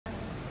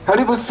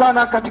Karibu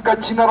sana katika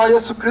jina la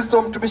Yesu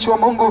Kristo, mtumishi wa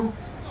Mungu.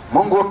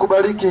 Mungu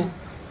akubariki.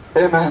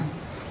 Amen.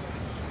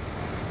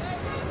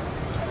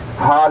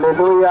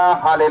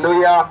 Hallelujah,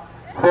 hallelujah.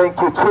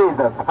 Thank you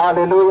Jesus.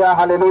 Hallelujah,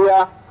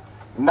 hallelujah.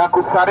 Na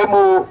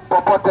kusalimu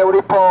popote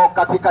ulipo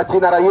katika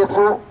jina la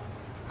Yesu,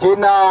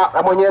 jina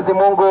la Mwenyezi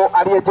Mungu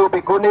aliye juu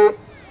mbinguni.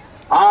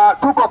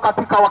 Tuko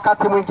katika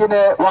wakati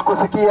mwingine wa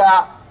kusikia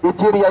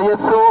injili ya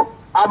Yesu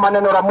ama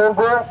neno la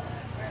Mungu,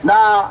 na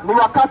ni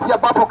wakati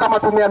ambapo kama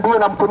tumeambiwa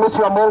na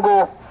mtumishi wa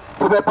Mungu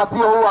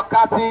tumepatia huu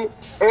wakati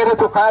ili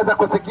tukaweza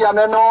kusikia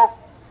neno,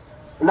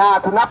 na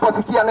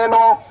tunaposikia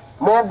neno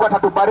Mungu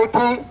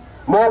atatubariki,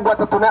 Mungu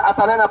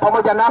atanena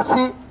pamoja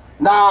nasi,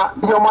 na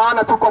ndio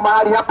maana tuko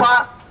mahali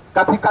hapa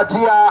katika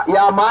njia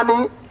ya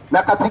amani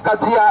na katika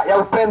njia ya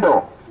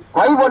upendo.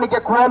 Kwa hivyo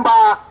ningekuomba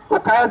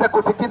ukaweze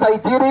kusikiza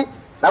injili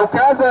na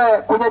ukaweze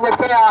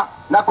kunyenyekea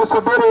na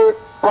kusubiri,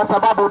 kwa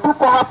sababu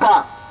tuko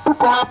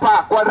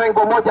hapa kwa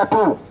lengo moja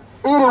tu,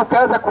 ili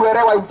ukaweze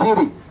kuelewa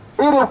injili,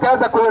 ili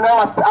ukaweze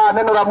kuelewa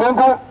neno la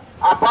Mungu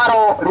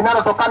ambalo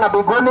linalotokana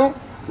mbinguni,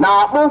 na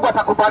Mungu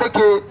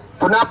atakubariki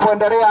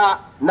tunapoendelea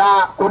na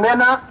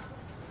kunena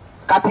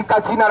katika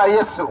jina la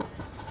Yesu.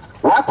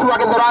 Watu wa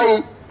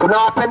Githurai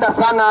tunawapenda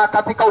sana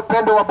katika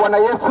upendo wa Bwana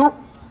Yesu,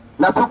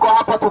 na tuko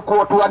hapa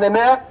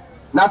tuwanenee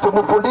na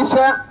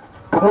tumufundishe,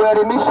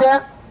 tumuelimishe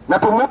na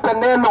tumupe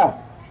neno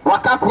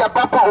wakati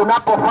ambapo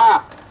unapofaa.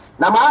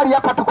 Na mahali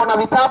hapa tuko na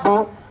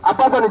vitabu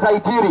ambazo ni za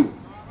injili.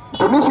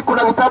 Mtumishi,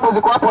 kuna vitabu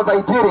ziko hapo za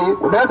injili,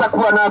 unaweza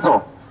kuwa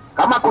nazo.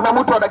 Kama kuna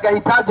mtu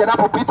anahitaji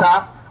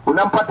anapopita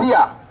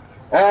unampatia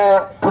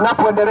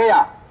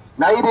tunapoendelea,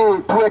 na ili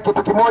tuwe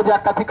kitu kimoja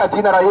katika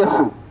jina la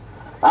Yesu.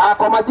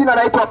 Kwa majina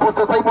naitwa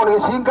Apostle Simon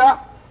Gishinga.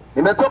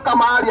 Nimetoka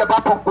mahali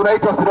ambapo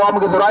kunaitwa Siloamu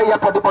Githurai,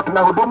 hapo ndipo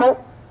tunahudumu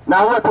na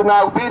huwa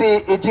tunahubiri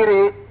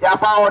injili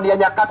ambao ni ya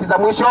nyakati za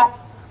mwisho,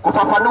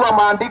 kufafanua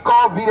maandiko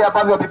vile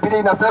ambavyo Biblia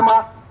inasema,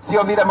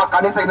 sio vile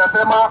makanisa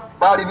inasema,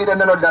 bali vile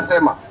neno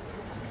linasema.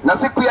 Na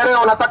siku ya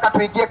leo nataka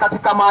tuingie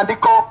katika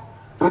maandiko,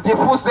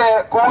 tujifunze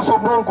kuhusu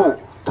Mungu.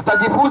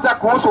 Tutajifunza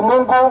kuhusu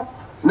Mungu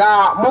na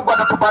Mungu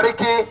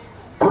atatubariki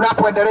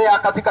tunapoendelea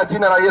katika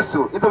jina la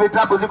Yesu. Hizo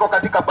vitabu ziko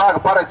katika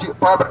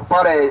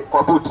pale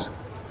kwa boot.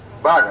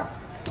 Baga.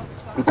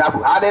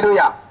 Vitabu.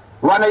 Haleluya.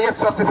 Bwana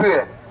Yesu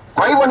asifiwe.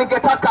 Kwa hivyo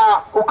ningetaka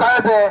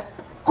ukaweze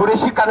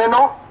kulishika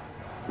neno,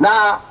 na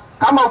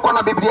kama uko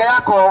na Biblia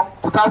yako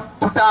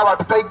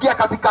tutaingia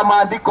katika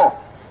maandiko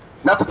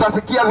na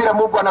tutasikia vile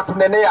Mungu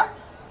anatunenea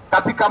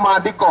katika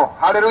maandiko.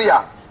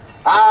 Haleluya.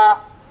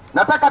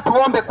 Nataka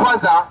tuombe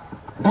kwanza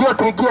ndio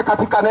tuingie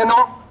katika neno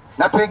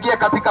na tuingie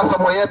katika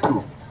somo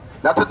yetu.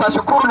 Na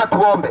tutashukuru na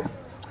tuombe.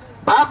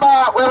 Baba,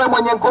 wewe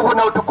mwenye nguvu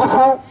na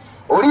utukufu,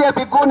 uliye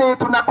mbinguni,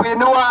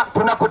 tunakuinua,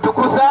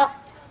 tunakutukuza.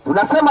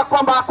 Tunasema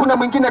kwamba hakuna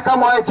mwingine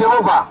kama wewe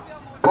Jehova.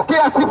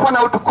 Pokea sifa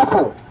na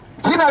utukufu.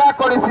 Jina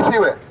lako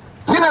lisifiwe.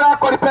 Jina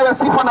lako lipewe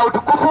sifa na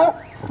utukufu,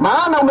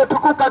 maana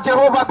umetukuka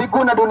Jehova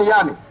mbinguni na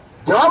duniani.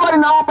 Jehova,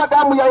 ninaomba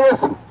damu ya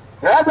Yesu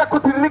iweze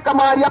kutiririka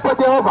mahali hapo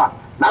Jehova,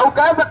 na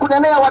ukaweza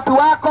kunenea watu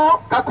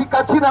wako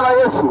katika jina la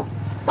Yesu.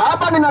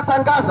 Baba,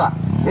 ninatangaza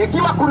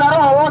ikiwa kuna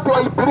roho wote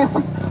wa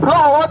ibilisi,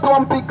 roho wote wa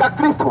mpinga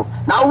Kristo,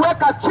 na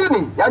uweka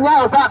chini ya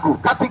nyayo zangu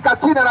katika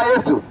jina la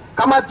Yesu,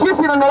 kama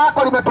jinsi neno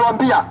lako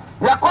limetuambia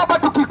ya kwamba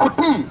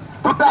tukikutii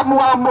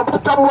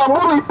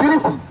tutamuamuru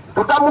ibilisi,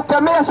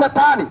 tutamkemea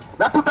shetani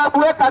na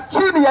tutamweka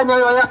chini ya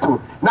nyayo yetu,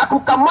 na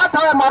kukamata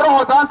wewe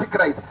maroho za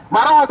Antichrist,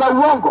 maroho za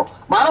uongo,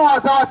 maroho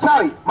za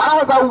wachawi,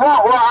 maroho za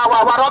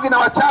warogi na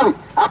wachawi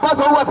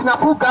ambazo huwa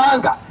zinafuga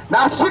anga,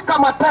 na shika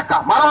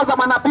mateka maroho za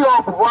manabii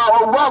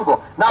wa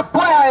uongo na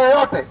boya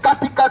yeyote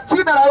katika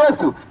jina la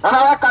Yesu, na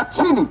naweka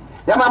chini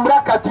ya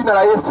mamlaka jina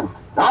la Yesu.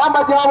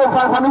 Naomba Jehova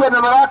ufafanue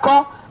neno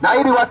lako, na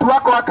ili watu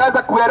wako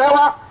wakaweza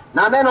kuelewa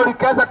na neno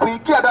likaweza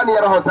kuingia ndani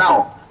ya roho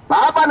zao.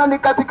 Baba, na ni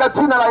katika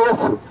jina la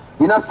Yesu,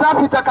 jina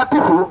safi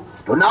takatifu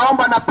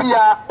tunaomba na pia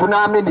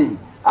tunaamini.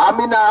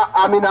 Amina,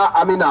 amina,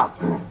 amina.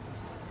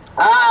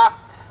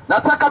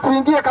 Nataka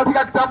tuingie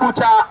katika kitabu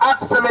cha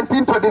Acts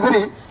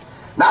 17:23,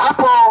 na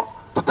hapo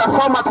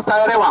tutasoma,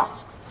 tutaelewa.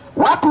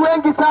 Watu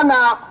wengi sana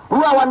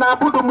huwa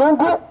wanaabudu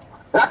Mungu,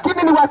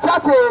 lakini ni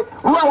wachache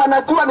huwa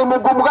wanajua ni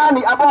Mungu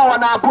gani ambao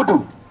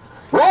wanaabudu.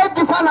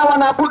 Wengi sana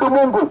wanaabudu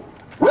Mungu,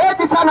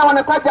 wengi sana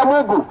wanataja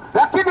Mungu,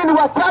 lakini ni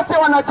wachache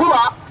wanajua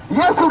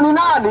Yesu ni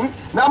nani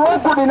na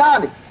Mungu ni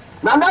nani.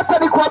 Na nataka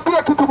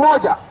nikuambie kitu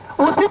moja,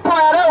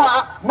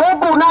 usipoelewa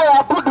Mungu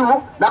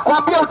unayeabudu, na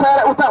kuambia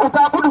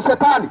utaabudu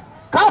shetani.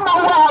 Kama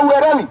huwa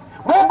hauelewi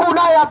Mungu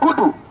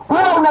unayeabudu,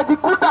 huwa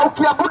unajikuta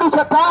ukiabudu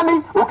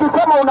shetani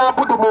ukisema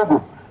unaabudu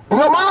Mungu.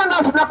 Ndio maana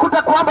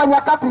tunakuta kwamba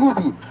nyakati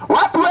hizi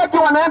watu wengi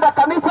wanaenda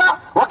kanisa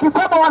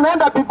wakisema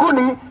wanaenda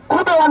mbinguni,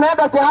 kumbe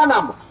wanaenda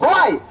jehanamu.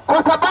 Why?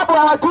 Kwa sababu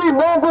hawajui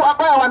Mungu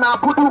ambaye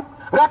wanaabudu.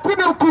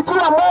 Lakini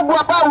ukijua Mungu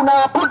ambaye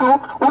unaabudu,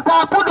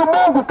 utaabudu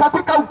Mungu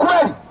katika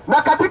ukweli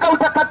na katika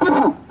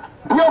utakatifu.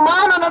 Ndio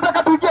maana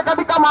nataka tuingie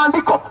katika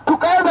maandiko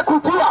tukaweze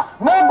kujua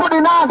Mungu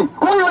ni nani,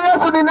 huyu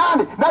Yesu ni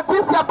nani, na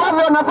jinsi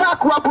ambavyo wanafaa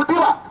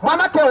kuabudiwa.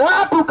 Manake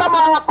watu kama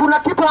kuna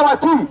kitu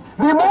hawajui,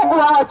 ni Mungu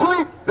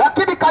hawajui,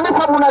 lakini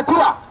kanisa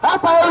mnajua,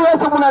 hata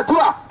Yesu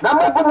mnajua na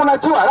Mungu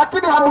mnajua,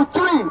 lakini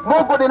hamjui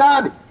Mungu ni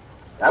nani.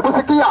 Hebu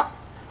sikia,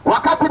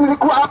 wakati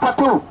nilikuwa hapa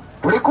tu,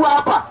 tulikuwa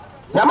hapa,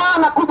 jamaa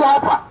anakuja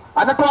hapa,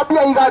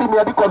 anatuambia hii gari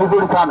imeandikwa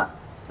vizuri sana.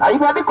 Na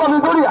imeandikwa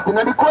vizuri ati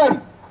ni kweli.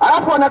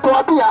 Alafu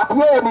anatuambia ati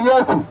yeye ni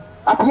Yesu.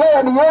 Ati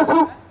yeye ni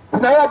Yesu,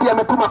 na yeye ndiye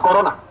ametuma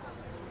corona.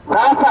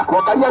 Sasa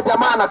kuangalia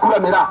jamaa anakula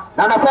miraa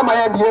na anasema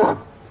yeye ni Yesu.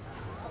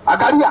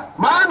 Angalia,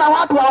 maana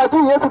watu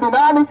hawajui Yesu ni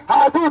nani,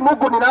 hawajui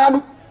Mungu ni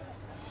nani.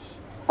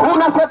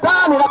 Kuna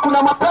shetani na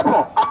kuna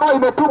mapepo ambayo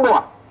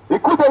imetumwa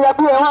ikuje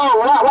iambie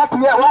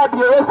watu wao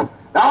ndio Yesu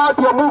na wao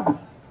ndio Mungu.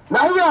 Na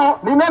hiyo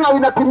ni neno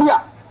inatimia.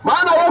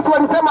 Maana Yesu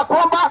alisema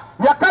kwamba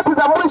nyakati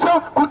za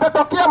mwisho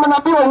kutatokea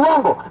manabii wa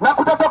uongo na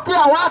kutatokea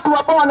watu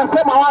ambao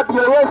wanasema wao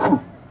ndio Yesu.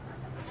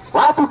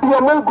 Watu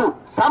ndio Mungu.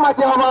 Kama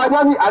Jehova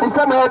Wanyonyi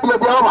alisema yeye ndio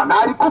Jehova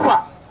na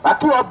alikufa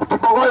akiwa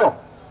kibogoyo.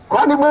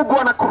 Kwani Mungu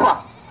anakufa?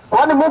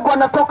 Kwani Mungu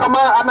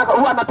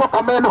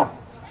anatoka meno?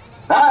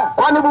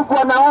 Kwani Mungu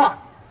anaoa?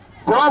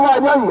 Jehova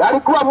Wanyonyi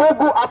alikuwa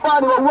Mungu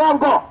ambaye ni wa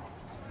uongo.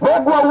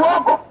 Mungu wa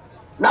uongo.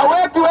 Na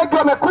wengi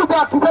wamekuja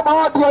wakisema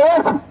wao ndio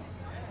Yesu.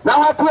 Na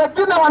watu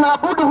wengine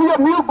wanaabudu hiyo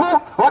miungu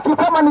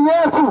wakisema ni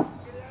Yesu.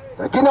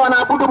 Wengine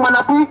wanaabudu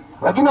manabii,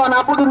 wengine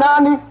wanaabudu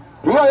nani?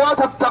 Hiyo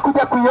yote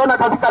tutakuja kuiona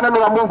katika neno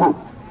la Mungu.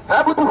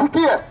 Hebu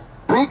tusikie.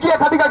 Tuingie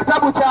katika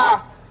kitabu cha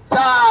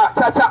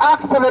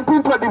Acts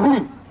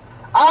 17:23.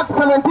 Acts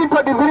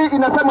 17:23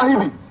 inasema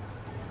hivi.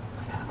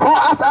 For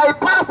as I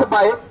passed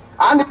by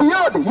and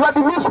behold your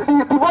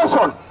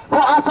devotion, for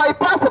as I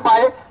passed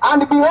by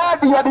and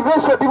beheld your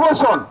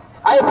devotion,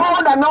 I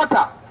found an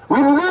altar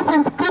with this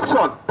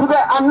inscription, to the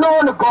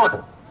unknown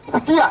God.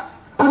 Sikia,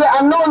 to the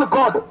unknown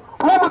God,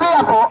 whom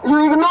therefore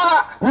you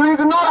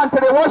ignore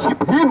until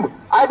worship him,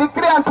 I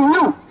declare unto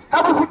you.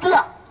 Hebu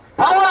sikia,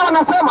 Paulo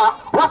wanasema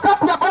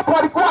wakati ambapo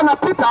alikuwa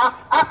anapita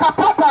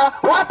akapata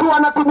watu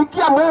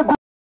wanatumikia Mungu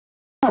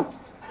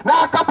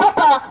na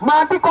akapata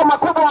maandiko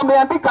makubwa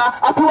wameandika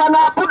ati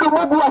wanaabudu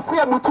Mungu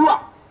asiyemjua.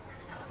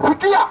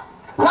 Sikia,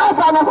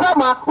 sasa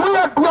anasema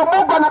huyo ndio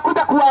Mungu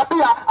anakuja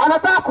kuwaambia,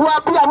 anataka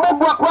kuwaambia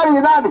Mungu wa kweli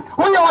ni nani.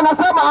 Huyo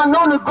wanasema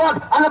unknown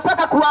God,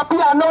 anataka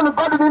kuwaambia unknown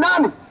God ni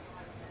nani.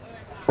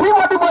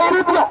 Hivyo ndivyo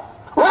ilivyo.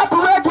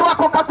 Watu wengi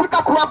wako katika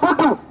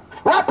kuabudu.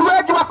 Watu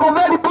wengi wako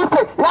very busy,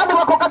 yani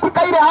wako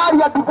katika ile hali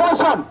ya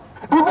devotion.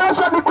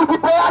 Devotion ni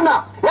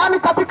kujipeana, yani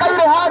katika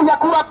ile hali ya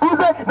kuwa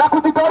busy na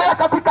kujitolea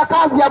katika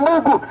kazi ya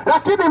Mungu.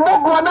 Lakini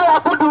Mungu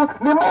anayeabudu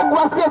ni Mungu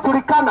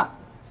asiyejulikana.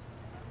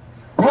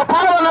 Ndio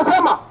Paulo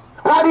anasema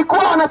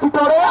walikuwa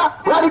wanajitolea,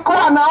 walikuwa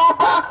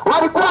wanaomba,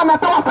 walikuwa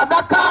wanatoa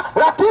sadaka,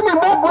 lakini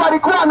Mungu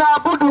alikuwa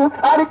anaabudu,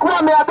 alikuwa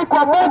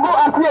ameandikwa Mungu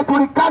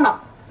asiyejulikana,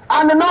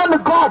 unknown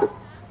God.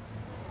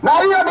 Na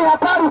hiyo ni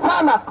hatari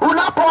sana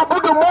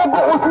unapoabudu Mungu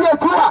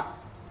usiyejua.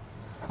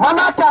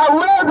 Manake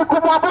hauwezi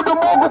kumwabudu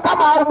Mungu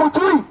kama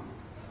haumjui.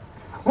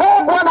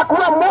 Mungu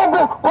anakuwa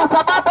Mungu kwa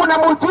sababu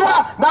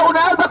unamjua na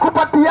unaweza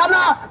kupatiana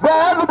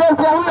the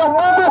evidence ya huyo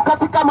Mungu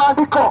katika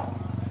maandiko.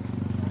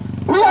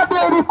 Hiyo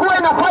ndio ilikuwa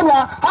inafanya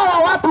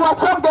hawa watu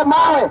wachonge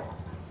mawe,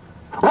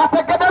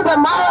 watekeleze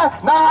mawe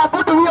na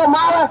waabudu hiyo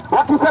mawe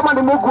wakisema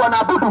ni Mungu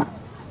wanaabudu,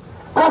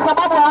 kwa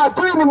sababu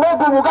hawajui ni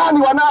Mungu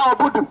mgani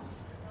wanaoabudu.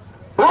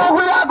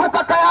 Ndugu yangu,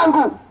 kaka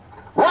yangu,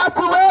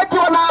 watu wengi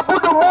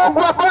wanaabudu Mungu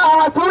ambao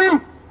hawajui.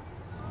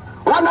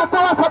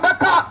 Wanatoa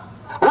sadaka,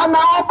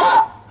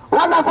 wanaomba,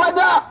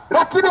 wanafanya,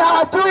 lakini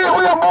hawajui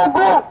huyo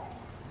Mungu.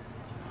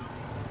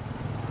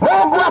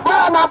 Mungu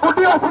ambaye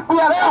anaabudiwa siku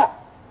ya leo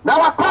na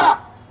wakora,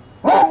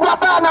 Mungu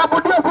ambaye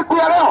anaabudiwa siku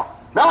ya leo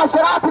na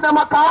washerati na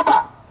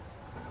makahaba,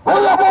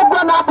 huyo Mungu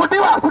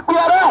anaabudiwa siku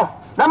ya leo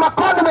na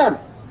makonmen.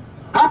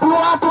 Hata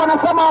watu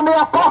wanasema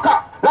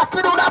wameokoka,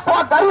 lakini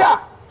unapoangalia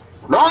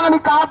unaona ni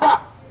kahaba,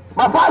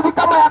 mavazi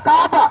kama ya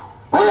kahaba.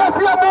 Huyo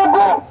sio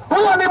Mungu,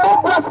 huyo ni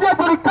Mungu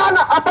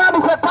asiyejulikana ambaye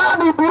ni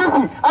shetani,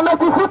 ibilisi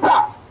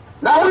amejificha.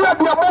 Na huyo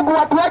ndio Mungu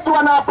watu wengi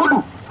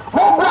wanaabudu.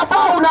 Mungu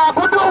ambao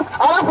unaabudu,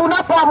 alafu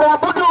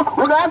unapomwabudu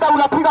unaenda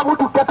unapiga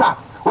mtu keta.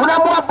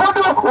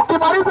 Unamwabudu,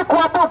 ukimaliza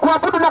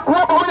kuabudu na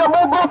kuomba huyo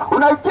Mungu,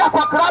 unaingia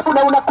kwa klabu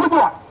na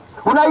unakunywa.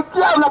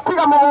 Unaingia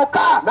unapiga mamoka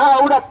na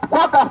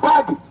unakwaka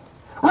fagi.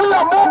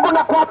 Huyo Mungu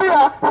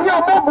nakwambia sio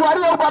Mungu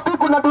aliyeumba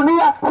mbingu na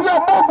dunia, sio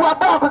Mungu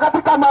ambao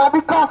katika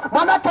maandiko.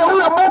 Manake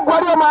huyo Mungu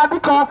aliye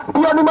maandiko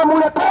ndio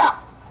nimemuletea.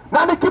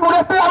 Na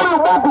nikimletea huyo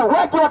Mungu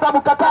wengi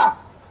watamkataa.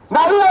 Na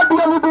hiyo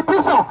ndio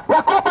thibitisho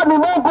ya kwamba ni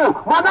Mungu.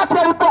 Manake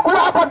alipokuwa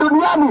hapa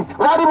duniani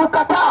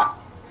walimkataa.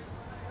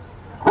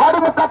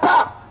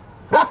 Walimkataa.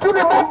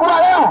 Lakini Mungu wa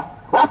leo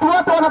watu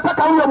wote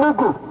wanataka huyo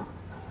Mungu.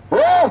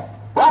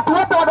 Watu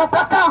wote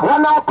wanataka,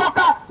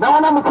 wanaokoka na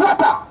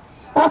wanamfuata.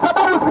 Kwa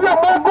sababu sio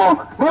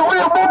Mungu, ni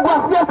huyo Mungu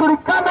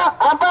asiyejulikana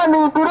ambaye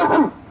ni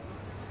ibilisi.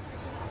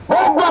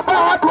 Mungu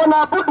ambao watu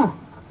wanaabudu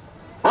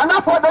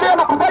wanapoendelea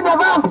na kufanya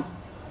dhambi.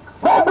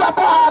 Mungu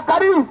ambao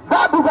haangalii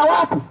dhambi za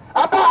watu,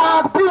 ambao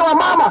hawapi wa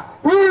mama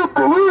hii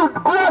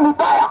kuwa ni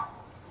baya.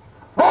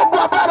 Mungu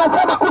ambaye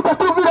anasema kuja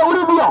tu vile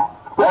ulivyo.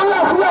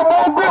 Huyo sio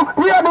Mungu,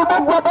 hiyo ni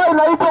Mungu ambaye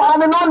inaitwa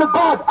unknown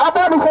God,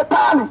 ambaye ni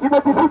shetani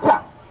imejificha.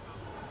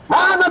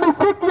 Maana ni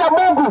misingi ya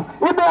Mungu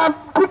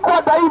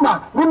imeandikwa daima,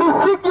 ni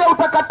misingi ya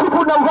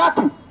utakatifu na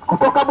uhaki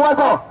kutoka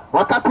mwanzo,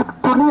 wakati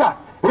dunia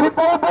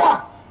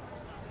ilipoumbwa.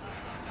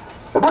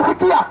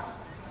 Umesikia?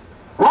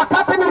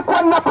 Wakati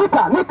nilikuwa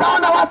ninapita,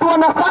 nikaona watu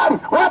wanasali,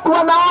 watu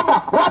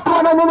wanaomba, watu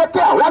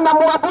wananyenyekea,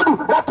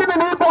 wanamwabudu,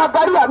 lakini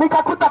nilipoangalia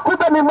nikakuta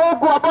kumbe ni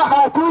Mungu ambaye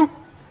hawajui,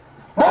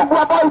 Mungu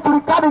ambaye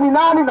haijulikani ni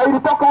nani na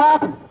ilitoka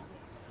wapi.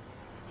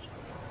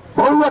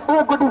 Huyo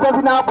Mungu ndizo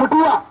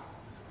zinaabudiwa,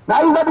 na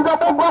hizo ndizo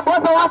Mungu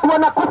ambazo watu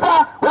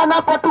wanakufa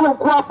wanapotu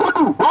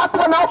kuabudu. Watu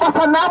wanaomba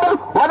sanamu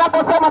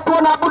wanaposema tu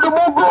wanaabudu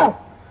Mungu.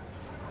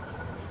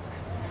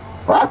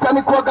 Wacha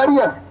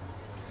nikuangalie,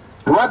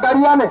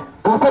 tuangaliane,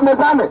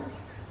 tusemezane,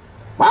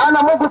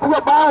 maana Mungu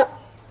sio bao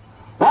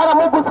wala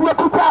Mungu sio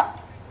picha.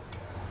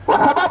 Kwa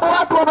sababu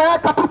watu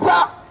wameweka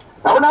picha,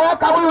 na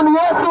unaweka huyu ni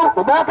Yesu,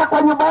 umeweka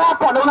kwa nyumba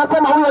yako na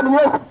unasema huyo ni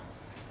Yesu.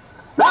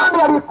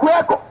 Nani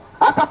alikuweko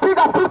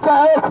akapiga picha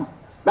ya Yesu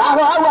na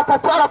au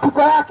akachora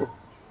picha yake?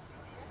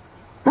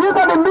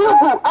 Hizo ni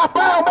miungu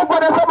ambayo Mungu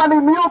anasema ni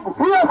miungu.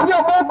 Hiyo sio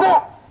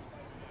Mungu.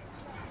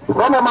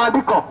 Usome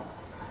maandiko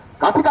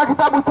katika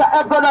kitabu cha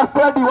Exodus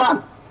 21.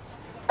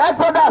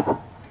 Exodus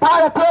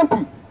pale 20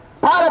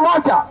 pale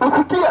moja,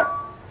 usikie.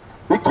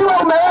 Ikiwa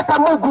umeweka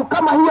Mungu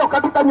kama hiyo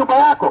katika nyumba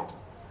yako,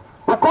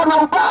 uko na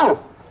ubao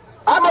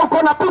ama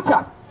uko na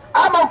picha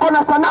ama uko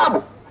na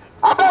sanamu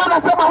ambao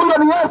unasema huyo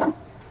ni Yesu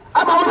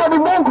ama huyo ni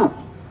Mungu,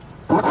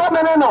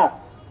 usome neno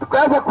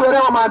tukaweze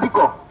kuelewa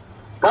maandiko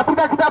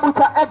katika kitabu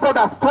cha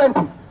Exodus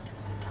 20.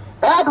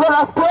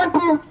 Exodus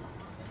 20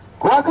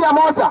 kuanzia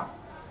moja,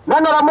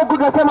 neno la Mungu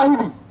linasema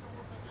hivi: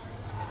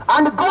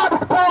 And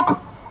God spoke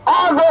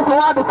all those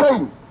words,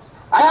 saying,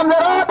 I am the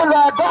Lord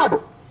thy God,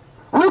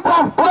 which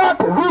has brought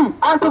thee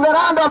unto the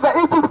land of the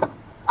Egypt,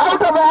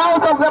 out of the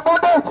house of the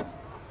bondage.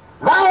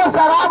 Thou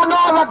shalt have no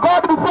other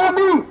God before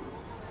me.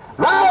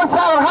 Thou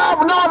shalt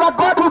have no other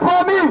God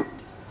before me.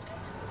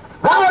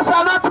 Thou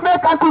shalt not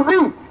make unto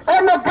thee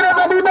any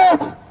graven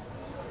image,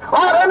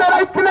 or any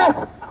likeness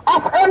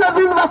of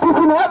anything that is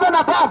in heaven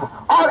above,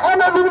 or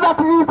anything that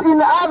is in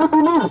the earth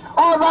beneath,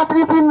 or that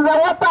is in the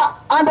water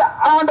and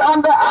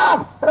on the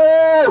earth.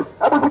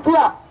 Hebu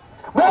sikia.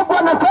 Mungu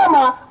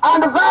anasema,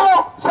 and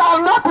thou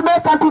shalt not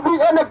make unto thee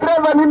any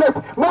graven image.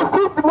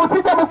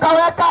 Musije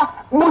mukaweka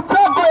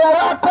mchongo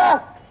yoyote,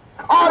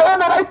 or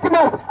any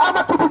likeness,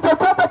 ama kitu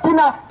chochote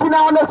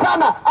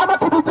kinaoneshana, ama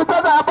kitu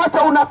chochote ambacho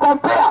una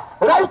compare.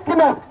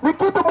 Likeness ni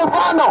kitu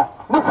mfano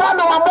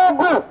wa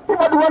Mungu.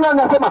 Hivyo ndivyo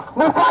anasema,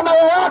 mfano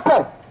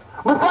yoyote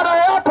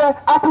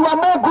ati wa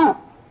Mungu,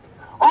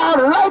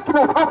 or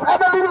likeness of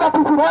anything that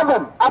is in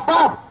heaven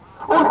above.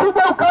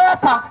 Usije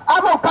ukaweka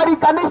ama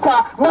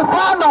ukalikanisha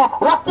mfano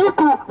wa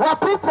kitu, wa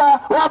picha,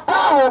 wa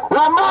bao,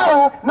 wa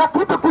mawe na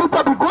kitu kilicho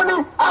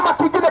mbinguni, ama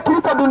kingine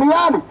kilicho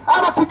duniani,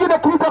 ama kingine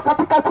kilicho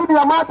katika chini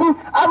ya maji,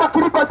 ama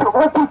kiliko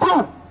huku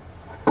juu.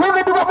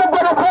 Hivi ndivyo Mungu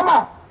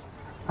anasema,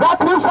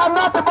 that you shall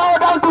not bow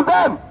down to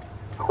them.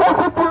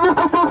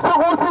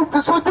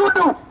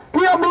 Usisujudu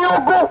hiyo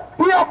miungu,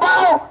 hiyo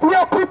bao,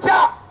 hiyo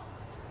picha.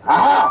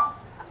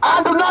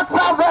 And do not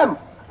serve them.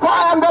 For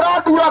I am the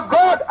Lord your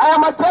God, I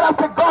am a jealous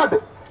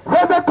God,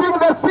 visiting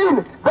the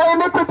sin, the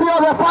iniquity of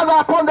the father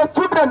upon the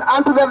children,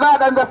 unto the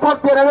third and the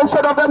fourth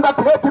generation of them that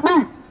hate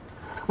me.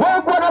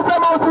 Mungu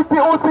anasema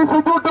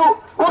usisujudu,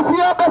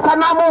 usiombe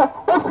sanamu,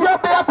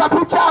 usiombe hata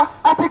picha,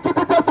 ati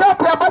kitu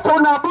chochote ambacho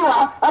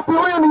unaambiwa ati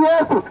huyu ni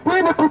Yesu,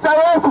 hii ni picha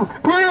ya Yesu,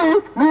 hii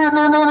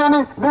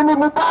ni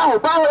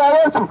bao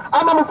ya Yesu,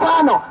 ama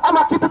mfano,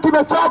 ama kitu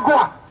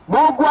kimechogwa.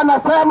 Mungu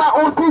anasema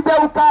usije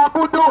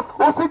ukaabudu,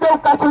 usije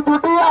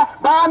ukasujudia,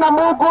 maana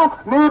Mungu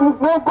ni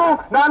Mungu,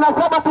 na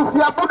anasema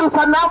tusiabudu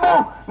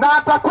sanamu, na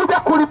atakuja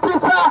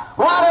kulipisha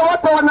wale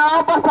wote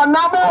wanaomba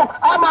sanamu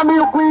ama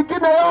miungu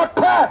ingine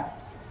yote.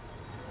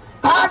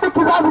 Hadi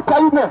kizazi cha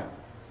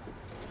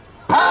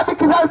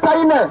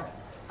nne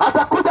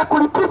atakuja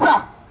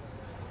kulipisha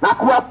na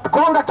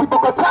kuwagonga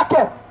kiboko chake.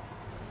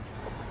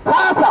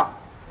 Sasa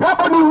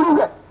hebu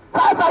niulize,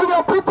 sasa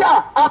hiyo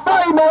picha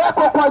ambayo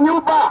imewekwa kwa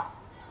nyumba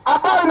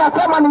ambayo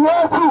inasema ni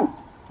Yesu,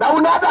 na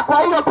unaenda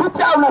kwa hiyo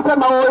picha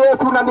unasema oh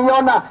Yesu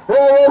unaniona,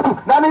 Yesu,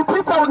 na ni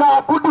picha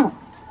unaabudu,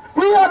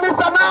 hiyo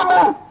ni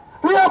sanamu.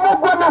 Hiyo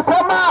Mungu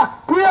anasema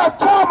hiyo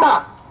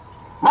choma,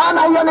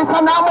 maana hiyo ni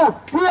sanamu,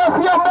 hiyo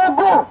sio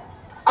Mungu.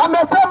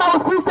 Amesema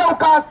usije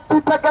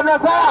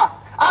ukajitengenezea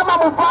ama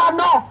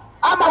mfano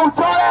ama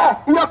uchore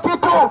hiyo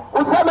kitu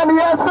useme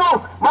ni Yesu,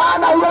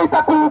 maana hiyo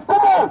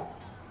itakuhukumu.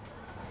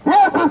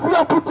 Yesu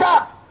sio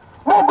picha,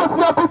 Mungu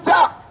sio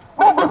picha,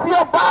 Mungu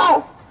sio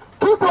bao,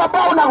 kitu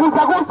ambao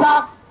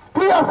unagusagusa,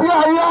 hiyo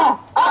sio hiyo.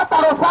 Hata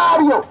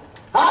rosario,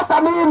 hata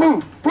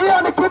nini,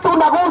 hiyo ni kitu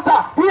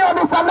unagusa, hiyo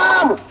ni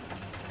sanamu.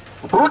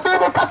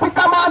 Rudini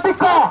katika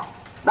maandiko,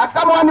 na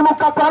kama ni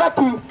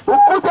Mkatoliki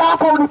ukuja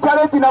hapo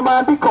unichallenge na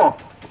maandiko,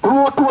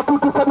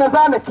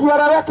 tusemezane,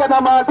 kieleweke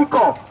na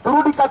maandiko.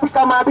 Turudi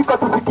katika maandiko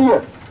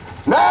tusikie.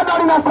 Neno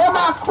linasema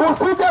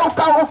usije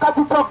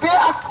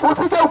ukajichokea,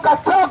 usije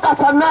ukachoka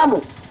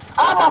sanamu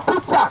ama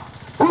picha,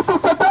 kitu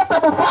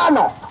chochote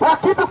mfano wa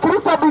kitu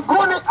kilicho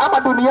mbinguni ama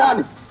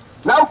duniani.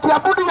 na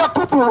ukiabudu hiyo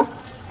kitu,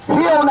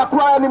 hiyo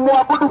unakuwa ni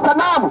muabudu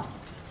sanamu.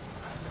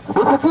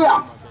 Usikia?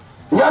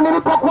 Hiyo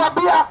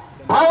nilipokuambia,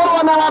 Paulo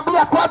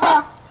anawaambia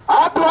kwamba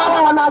watu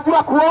hawa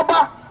wanajua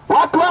kuomba,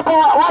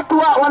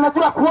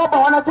 wanajua kuomba,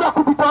 wanajua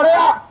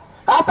kujitolea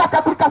hata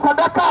katika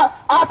sadaka,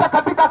 hata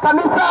katika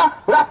kanisa,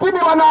 lakini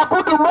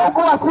wanaabudu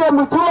Mungu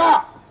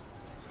asiyemjua.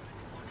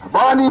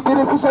 Bwana ni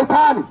ibilisi,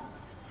 shetani.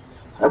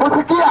 Hebu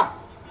sikia,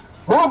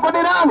 Mungu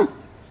ni nani?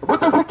 Hebu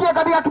tusikie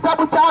katika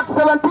kitabu cha Acts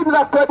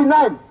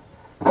 17:29.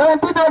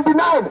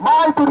 17:29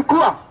 mahali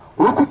tulikuwa,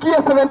 usikie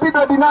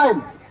 17:29.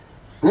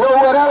 Hiyo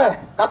uelewe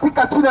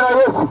katika jina la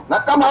Yesu. Na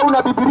kama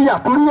hauna Biblia,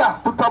 tulia,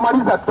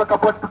 tutamaliza,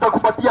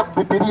 tutakupatia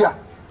Biblia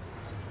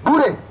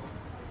bure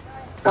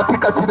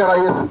katika jina la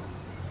Yesu.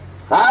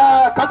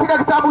 Katika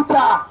kitabu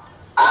cha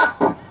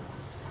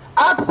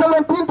Acts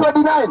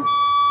 17:29.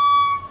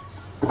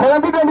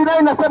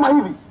 17:29 nasema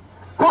hivi: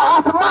 For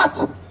as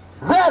much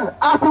then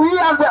as we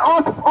are the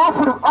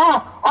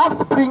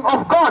offspring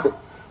of God,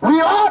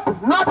 we ought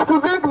not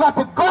to think that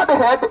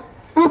Godhead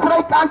is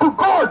like unto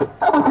gold.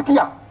 Hebu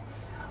sikia.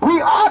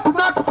 We ought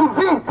not to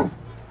think.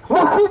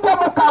 Musije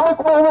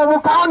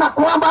mukaona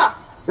kwamba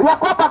ya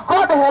kwamba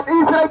Godhead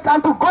is like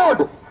unto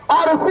gold,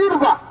 or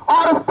silver,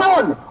 or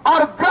stone,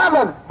 or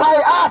graven by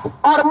art,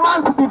 or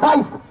man's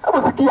device.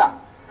 Hebu sikia.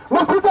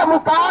 Musije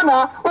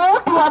mukaona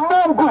utu wa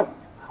Mungu.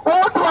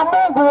 Utu wa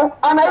Mungu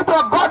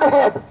anaitwa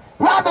Godhead,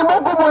 yaani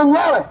Mungu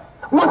mwenyewe.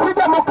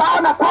 Musije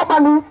mukaona kwamba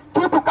ni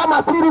kitu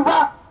kama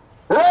silver.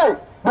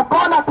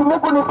 Mukaona ati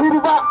Mungu ni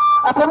silver,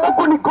 ati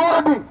Mungu ni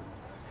gold,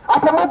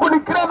 ati Mungu ni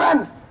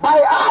graven by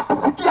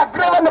art. Sikia,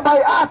 graven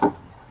by art,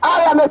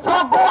 au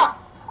amechogwa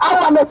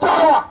au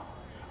amechorwa.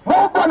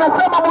 Mungu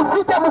anasema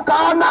musije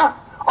mukaona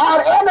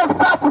or any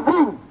such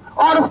thing,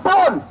 or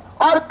stone,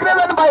 or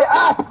graven by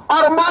art,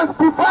 or man's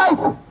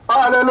device.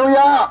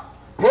 Hallelujah.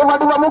 Hivyo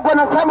ndivyo Mungu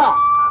anasema.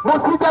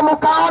 Musije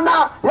mukaona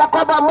ya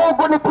kwamba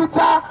Mungu ni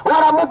picha,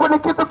 wala Mungu ni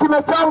kitu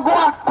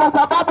kimechongwa, kwa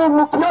sababu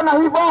mkiona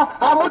hivyo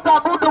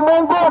hamtaabudu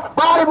Mungu,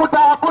 bali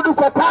mtaabudu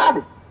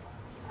shetani.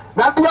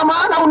 Na ndio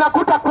maana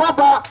unakuta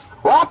kwamba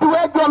watu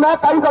wengi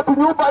wameweka hizo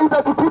nyumba,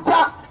 hizo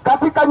picha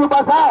katika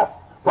nyumba zao,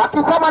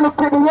 wakisema ni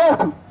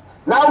Yesu.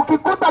 Na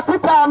ukikuta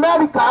picha ya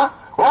Amerika,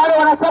 wale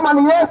wanasema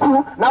ni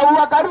Yesu, na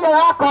uangalie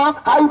yako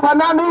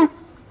haifanani.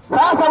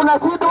 Sasa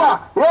unashindwa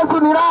Yesu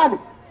ni nani?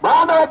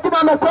 Maana wengine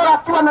wamechora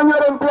akiwa na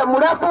nywele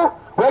mrefu,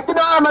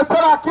 wengine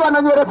wamechora akiwa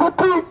na nywele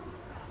fupi.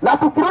 Na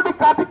tukirudi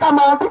katika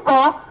maandiko,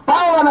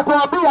 Paulo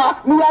anatuambia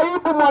ni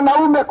aibu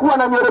mwanaume kuwa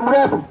na nywele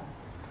mrefu.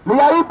 Ni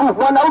aibu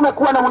mwanaume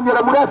kuwa na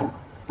nywele mrefu.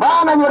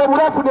 Maana nywele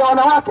mrefu ni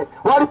wanawake,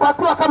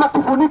 walipatiwa kama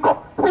kifuniko,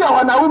 sio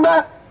wanaume.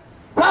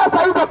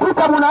 Sasa hizo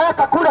picha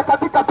mnaweka kule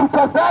katika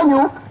picha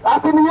zenyu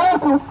ati ni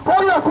Yesu,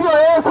 huyo sio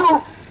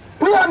Yesu.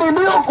 Hiyo ni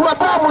miungu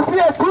ambao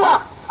msiyejua,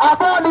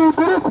 ambao ni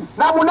ibilisi.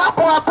 Na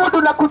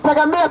mnapoabudu na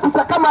kutegemea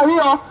picha kama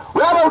hiyo,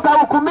 wewe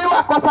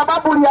utahukumiwa kwa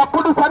sababu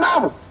uliabudu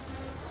sanamu.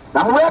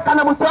 Na mweka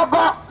na mchogo,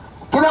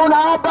 kile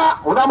unaomba,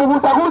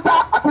 unamgusa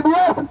ati ni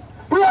Yesu.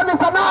 Hiyo ni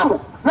sanamu.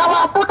 Na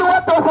waabudu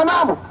wote wa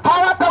sanamu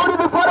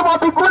hawataurithi ufalme wa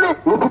mbinguni,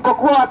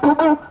 isipokuwa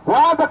watubu,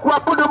 waanze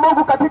kuabudu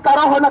Mungu katika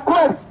roho na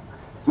kweli.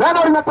 Neno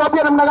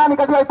linatuambia namna gani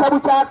katika kitabu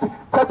cha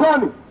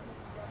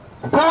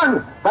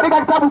John,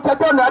 katika kitabu cha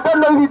John, I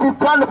don't know if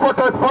it's John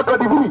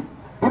 4:43.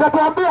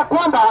 Inatuambia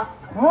kwamba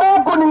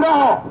Mungu ni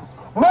roho.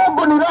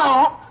 Mungu ni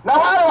roho, na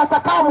wale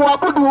watakao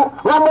muabudu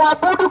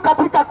wamwabudu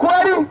katika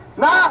kweli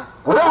na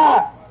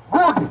roho.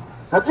 Good.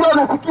 Najua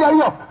unasikia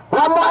hiyo.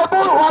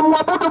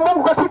 Wamwabudu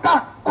Mungu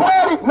katika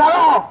kweli na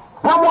roho.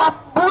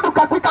 Wamwabudu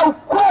katika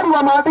ukweli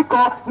wa maandiko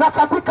na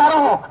katika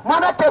roho.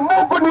 Maanake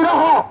Mungu ni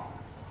roho.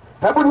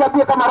 Hebu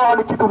niambie kama roho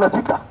ni kitu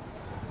unachika.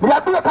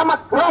 Niambie kama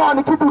roho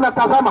ni kitu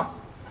unatazama.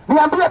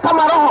 Niambie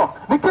kama roho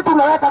ni kitu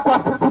unaweka kwa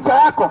picha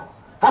yako.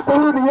 Hata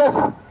huyu ni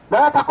Yesu.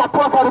 Unaweka kwa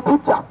profile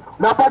picture.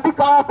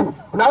 Unabandika wapi?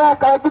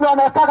 Unaweka, wengine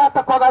wanaweka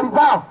hata kwa gari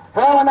zao.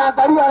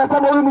 Wanaangalia,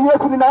 wanasema huyu ni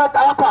Yesu, ninaweka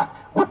hapa.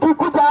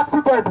 Ukikuja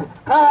accident,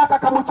 haka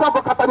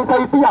kamchongo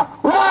katanisaidia.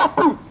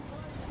 Wapi?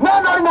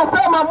 Neno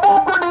linasema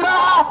Mungu ni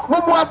roho,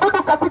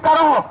 mumwabudu katika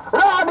roho.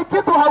 Roho ni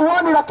kitu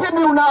hauoni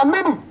lakini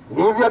unaamini.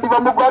 Hivyo ndivyo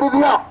Mungu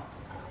alivyo.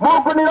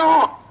 Mungu ni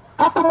roho,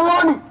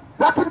 hatumuoni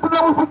lakini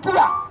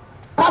tunamsikia.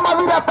 Kama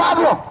vile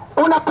ambavyo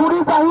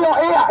unapuliza hiyo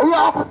air,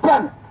 hiyo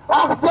oxygen.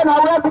 Oxygen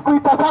hauwezi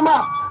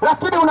kuitazama,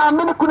 lakini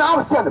unaamini kuna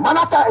oxygen.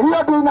 Maanake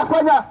hiyo ndio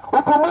inafanya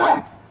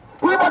upumue.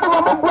 Hivyo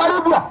ndivyo Mungu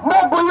alivyo.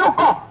 Mungu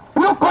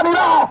yuko ni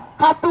roho.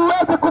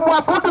 Hatuwezi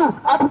kumwabudu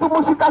ati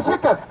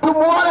tumushikashike,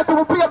 tumuone,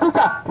 tumupige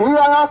picha. Hiyo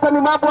yote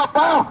ni mambo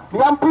ambayo ni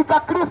ya mpinga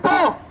Kristo.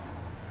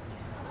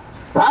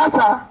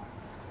 Sasa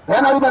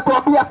neno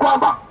linatuambia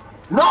kwamba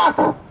not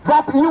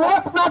that you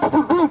ought not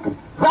to think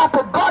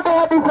that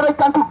Godhead is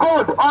like unto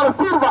gold, or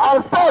silver, or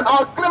stone,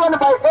 or graven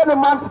by any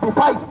man's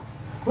device.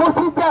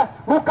 Musije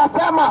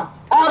mukasema,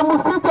 or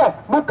musije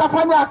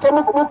mukafanya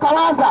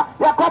mukawaza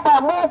ya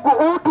kwamba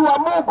Mungu, utu wa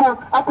Mungu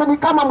ati ni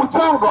kama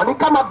mchongo, ni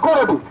kama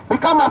gold, ni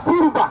kama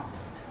silver.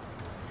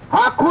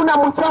 Hakuna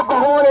mchongo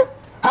hore,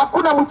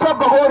 hakuna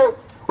mchongo hore.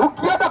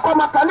 Ukienda kwa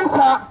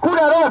makanisa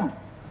kule Rome,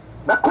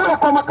 na kule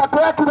kwa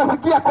makato yetu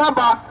nasikia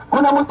kwamba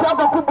kuna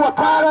mchongo kubwa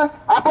pale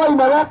hapo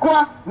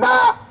imewekwa, na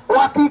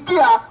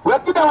wakiikia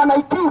wengine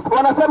wanaikisi,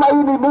 wanasema hii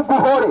ni Mungu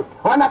hore,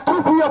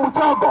 wanakisi hiyo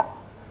mchongo.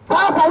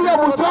 Sasa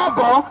hiyo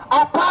mchongo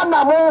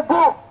hapana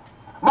Mungu,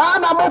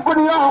 maana Mungu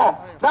ni roho,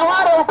 na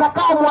wale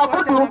watakao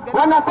muabudu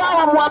wanafaa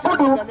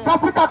wamwabudu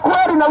katika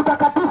kweli na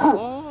utakatifu.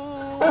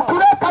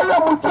 Ukiweka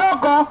hiyo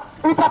mchongo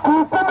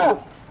itakuhukumu.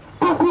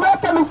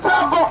 Tusiweke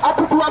michongo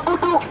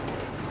atutuabudu.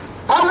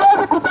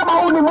 Hauwezi kusema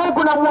huu ni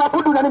Mungu na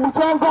muabudu na ni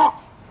mchongo.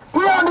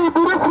 Hiyo ni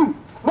ibilisi.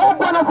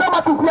 Mungu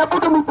anasema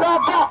tusiabudu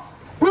michongo.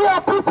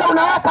 Hiyo picha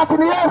unaweka ati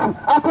ni Yesu,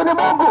 ati ni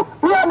Mungu,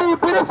 hiyo ni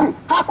ibilisi.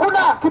 Hakuna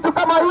kitu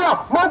kama hiyo.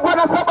 Mungu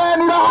anasema yeye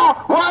ni roho,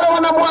 wale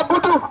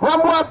wanamuabudu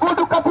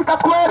wamuabudu katika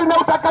kweli na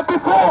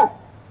utakatifu.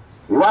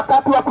 Ni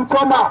wakati wa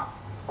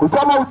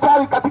kuchoma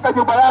uchawi katika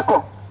nyumba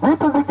yako.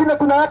 Vitu zingine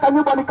tunaweka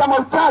nyumba ni kama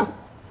uchawi.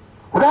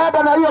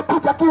 Unaenda na hiyo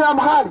picha kila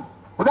mahali,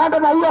 unaenda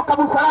na hiyo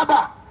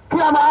kamusalaba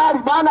kila mahali,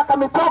 maana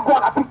kamechogwa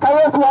katika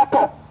Yesu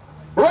hapo.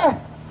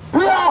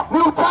 Hiyo ni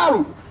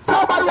uchawi.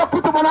 Kama hiyo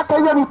kitu manake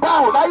hiyo ni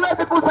bao, na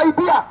haiwezi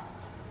kusaidia.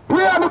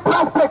 Hiyo ni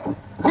plastic,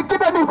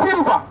 zingine ni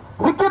silver,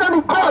 zingine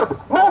ni gold.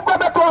 Mungu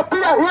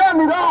ametuambia yeye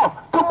ni roho,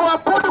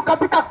 tumuabudu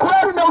katika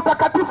kweli na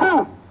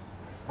utakatifu.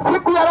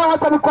 Siku ya leo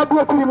acha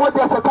nikwambie siri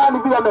moja ya shetani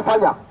vile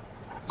amefanya.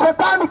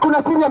 Shetani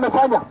kuna siri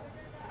amefanya.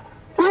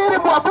 Ili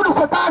muabudu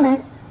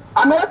shetani,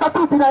 ameleta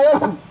tu jina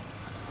Yesu.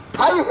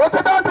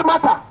 It don't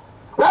matter.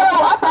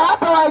 Wao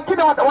hata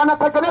wengine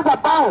wanatengeneza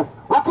bao,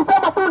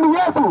 wakisema tu ni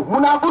Yesu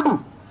mnaabudu.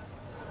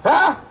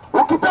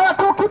 Ukitoa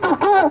tu kitu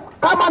tu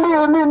kama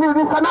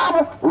ni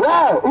sanamu,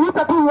 wewe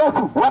ita tu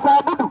Yesu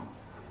wataabudu.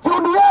 Juu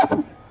ni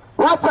Yesu.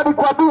 Wacha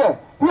nikwambie,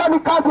 hiyo ni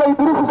kazi ya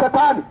ibilisi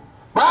shetani.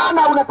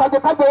 Maana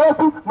unatajetaja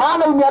Yesu,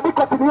 maana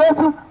imeandikwa ati ni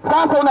Yesu,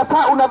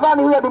 sasa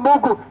unadhani huyo ni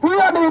Mungu.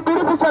 Hiyo ni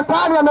ibilisi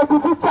shetani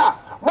amejificha.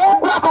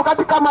 Mungu wako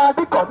katika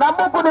maandiko, na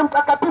Mungu ni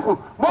mtakatifu,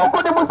 Mungu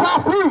ni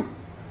msafi.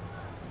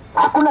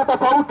 Hakuna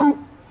tofauti.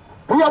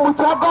 Hiyo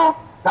mchongo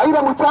na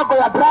ile mchongo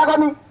ya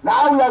dragoni na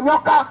au ya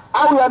nyoka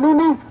au ya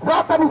nini,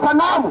 zote ni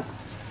sanamu.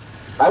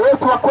 Na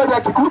Yesu wa kweli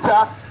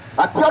akikuta,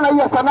 akiona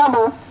hiyo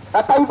sanamu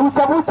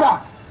ataivucha,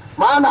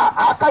 maana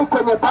hakai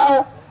kwenye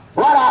bao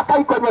wala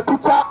hakai kwenye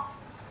picha.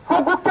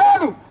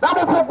 Fungukeni na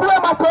mfungue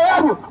macho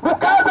yenu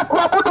mkaanze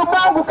kuabudu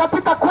Mungu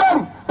katika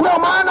kweli. Ndio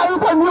maana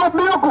hizo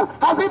miungu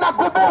hazina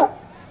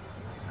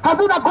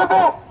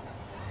nguvu,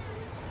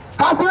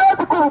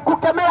 haziwezi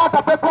kukemea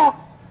hata pepo,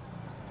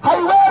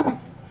 haiwezi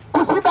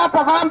kushinda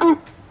hata dhambi.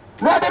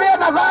 Unaendelea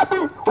na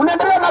dhambi,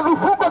 unaendelea na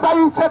vifungo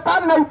za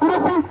shetani na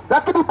ibilisi,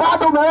 lakini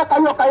bado umeweka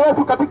hiyo ka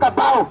Yesu katika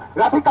bao,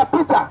 katika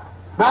picha,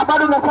 na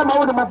bado unasema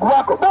huyu ni Mungu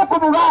wako. Mungu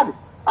mgani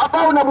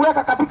ambao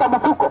unamweka katika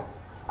mfuko,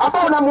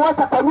 ambao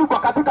unamuacha kwa nyumba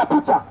katika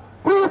picha?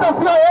 Hizo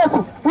sio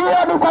Yesu,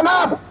 hiyo ni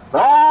sanamu.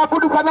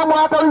 Abudu sanamu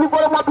hata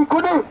ulivyolemwa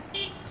mbinguni.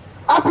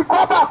 Ati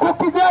kwamba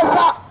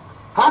kukinyesha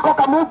hako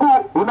ka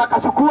Mungu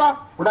unakashukua,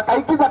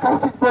 unakaikiza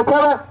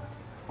kashijezewe.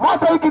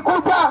 Moto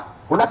ikikuja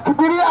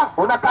unakibiria,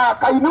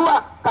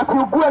 unakainua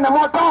kasiugue na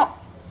moto.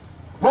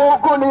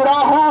 Mungu ni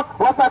roho,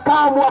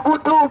 watakao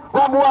muabudu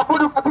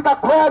wamuabudu katika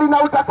kweli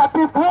na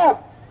utakatifu.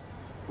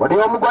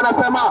 Ndio Mungu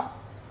anasema.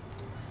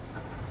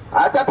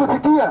 Acha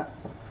tusikia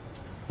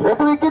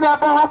vitu vingine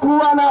ambao watu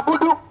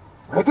wanaabudu.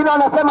 Wengine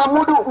wanasema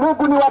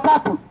Mungu ni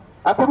watatu.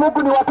 Ati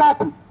Mungu ni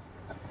watatu.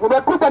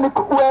 Umekuja ni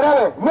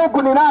uelewe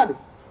Mungu ni nani.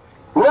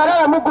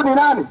 Uelewe Mungu ni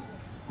nani.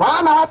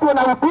 Maana watu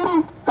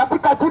wanahubiri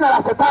katika jina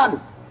la shetani,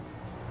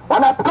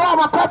 wanatoa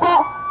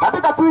mapepo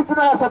katika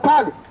jina la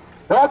shetani,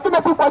 na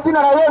wengine tu kwa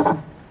jina la Yesu.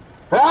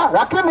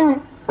 Lakini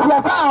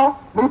njia zao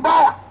ni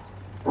mbaya.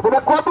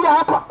 Nimekuambia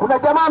hapa, kuna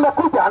jamaa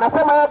amekuja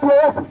anasema yeye ndiye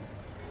Yesu.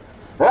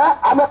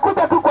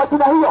 Amekuja tu kwa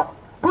jina hiyo.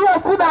 Hiyo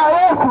jina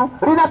la Yesu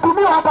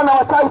linatumiwa hata na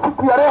wachawi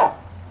siku ya leo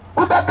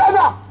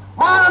kudanganya.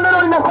 Maana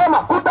neno linasema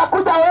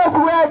kutakuja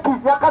Yesu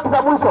wengi nyakati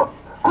za mwisho.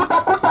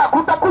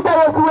 Kutakuja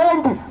Yesu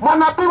wengi,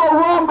 manabii wa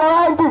uongo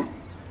wengi.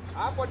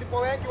 Hapo ndipo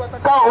wengi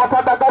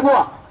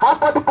watadanganywa.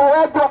 Hapo ndipo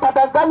wengi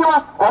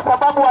watadanganywa kwa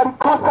sababu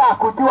walikosa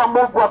kujua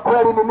Mungu wa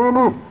kweli ni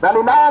nini na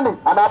ni nani,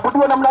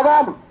 anaabudiwa namna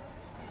gani.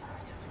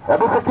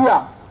 Hebu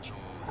sikia.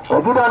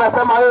 Wengine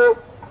wanasema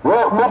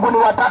Mungu ni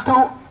watatu.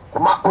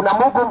 Kuna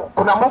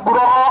Mungu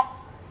Roho,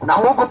 kuna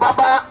Mungu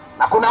Baba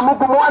na kuna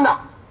Mungu Mwana.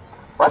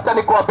 Wacha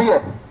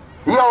nikuambie,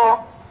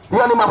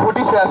 hiyo ni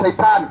mafundisho ya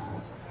Shetani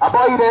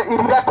ambayo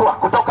ililetwa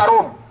kutoka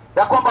Rome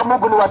ya kwamba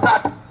Mungu ni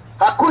watatu.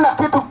 Hakuna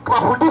kitu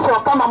mafundisho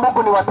kama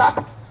Mungu ni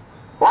watatu.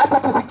 Wacha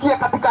tusikie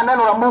katika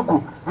neno la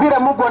Mungu vile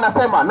Mungu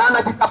anasema na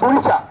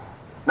anajitambulisha.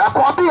 Na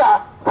kuambia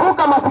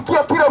funga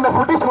masikio kile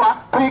umefundishwa,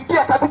 tuingie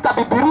katika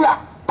Biblia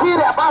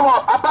kile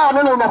ambao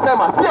neno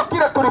linasema, sio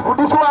kile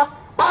tulifundishwa,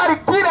 bali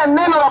kile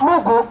neno la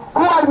Mungu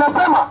huwa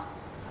linasema.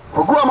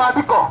 Fungua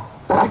maandiko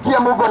tusikie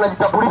Mungu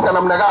anajitambulisha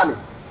namna gani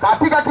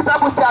katika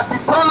kitabu cha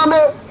Deuteronomy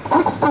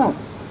 6:2.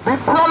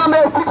 Deuteronomy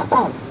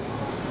 6:2.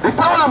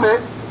 Deuteronomy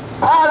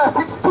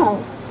 6:2.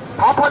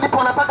 Hapo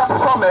ndipo nataka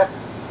tusome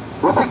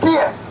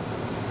usikie.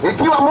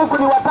 Ikiwa Mungu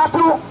ni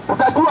watatu,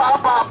 tutajua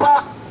hapa.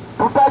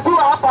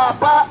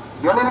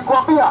 Ndio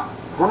nilikwambia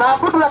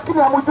Unaabudu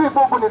lakini hamjui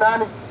Mungu ni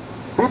nani.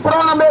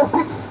 Deuteronomy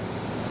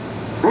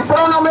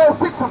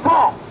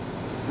 6:4.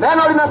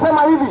 Neno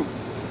linasema hivi.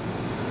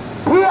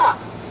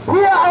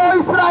 Hear O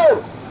Israel,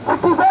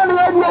 sikizeni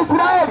enyi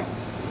Israeli.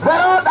 The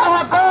Lord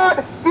our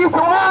God is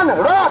one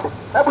Lord.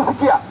 Hebu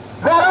sikia.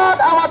 The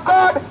Lord our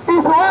God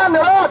is one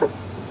Lord.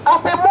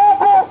 Ate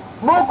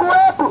Mungu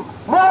wetu,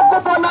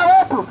 Mungu Bwana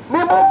wetu ni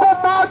Mungu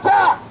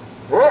mmoja.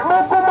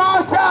 Mungu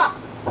mmoja.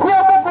 Sio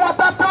Mungu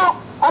watatu.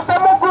 Ate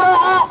Mungu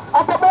Roho,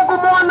 ate Mungu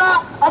Mwana,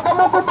 ate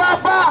Mungu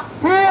Baba.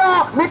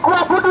 Hiyo ni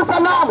kuabudu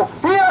sanamu.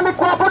 Hiyo ni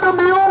kuabudu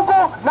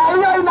miungu, na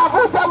hiyo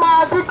inavunja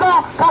maandiko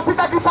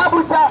katika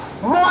kitabu cha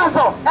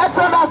Mwanzo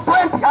Exodus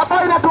 20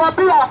 ambayo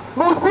inatuambia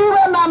msiwe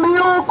na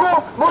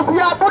miungu,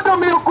 msiabudu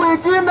miungu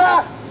ingine.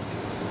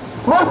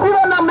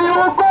 Msiwe na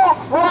miungu,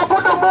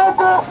 muabudu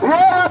Mungu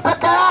yeye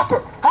peke yake.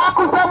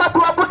 Hakusema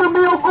tuabudu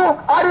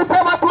miungu,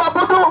 alisema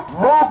tuabudu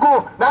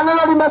Mungu. Na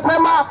neno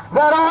limesema the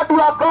Lord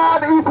your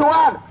God is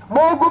one.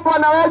 Mungu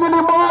Bwana wenu ni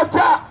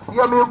moja,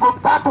 sio miungu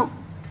tatu.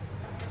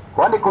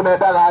 Kwani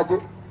kunaendaga aje?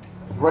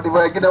 Ndivyo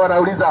wengine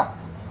wanauliza.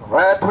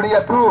 Wewe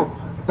tulia tu,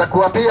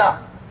 nitakuambia.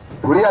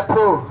 Tulia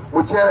tu,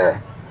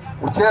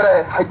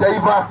 mchere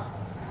haijaiva.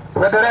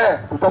 Tuendelee,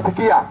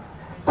 tutasikia.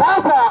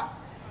 Sasa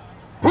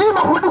hii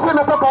mafundisho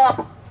imetoka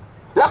wapi?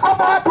 Ya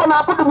kwamba watu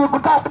wanaabudu miungu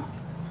tatu.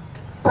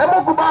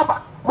 Mungu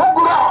Baba, Mungu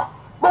Roho,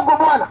 Mungu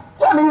Bwana.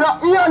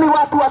 Hiyo ni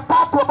watu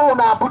watatu ambao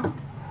unaabudu.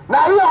 Na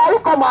hiyo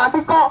haiko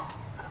maandiko.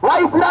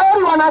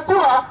 Waisraeli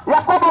wanajua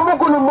ya kwamba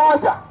Mungu ni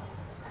mmoja.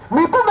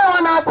 Mitume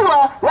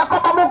wanajua ya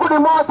kwamba Mungu ni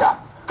mmoja.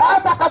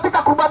 Hata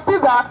katika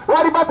kubatiza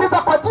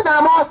walibatiza kwa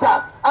jina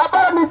moja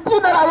ambalo ni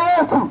jina la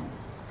Yesu.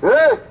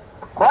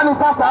 Kwani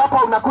sasa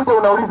hapa unakuja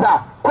unauliza,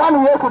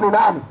 kwani Yesu ni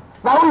nani?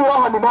 Na huyu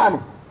Roho ni nani?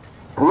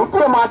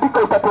 Tuikie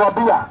maandiko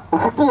itatuambia.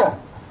 Usikie.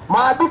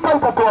 Maandiko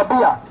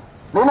itatuambia.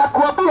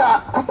 Ninakuambia,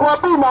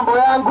 sikuambii mambo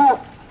yangu.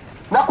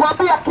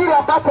 Nakuambia kile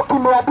ambacho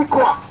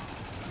kimeandikwa.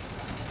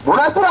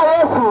 Unajua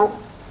Yesu,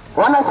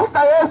 wanashika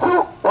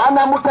Yesu,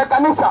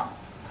 wanamteganisha.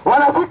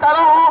 Wanashika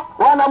Roho,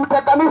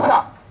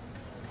 wanamteganisha.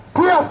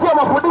 Hiyo sio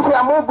mafundisho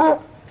ya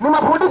Mungu, ni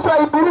mafundisho ya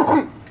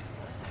Ibilisi.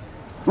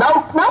 Na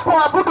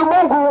unapoabudu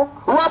Mungu,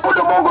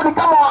 uabudu Mungu ni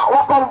kama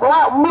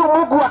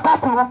Mungu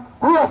watatu.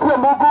 Huyo sio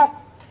Mungu.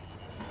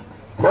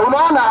 Ya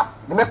unaona,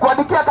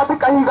 nimekuandikia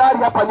katika hii gari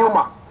hapa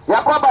nyuma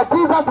ya kwamba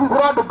Jesus is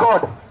Lord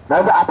God. Na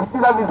ati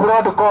Jesus is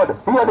Lord God.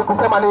 Hiyo ni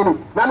kusema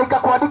nini? Na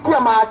nikakuandikia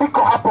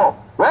maandiko hapo.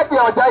 Wewe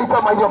hujai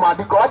soma hiyo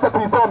maandiko, acha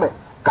tuisome.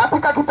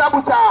 Katika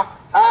kitabu cha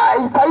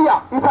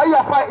Isaiah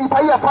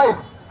 5.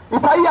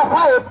 Isaiah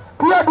 5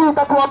 pia ndio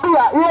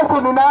itatuambia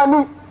Yesu ni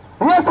nani?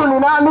 Yesu ni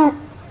nani?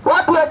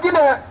 Watu wengine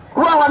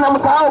huwa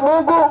wanamsahau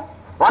Mungu,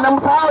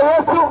 wanamsahau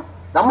Yesu,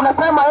 na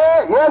mnasema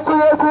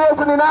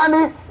Yesu ni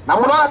nani? Na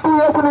mnaona tu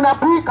Yesu ni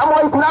nabii. Kama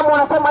Waislamu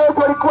wanasema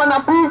Yesu alikuwa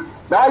nabii,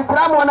 na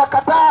Waislamu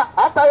wanakataa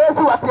hata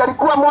Yesu ati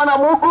alikuwa mwana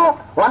Mungu,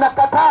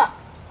 wanakataa.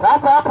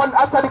 Sasa hapo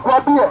acha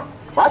nikwambie,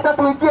 wacha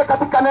tuingie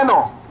katika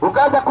neno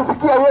ukaanza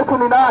kusikia Yesu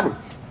ni nani.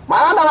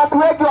 Maana watu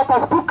wengi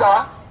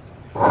watashtuka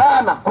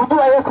sana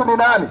kujua Yesu ni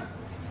nani.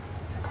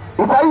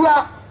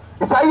 Isaiah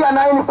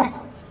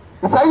 9:6.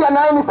 Isaiah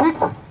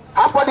 9:6,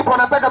 hapo ndipo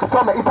nataka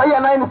tusome.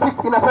 Isaiah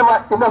 9:6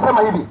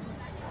 inasema hivi.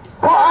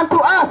 For unto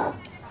us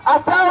a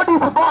child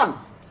is born,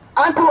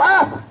 unto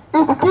us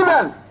is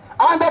given,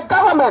 and the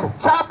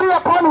government shall be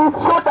upon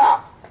his shoulder,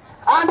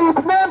 and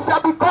his name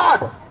shall be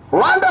called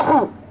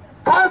Wonderful,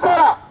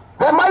 Counselor,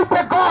 the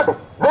Mighty God,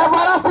 the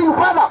Everlasting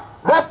Father,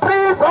 the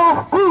Prince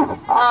of Peace.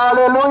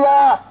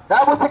 Hallelujah.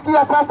 Hebu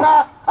sikia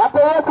sasa, ate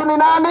Yesu ni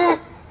nani?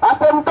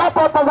 Ate mtoto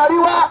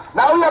atazaliwa,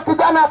 na huyo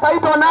kijana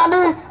ataitwa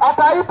nani?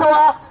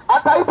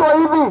 Ataitwa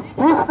hivi.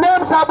 His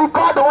name shall be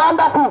called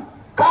Wonderful,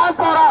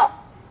 Counselor,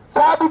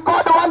 shall be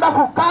called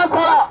Wonderful,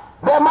 Counselor,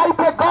 the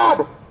Mighty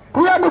God.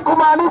 Hiyo ni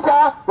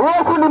kumaanisha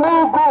Yesu ni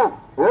Mungu.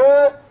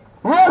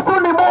 Yesu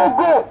ni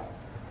Mungu.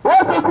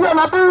 Yesu sio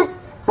nabii.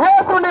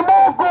 Yesu ni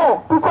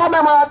Mungu.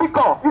 Tusome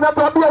maandiko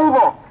inatuambia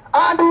hivyo.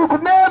 And his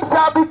name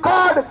shall be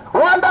called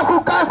Wonderful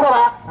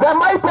Counselor, the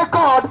Mighty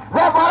God,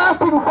 the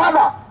Everlasting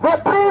Father, the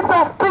Prince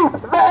of Peace,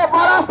 the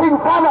Everlasting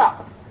Father.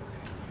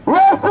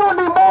 Yesu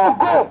ni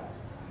Mungu.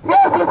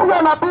 Yesu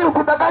sio nabii,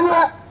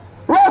 usidanganywe.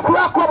 Yesu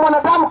hakuwa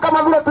mwanadamu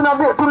kama vile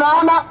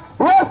tunaona.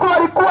 Yesu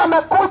alikuwa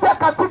amekuja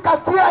katika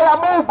njia ya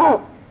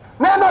Mungu.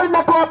 Neno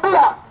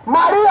linatuambia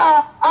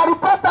Maria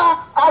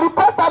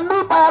alipata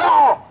mimba ya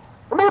Roho.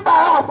 Mimba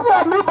ya Roho,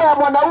 sio mimba ya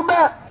mwanaume.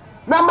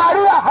 Na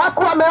Maria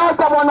hakuwa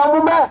ameoza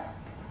mwanamume.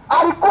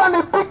 Alikuwa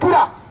ni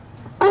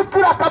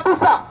bikira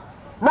kabisa.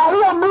 Na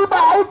hiyo mimba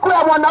haikuwa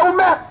ya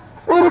mwanaume,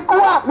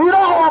 ilikuwa ni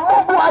Roho wa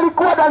Mungu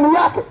alikuwa ndani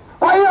yake.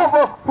 Kwa hiyo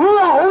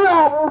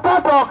huyo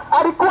mtoto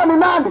alikuwa ni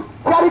nani?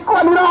 Si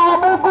alikuwa ni Roho wa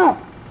Mungu.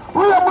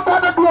 Huyo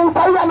mtoto ndiye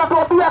Isaia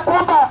anatuambia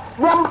kwamba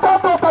ni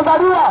mtoto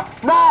utazaliwa,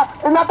 na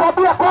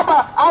inatuambia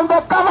kwamba and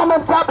the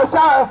government shall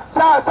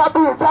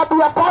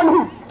be upon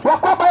him. Ya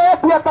kwamba yeye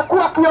ndiye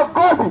atakuwa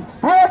kiongozi,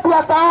 yeye ndiye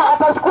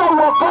atachukua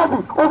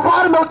uongozi,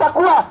 ufalme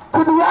utakuwa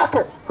chini yake,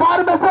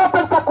 falme zote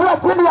zitakuwa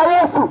chini ya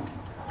Yesu,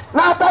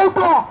 na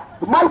ataitwa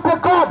Mighty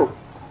God,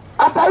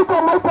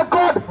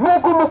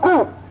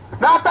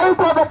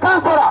 the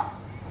Counselor,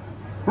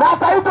 na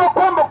ataitwa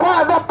kwamba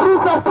kwa the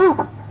Prince of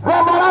Peace, the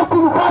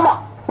Everlasting Father.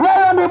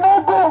 Yeye ni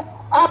Mungu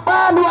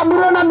ambaye ni wa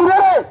milele na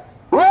milele.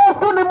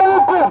 Yesu ni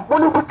Mungu,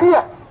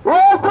 munifikie.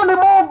 Yesu ni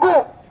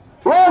Mungu.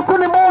 Yesu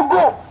ni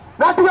Mungu.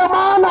 Na ndio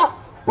maana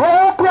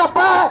yeyote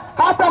ambaye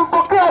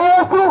hatampokea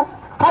Yesu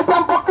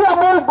hajampokea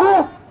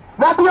Mungu.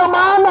 Na ndio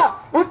maana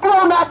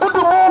ikiwa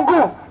unaabudu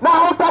Mungu na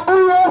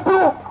hutambui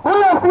Yesu,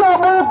 huyo sio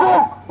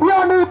Mungu,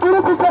 hiyo ni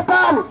ibilisi,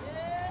 shetani.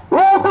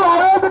 Yesu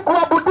hawezi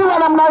kuabudiwa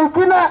namna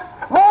nyingine,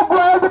 Mungu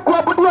hawezi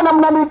kuabudiwa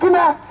namna nyingine.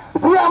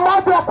 Njia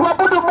moja ya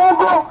kuabudu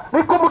Mungu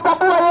ni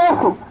kumtambua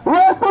Yesu.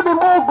 Yesu ni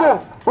Mungu.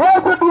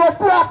 Yesu ndiye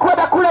njia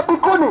kwenda kule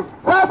mbinguni.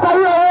 Sasa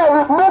hiyo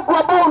Mungu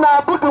ambao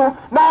unaabudu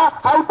na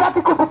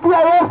hautaki kusikia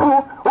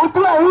Yesu,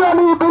 ujue hiyo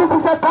ni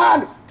ibilisi,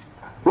 shetani.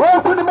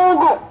 Yesu ni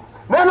Mungu.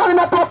 Neno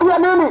linatuambia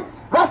nini?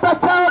 That a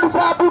child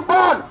shall be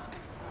born.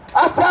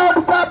 A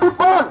child shall be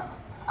born,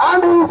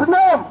 and his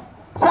name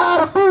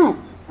shall be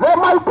the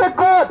mighty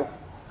God,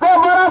 the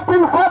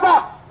everlasting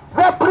Father,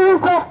 the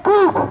Prince of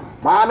Peace.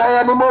 Maana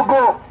yeye ni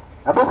Mungu.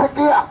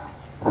 Naposikia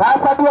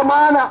sasa, ndio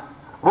maana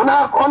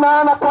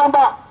unaona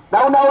kwamba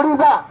na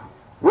unauliza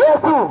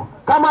Yesu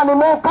kama ni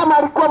Mungu, kama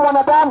alikuwa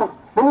mwanadamu,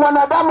 ni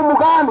mwanadamu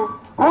mgani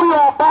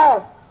huyo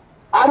ambaye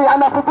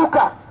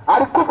anafufuka,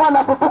 alikufa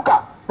anafufuka?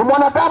 Ni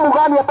mwanadamu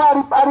gani ambaye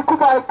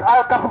alikufa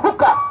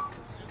akafufuka?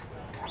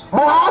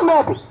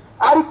 Muhammad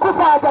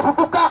alikufa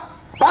hajafufuka,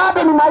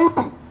 bado ni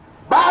maiti,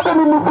 bado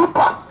ni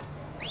mifupa.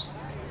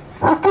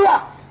 Sikia,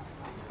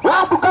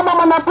 watu kama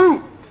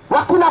manabii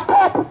wakina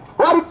Petro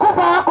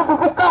walikufa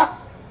hawakufufuka.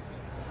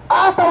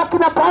 Hata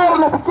wakina Paulo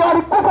nasikia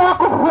walikufa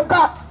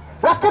hawakufufuka.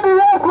 Lakini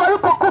Yesu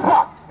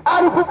alipokufa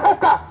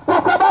alifufuka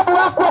kwa sababu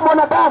hakuwa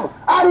mwanadamu,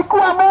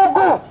 alikuwa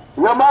Mungu.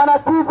 Ndio maana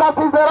Jesus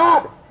is the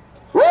Lord.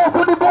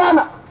 Yesu ni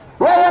Bwana.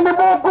 Yeye ni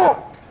Mungu.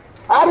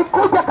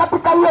 Alikuja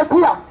katika hiyo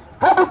njia.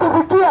 Hebu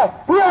tusikie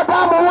hiyo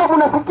damu, huo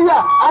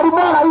mnasikia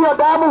alimwaga hiyo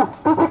damu.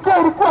 Tusikie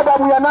ilikuwa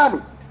damu ya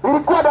nani?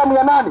 Ilikuwa damu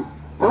ya nani?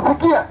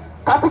 Tusikie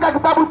katika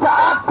kitabu cha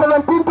Acts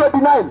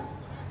 17:29.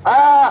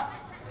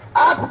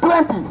 Acts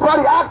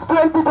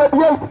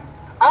 20:28.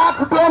 Acts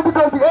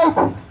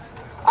 20:28.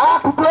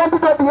 Acts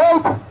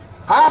 20:28.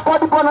 Hapo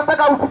ndipo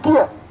nataka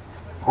usikie.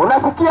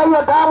 Unasikia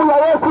hiyo damu ya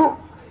Yesu?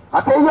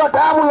 Hata hiyo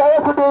damu ya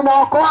Yesu ndio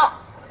inaokoa.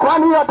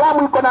 Kwani hiyo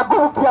damu iko na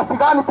nguvu kiasi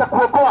gani cha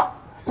kuokoa?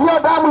 Hiyo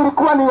damu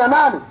ilikuwa ni ya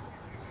nani?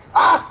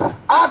 Acts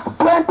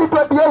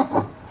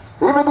 20:28.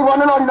 Hivi ndivyo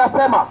neno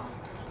linasema.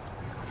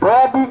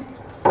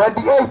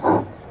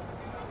 20:28.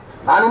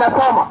 Na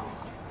ninasoma.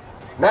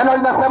 Neno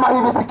linasema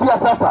hivi, sikia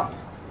sasa.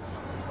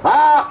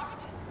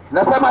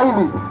 Nasema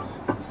hivi.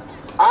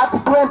 Acts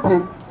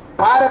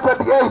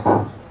 20:28.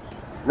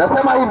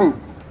 Nasema hivi.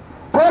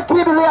 Take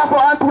heed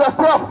therefore unto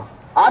yourself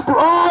and to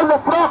all the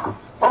flock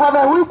over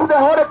the which the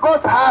Holy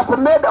Ghost has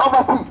made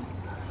oversee,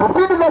 to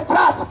feed the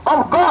church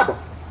of God,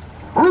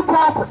 which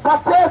has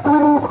purchased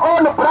with his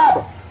own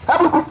blood.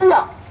 Hebu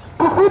sikia.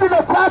 To feed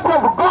the church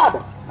of God,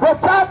 the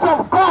church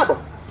of God,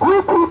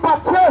 which he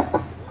purchased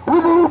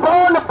with his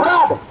own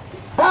blood.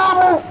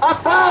 Damu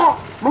ambao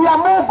ni ya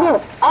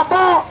Mungu,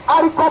 ambao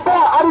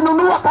alikoboa,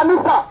 alinunua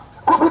kanisa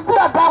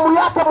kupitia damu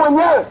yake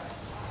mwenyewe.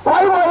 Kwa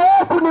hivyo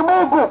Yesu ni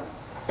Mungu.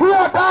 Hiyo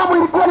damu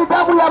ilikuwa ni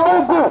damu ya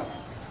Mungu.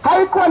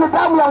 Haikuwa ni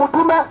damu ya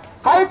mtume,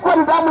 haikuwa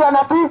ni damu ya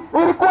nabii,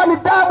 ilikuwa ni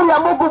damu ya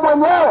Mungu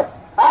mwenyewe.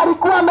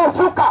 Alikuwa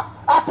ameshuka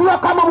akiwa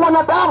kama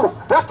mwanadamu,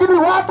 lakini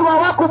watu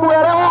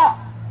hawakumuelewa.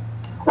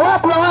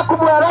 Watu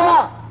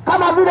hawakumuelewa,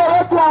 kama vile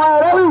wetu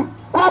hawaelewi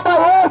kwamba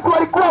Yesu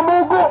alikuwa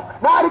Mungu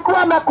na alikuwa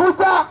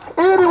amekuja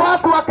ili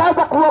watu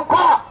wakaweza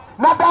kuokoa.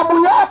 Na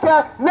damu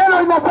yake,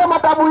 neno linasema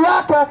damu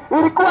yake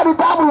ilikuwa ni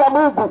damu ya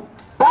Mungu.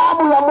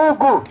 Damu ya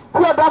Mungu,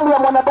 sio damu ya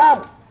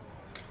mwanadamu.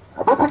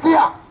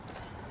 Usikia?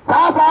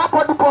 Sasa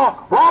hapo ndipo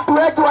watu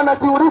wengi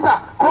wanajiuliza,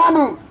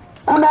 kwani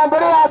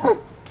kunaendelea aje?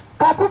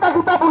 Katika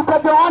kitabu cha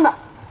Yohana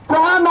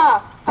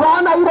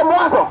ile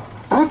mwanzo,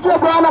 tukikia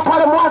Yohana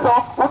pale mwanzo,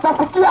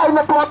 utasikia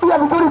inatuambia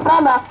vizuri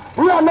sana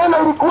hiyo neno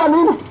ilikuwa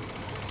nini.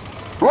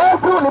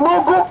 Yesu ni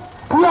Mungu,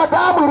 hiyo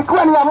damu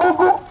ilikuwa ni ya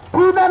Mungu.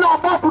 Hii neno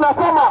ambalo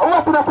tunasoma,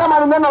 huwa tunasema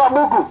ni neno la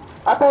Mungu.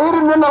 Hata hili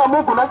ni neno la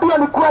Mungu, na ndio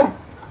ni kweli.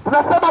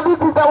 Tunasema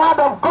this is the word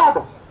of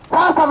God.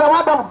 Sasa the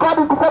word of God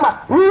ni kusema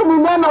hii ni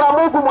neno la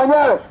Mungu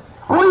mwenyewe.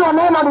 Huyo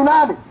neno ni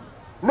nani?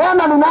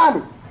 Neno ni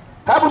nani?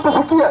 Hebu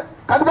tusikie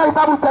katika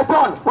kitabu cha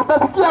John,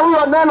 utasikia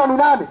huyo neno ni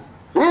nani,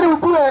 ili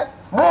ujue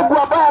Mungu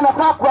ambaye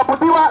anafaa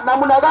kuabudiwa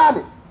namna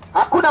gani.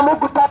 Hakuna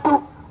Mungu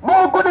tatu.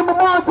 Mungu ni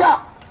mmoja.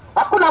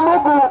 Hakuna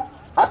Mungu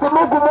ati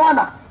Mungu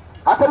Mwana,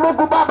 ati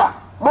Mungu Baba,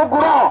 Mungu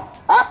Roho.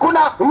 Hakuna.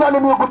 Hiyo ni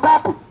Mungu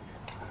tatu.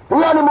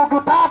 Hiyo ni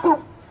Mungu tatu.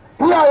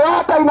 Hiyo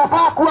yote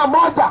inafaa kuwa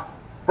moja.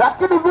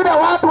 Lakini vile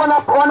watu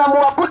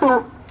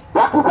wanamuabudu,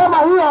 wakisema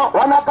hiyo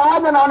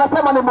wanagawanya na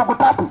wanasema ni Mungu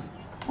tatu.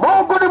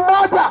 Mungu ni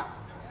mmoja.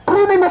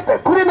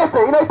 Trinity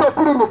inaitwa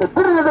Trinity.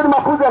 Trinity ni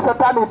mafunzo ya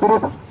shetani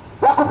ibilisi.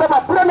 Ya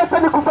kusema Trinity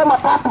ni kusema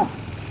tatu.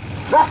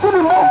 Lakini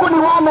Mungu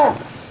ni oneness.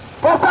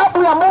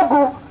 Hesabu ya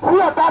Mungu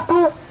sio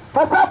tatu.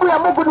 Hesabu ya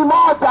Mungu ni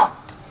moja.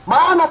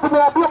 Maana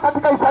tumeambiwa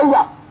katika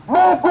Isaia,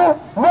 Mungu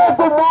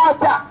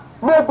moja.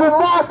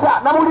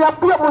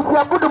 aliambia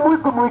msiabudu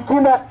Mungu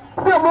mwingine,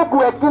 sio Mungu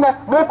wengine,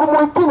 Mungu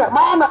mwingine,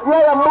 maana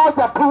yeye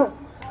mmoja tu.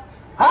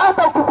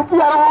 Hata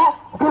ukisikia roho,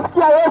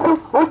 ukisikia Yesu,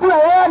 ujue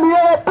yeye ni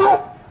yeye tu,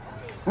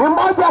 ni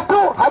mmoja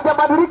tu,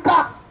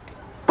 hajabadilika.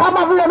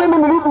 Kama vile mimi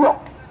nilivyo,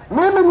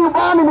 mimi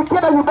nyumbani,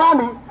 nikienda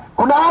nyumbani,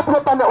 kuna watu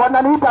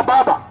wananiita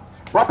baba,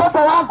 watoto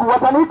wangu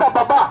wataniita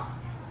baba.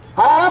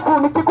 Halafu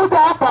nikikuja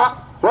hapa,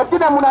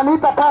 wengine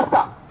mnaniita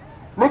pastor.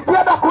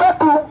 Nikienda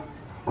kwetu,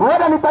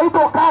 huenda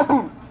nitaitwa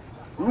kazi.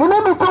 Ni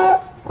mimi tu,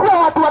 sio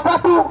watu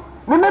watatu,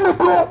 ni mimi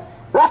tu,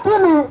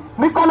 lakini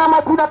niko na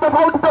majina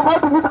tofauti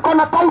tofauti, niko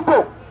na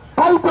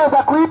title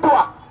za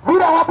kuitwa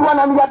vile watu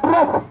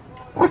wananiaddress.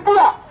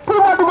 Sikia,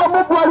 hivyo ndivyo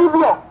Mungu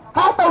alivyo.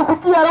 Hata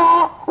usikie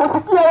roho,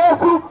 usikie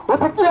Yesu,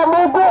 usikie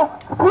Mungu,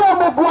 sio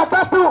Mungu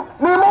watatu,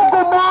 ni Mungu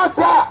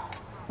mmoja.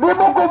 Ni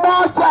Mungu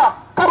mmoja,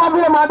 kama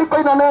vile maandiko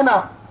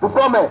inanena.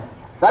 Tusome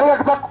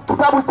katika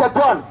kitabu cha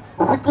John,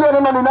 usikie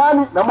neno ni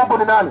nani na Mungu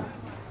ni nani.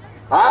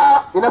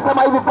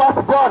 Inasema hivi,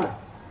 first John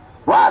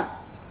 1.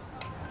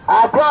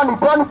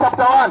 John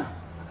chapter 1.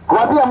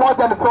 Kuanzia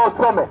moja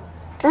tusome.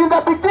 In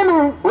the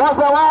beginning was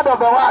the word of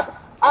the word.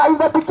 In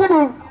the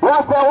beginning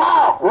was the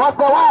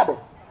word.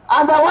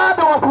 And the word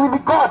was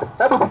with God.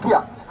 Hebu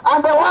sikia.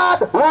 And the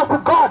word was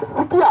God.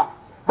 Sikia.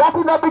 That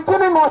in the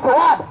beginning was the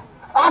word.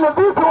 And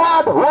this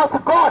word was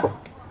God.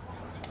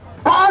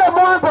 Pale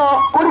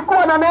mwanzo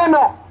kulikuwa na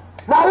neno,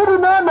 na hili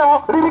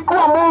neno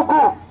lilikuwa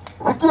Mungu.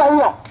 Sikia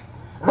hiyo.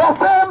 The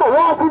same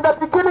was in the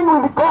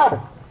beginning with God.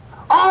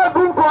 All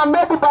things were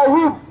made by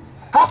him.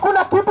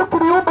 Hakuna kitu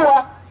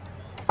kiliumbwa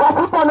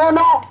pasipo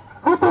neno.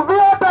 Vitu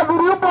vyote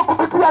viliumbwa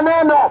kupitia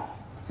neno.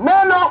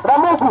 Neno la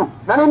Mungu.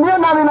 Na ni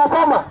neno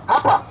ninasoma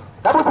hapa.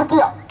 Hebu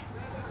sikia.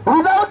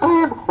 Without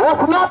him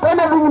was not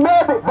anything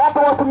made that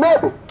was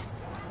made.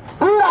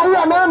 Bila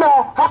hiyo neno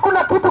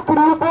hakuna kitu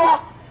kiliumbwa.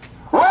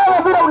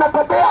 Wewe vile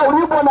unatembea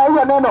uliumbwa na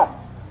hiyo neno.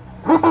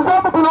 Vitu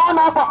zote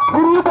tunaona hapa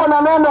viliumbwa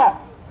na neno.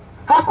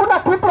 Hakuna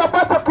kitu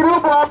ambacho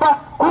kiliumbwa hapa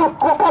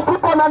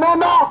pasipo na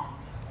neno.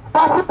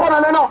 Pasipo na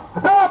neno.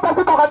 Zote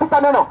ziko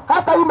katika neno.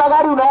 Hata hii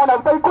magari unaona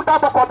utaikuta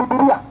hapa kwa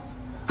Biblia.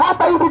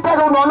 Hata hizi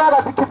ndege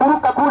unaonaga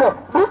zikiburuka kule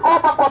ziko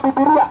hapa kwa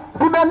Biblia.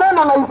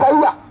 Zimenenwa na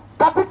Isaia.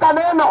 Katika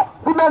neno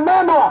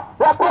zimenenwa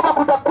ya kwamba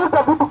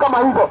kutakuja vitu kama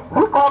hizo.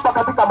 Ziko hapa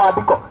katika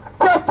maandiko.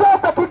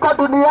 Chochote kiko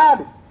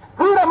duniani,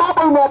 vile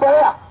mambo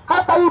inaendelea,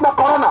 hata hii na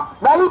corona,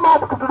 na hii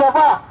mask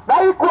tunavaa, na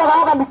hii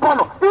kuoga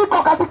mikono,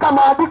 iko katika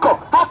maandiko.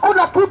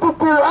 Hakuna kitu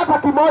hata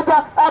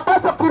kimoja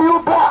ambacho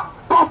kiliumbwa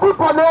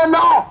pasipo neno.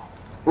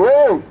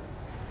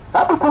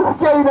 Hebu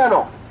tusikie hii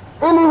neno.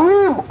 In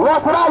him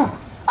was life,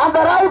 and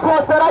the life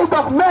was the light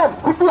of men.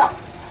 Sikia.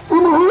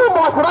 In him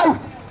was life.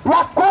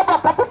 Ya kwamba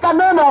katika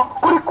neno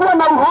kulikuwa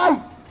na uhai,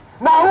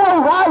 na huo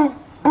uhai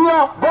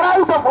ndio the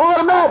light of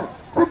all men.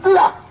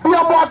 Sikia,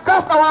 ndio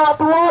mwangaza wa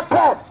watu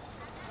wote.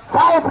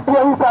 5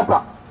 ndio hii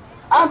sasa.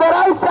 And the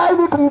light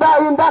shined in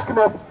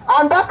darkness,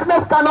 and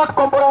darkness cannot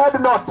comprehend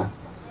not.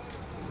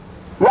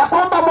 Ya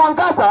kwamba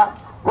mwangaza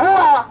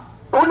huwa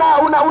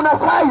una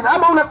shine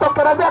ama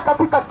unatokelezea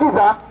katika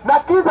giza, na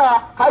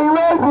giza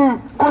haiwezi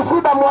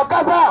kushinda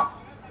mwangaza.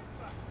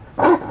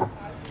 6.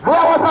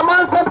 There was a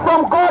man sent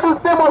from God,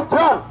 his name was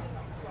John.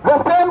 The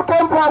same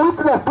came for a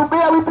witness, to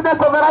bear witness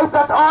of the light,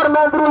 that all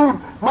men through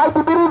him might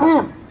believe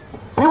him.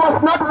 He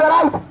was not the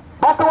light,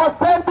 but was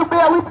sent to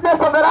bear witness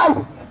of the light.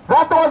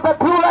 That was the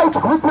true light,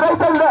 which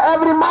lightened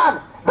every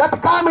man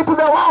that came into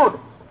the world.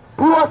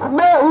 He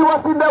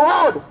was in the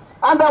world,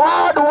 and the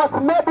world was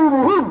made in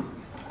him,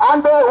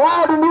 and the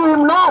world knew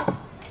him not.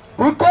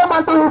 He came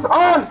unto his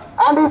own,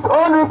 and his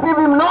own received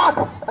him not.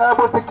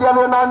 Sikia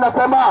neno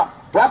nasema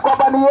ya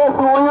kwamba ni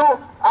Yesu huyu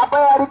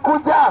ambaye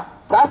alikuja.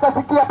 Sasa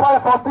sikia pale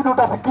 14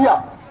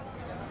 utasikia.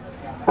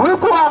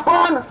 Which were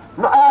born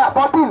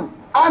 14.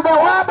 And the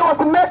word was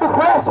made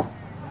flesh.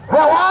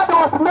 The word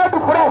was made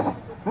flesh.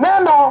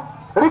 Neno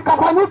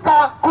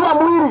likafanyika kuwa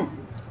mwili.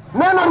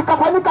 Neno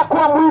likafanyika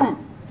kuwa mwili.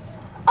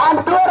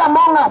 And dwelt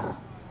among us.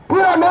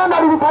 Hilo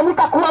neno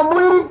lilifanyika kuwa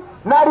mwili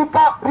na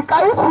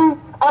likaishi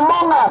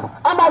among us.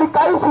 Ama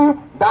likaishi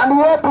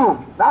ndani yetu.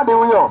 Nani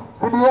huyo?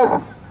 Ni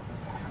Yesu.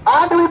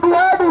 And we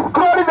beheld his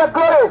glory, the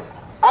glory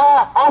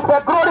as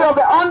the glory of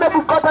the only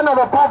begotten of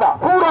the Father,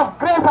 full of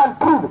grace and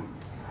truth.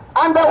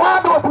 And the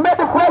word was made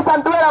flesh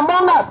and dwelt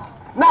among us.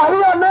 Na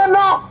hiyo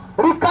neno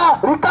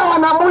likawa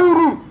na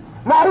mwili,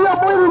 na hiyo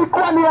mwili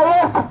ilikuwa ni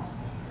Yesu,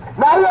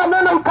 na hiyo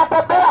neno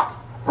ikatembea.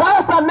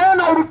 Sasa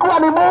neno ilikuwa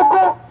ni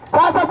Mungu.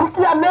 Sasa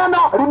sikia, neno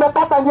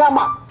limepata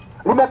nyama,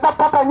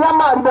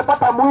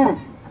 limepata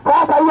mwili.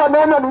 Sasa hiyo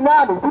neno ni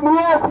nani? Si ni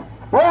Yesu.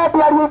 Yeye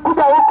ndiye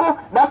aliyekuja huku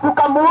na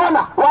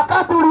tukamuona.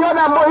 Wakati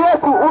uliona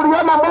Yesu,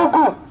 uliona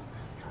Mungu.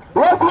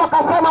 Yesu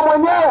akasema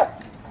mwenyewe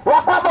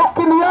ya kwamba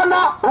ukiniona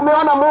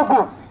umeona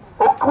Mungu,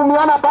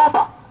 ukiniona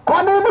Baba.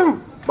 Kwa nini?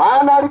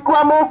 Maana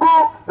alikuwa Mungu,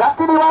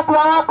 lakini watu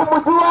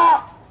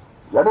hawakumjua.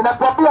 Yaani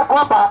nakwambia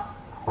kwamba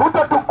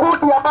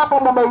hutotukudi ambapo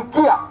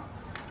mumeikia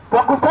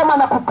kwa kusema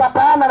na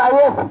kukataana na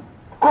Yesu,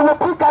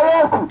 kumupika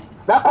Yesu,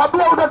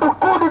 nakwambia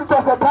hutotukudi mtu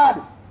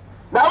shetani,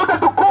 na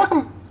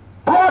hutotukudi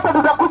wote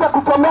tutakuja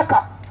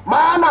kuchomeka.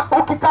 Maana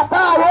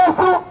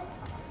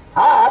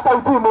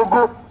hata ujui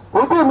Mungu.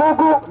 Ujui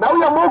Mungu, na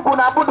huyo Mungu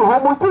unaabudu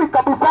humjui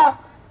kabisa.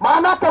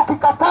 Maanake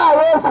ukikataa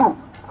Yesu,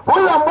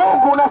 huyo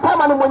Mungu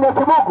unasema ni Mwenyezi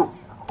Mungu,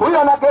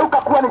 huyo anageuka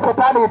kuwa ni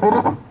shetani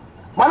ibilisi.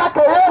 Maanake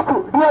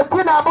Yesu ndio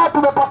jina ambalo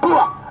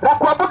tumepatiwa la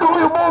kuabudu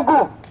huyu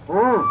Mungu.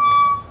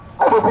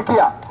 Hebu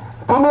sikia.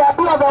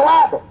 Tumeambiwa the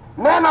word,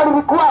 neno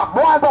lilikuwa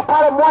mwanzo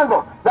pale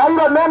mwanzo, na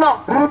hilo neno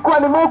lilikuwa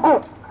ni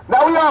Mungu. Na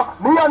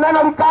hiyo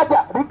neno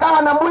likaja,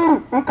 likawa na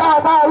mwili,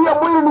 ikawa sawa hiyo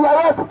mwili ni ya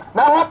Yesu,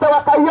 na wote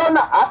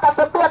wakaiona,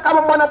 akatembea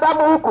kama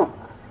mwanadamu huku,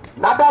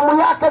 na damu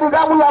yake ni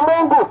damu ya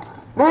Mungu.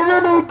 Ni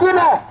nini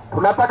ingine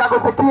tunataka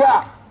kusikia?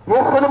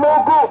 Yesu ni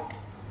Mungu.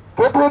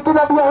 Kitu ingine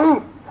ndio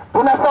hii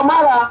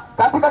tunasomala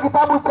katika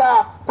kitabu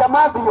cha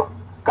Mathayo.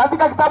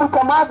 Katika kitabu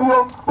cha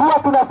Mathayo huwa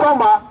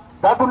tunasoma,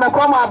 na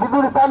tunasoma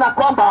vizuri sana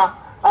kwamba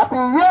ati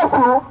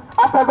Yesu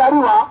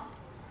atazaliwa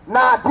na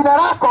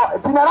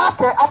jina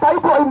lake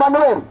ataitwa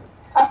Immanueli.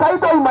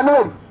 Ataitwa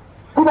Immanueli.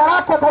 Jina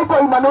lake ataitwa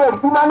Immanueli.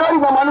 Immanueli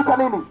inamaanisha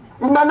nini?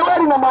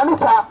 Immanueli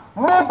inamaanisha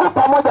Mungu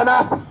pamoja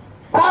nasi.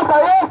 Sasa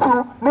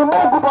Yesu ni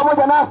Mungu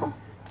pamoja nasi.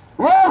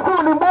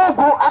 Yesu ni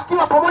Mungu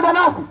akiwa pamoja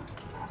nasi.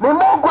 Ni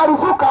Mungu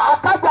alishuka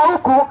akaja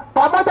huku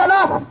pamoja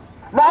nasi,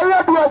 na hiyo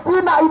ndio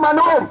jina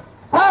Immanueli.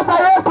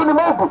 Sasa Yesu ni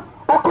Mungu.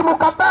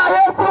 Ukimkataa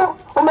Yesu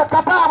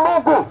umekataa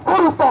Mungu,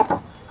 full stop.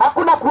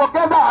 Hakuna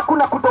kuongeza,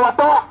 hakuna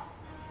kutoa.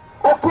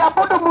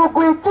 Ukiabudu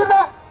Mungu ingine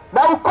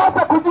na ukose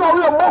kujua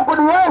huyo Mungu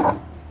ni Yesu,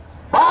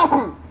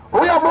 basi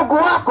huyo Mungu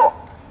wako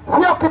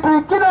sio kitu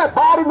ingine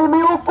bali ni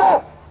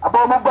miungu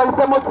ambao Mungu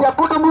alisema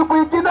usiabudu miungu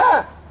ingine.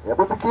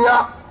 Hebu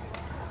sikia.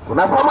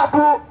 Tunasoma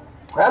tu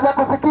waweza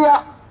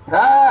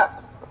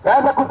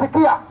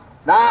kusikia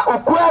na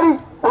ukweli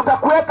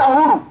utakuweka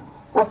huru.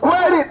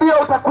 Ukweli ndio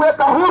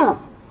utakuweka huru.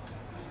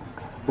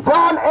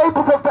 John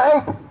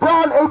 8:58.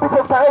 John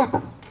 8:58.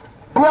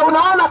 Ndio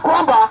unaona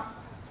kwamba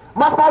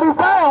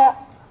Mafarisayo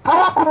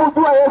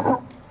hawakumjua Yesu.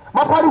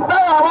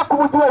 Mafarisayo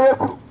hawakumjua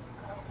Yesu.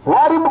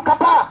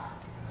 Walimkataa.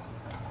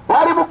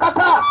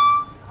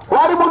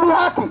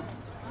 Walimdhihaki.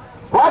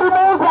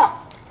 Walimuuza.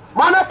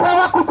 Maana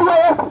hawakujua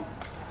Yesu.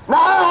 Na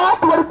hao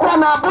watu walikuwa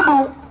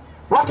wanaabudu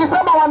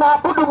wakisema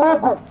wanaabudu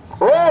Mungu.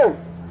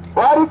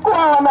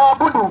 Walikuwa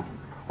wanaabudu,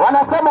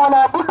 wanasema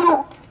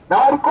wanaabudu, na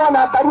walikuwa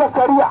wanaangalia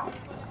sheria.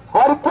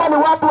 Walikuwa ni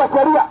watu wa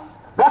sheria.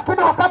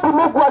 Lakini wakati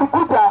Mungu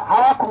alikuja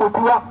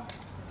hawakumjua,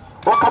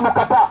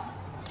 wakamkataa.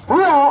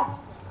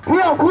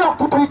 Hiyo sio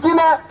kitu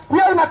kingine.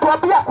 Hiyo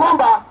inatuambia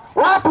kwamba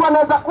watu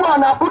wanaweza kuwa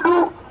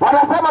wanaabudu,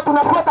 wanasema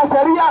tunafuata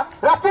sheria,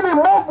 lakini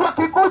Mungu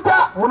akikuja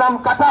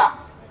mnamkataa.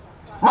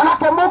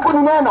 Manake Mungu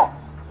ni neno.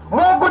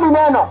 Mungu ni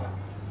neno.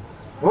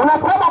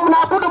 Mnasema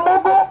mnaabudu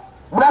Mungu,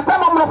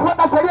 mnasema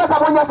mnafuata sheria za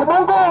Mwenyezi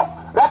Mungu,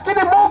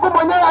 lakini Mungu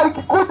mwenyewe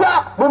alikikuja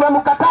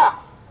mmemkataa.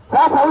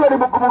 Sasa huyo ni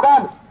Mungu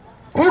gani?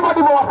 Hivyo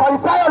ndivyo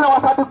Wafarisayo na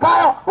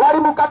Wasadukayo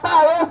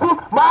walimkataa Yesu,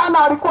 maana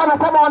walikuwa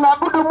wanasema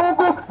wanaabudu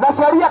Mungu na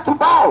sheria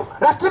kibao,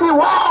 lakini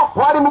wao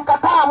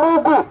walimkataa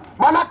Mungu.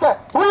 Manake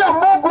huyo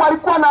Mungu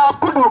alikuwa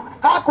anaabudu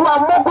hakuwa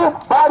Mungu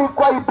bali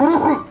kwa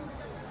ibilisi.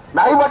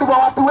 Na hivyo ndivyo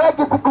watu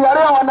wengi siku ya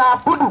leo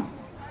wanaabudu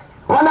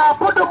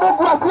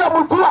Mungu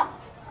asiyemjua,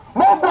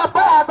 Mungu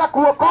ambaye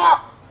hatakuokoa.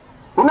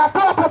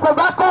 Unatoa pesa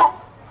zako,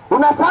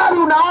 unasali,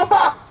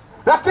 unaomba,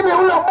 lakini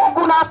huyo Mungu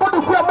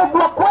unaabudu sio Mungu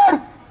wa kweli,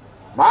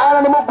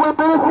 maana ni Mungu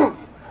ibilisi.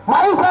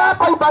 Maisha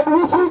yako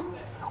ibadilishi.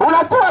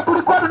 Unajua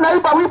tulikuwa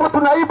tunaiba wimbo,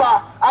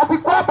 tunaiba ati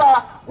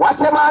kwamba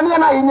washemania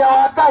na inya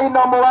waka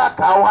inomo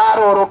waka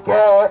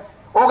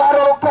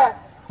ugaruruke.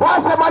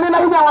 Washemania na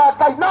inya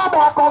waka inomo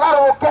waka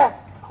ugaruruke.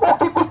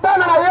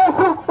 Ukikutana na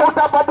Yesu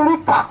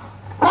utabadilika.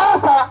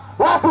 Sasa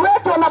watu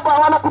wengi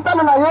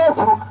wanakutana na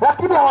Yesu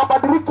lakini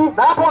hawabadiliki,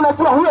 na hapo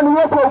unajua huyo ni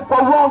Yesu kwa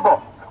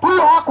uongo.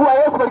 Huyo hakuwa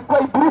Yesu, alikuwa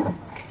ibilisi.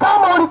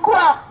 Kama ulikuwa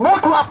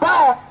mtu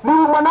ambaye ni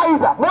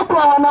womanizer, mtu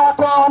wa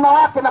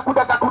wanawake na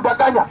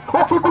kudanganya,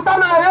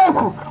 ukikutana na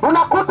Yesu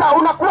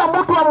unakuwa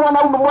mtu wa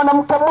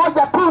mwanamke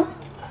mmoja tu,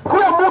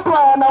 sio mtu wa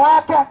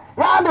wanawake.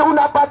 Yani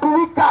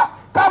unabadilika.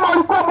 Kama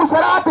ulikuwa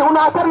msherati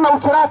unaachana na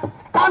usherati.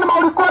 Kama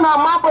ulikuwa na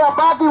mambo ya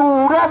bagi,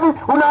 ulevi,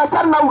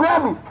 unaachana na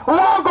ulevi.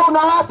 Uongo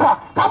unawacha.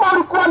 Kama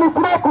ulikuwa ni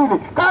slay queen,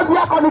 kazi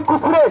yako ni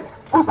kuslay.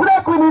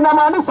 Kuslay queen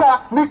inamaanisha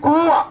ni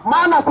kuua.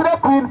 Maana slay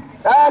queen,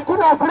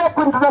 chini ya slay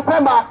queen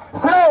tunasema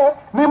slay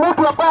ni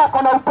mtu ambaye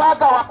ako na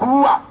upanga wa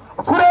kuua.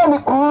 Slay ni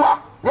kuua.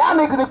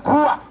 Yani ni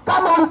kuua.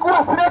 Kama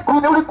ulikuwa slay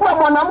queen, ulikuwa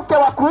mwanamke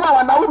wa kuua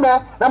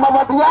wanaume, na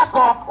mavazi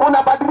yako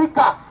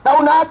unabadilika na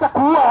unaacha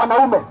kuua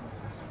wanaume.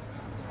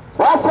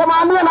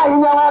 Washemania na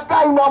inya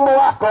waka inomo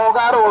wako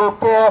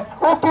ugaruruke.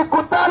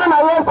 Ukikutana na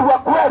Yesu wa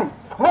kweli,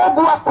 Mungu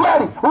wa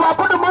kweli,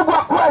 uabudu Mungu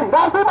wa kweli,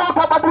 lazima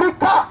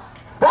utabadilika.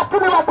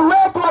 Lakini watu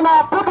wengi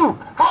wanaabudu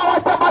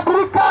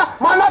hawajabadilika,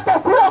 maanake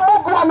sio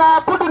Mungu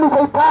wanaabudu, ni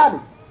shetani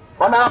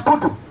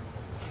wanaabudu.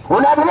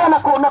 Unaendelea na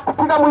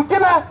kupiga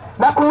mwingine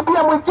na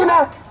kuibia mwingine,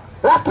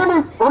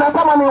 lakini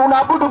unasema ni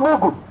unaabudu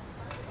Mungu.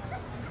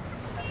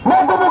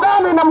 Mungu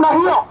mgani namna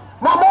hiyo?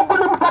 Na Mungu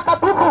ni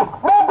mtakatifu.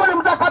 Mungu ni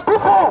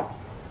mtakatifu.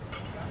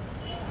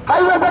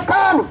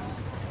 Haiwezekani.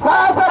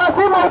 Sasa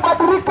lazima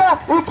ubadilike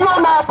ikiwa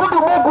unaabudu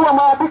Mungu wa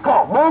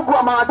maandiko. Mungu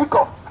wa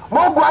maandiko.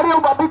 Mungu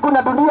aliyeumba mbingu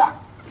na dunia.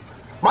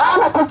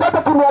 Maana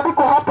chochote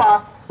kimeandikwa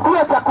hapa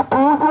sio cha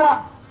kupuuzwa.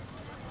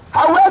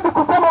 Hauwezi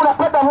kusema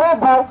unapenda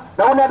Mungu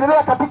na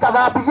unaendelea katika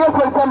dhambi.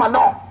 Yesu alisema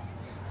no.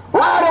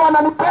 Wale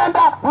wananipenda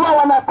huwa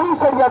wanatii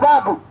sheria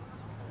zangu.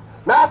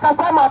 Na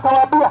akasema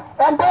atawaambia,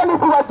 endeni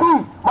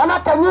siwajui.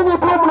 Manake nyinyi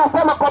tu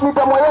mnasema kwa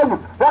midomo yenu,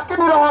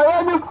 lakini roho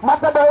yenu,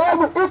 matendo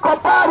yenu iko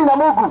mbali na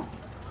Mungu.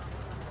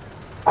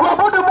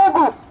 Kuabudu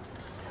Mungu,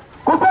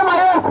 kusema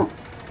Yesu,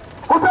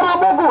 kusema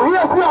Mungu,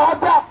 hiyo sio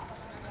hoja.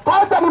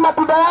 Hoja ni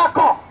matunda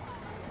yako.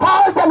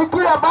 Hoja ni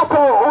kile ambacho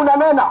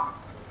unanena,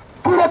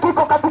 kile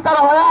kiko katika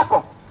roho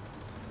yako.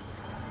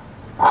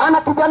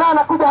 Ana kijana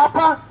anakuja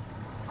hapa,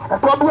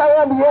 anatuambia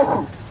yeye ni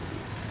Yesu,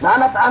 na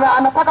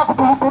anataka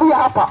kutuhubiria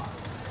hapa.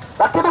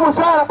 Lakini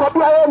mwisho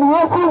anatuambia yeye ni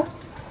Yesu,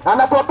 na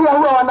anatuambia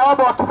huwa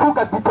wanaomba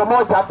wakifunga jicho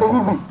moja hata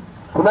hivi.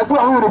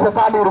 Unajua huyu ni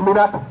shetani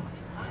Illuminati.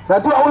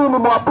 Unajua huyu ni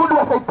mwabudu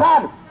wa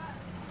Shetani.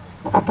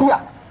 Sikia.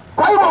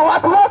 Kwa hivyo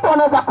watu wote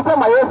wanaweza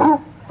kusema Yesu,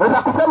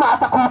 wanaweza kusema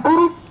hata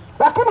kuhubiri,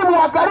 lakini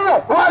muangalie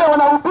wale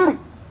wanahubiri.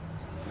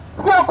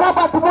 Sio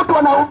kwamba ati mtu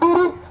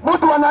anahubiri,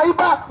 mtu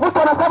anaiba,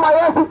 mtu anasema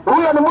Yesu,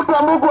 huyo ni mtu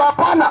wa Mungu.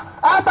 Hapana.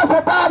 Hata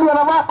Shetani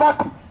anavaa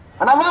koti,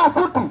 anavaa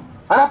suti,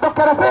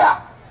 anatokelezea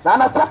na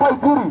anachapa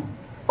injili.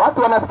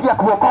 Watu wanasikia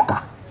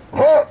kuokoka.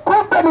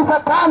 Kumbe ni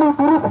Shetani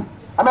ibilisi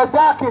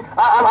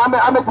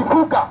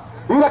amejifuka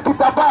ile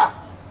kitambaa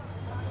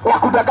ya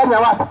kudanganya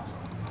watu.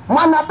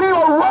 Manabii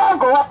wa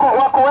uongo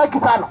wako wengi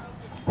sana.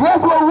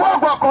 Yesu wa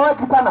uongo wako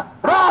wengi sana.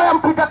 Roho ya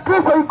mpinga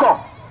Kristo iko.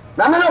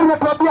 Na neno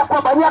linatuambia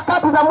kwamba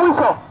nyakati za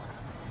mwisho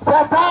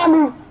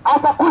Shetani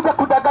atakuja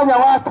kudanganya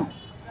watu.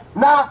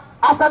 Na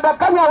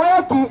atadanganya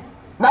wengi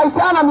na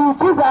ishara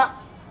miujiza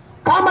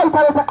kama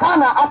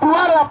itawezekana, ati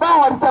wale ambao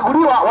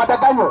walichaguliwa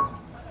wadanganywe.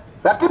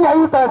 Lakini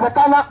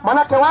haitawezekana,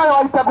 manake wale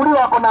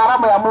walichaguliwa wako na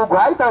alama ya Mungu.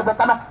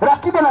 Haitawezekana,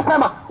 lakini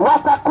anasema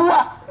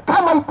watakuwa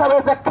kama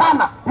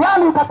itawezekana.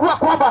 Yani itakuwa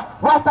kwamba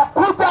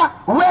watakuja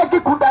wengi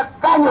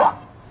kudanganywa.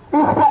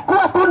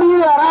 Isipokuwa tu ni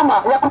ile alama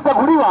ya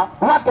kuchaguliwa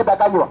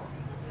wakidanganywa.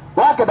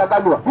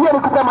 Wakidanganywa. Hiyo ni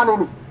kusema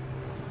nini?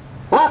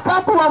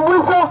 Wakati wa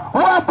mwisho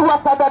watu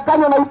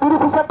watadanganywa na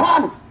ibilisi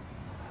Shetani.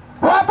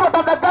 Watu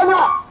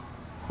watadanganywa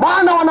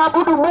maana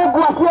wanaabudu Mungu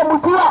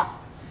asiyemjua.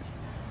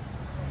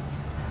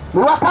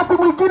 Ni wakati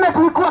mwingine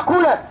tulikuwa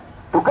kule,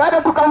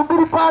 tukaenda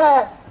tukahubiri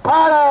pale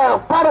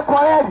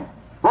Kweli.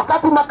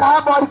 Wakati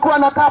makahaba walikuwa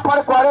nakaa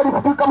pale Kweli,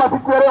 sijui kama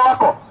siku leo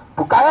wako.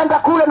 Tukaenda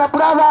kule na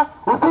brother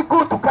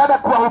usiku, tukaenda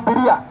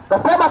kuwahubiria.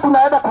 Nasema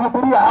tunaenda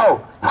kuhubiria hao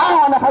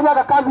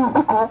wanafanyaga kazi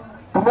usiku,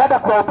 tumeenda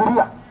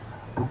kuwahubiria.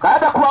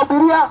 Tukaenda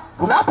kuwahubiria,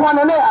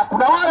 tunapoendelea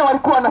kuna wale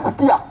walikuwa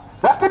wanasikia,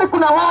 lakini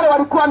kuna wale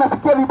walikuwa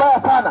wanasikia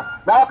vibaya sana.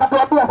 Na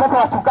wakatuambia, sasa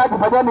wachungaji,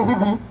 fanyeni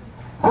hivi.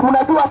 Si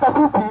mnajua hata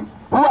sisi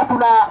huwa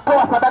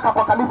tunatoa sadaka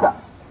kwa kanisa.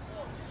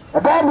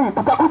 Edeni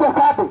tutakuja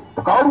Sade.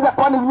 Tukauliza,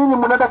 kwani nyinyi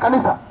mnaenda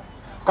kanisa?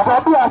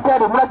 Katuambia,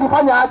 acheni,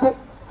 mnajifanya aje?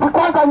 Si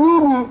kwanza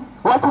nyinyi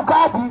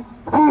wachungaji,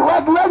 si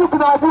wengi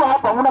tunawajua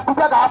hapa,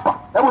 mnakujaga hapa.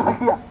 Hebu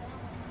sikia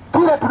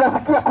kile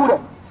tunasikia kule.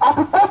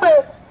 Ati kumbe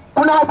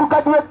kuna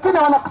wachungaji wengine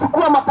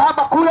wanachukua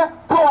makahaba kule,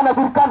 sio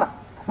wanajulikana.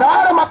 Na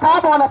wale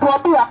makahaba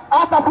wanatuambia,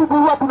 hata sisi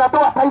huwa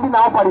tunatoa tithe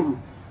na offering.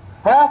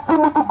 Si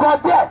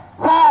mtugoje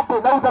Sade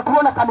na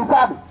utatuona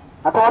kanisani.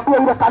 Atawaambia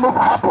ile kanisa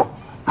hapo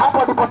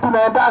ndipo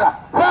tunaendaga.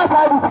 Sasa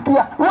hebu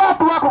sikia,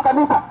 watu wako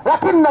kanisa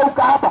lakini na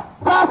ukahaba.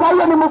 Sasa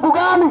hiyo ni Mungu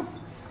gani?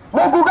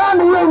 Mungu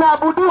gani hiyo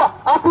inaabudiwa?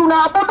 Ati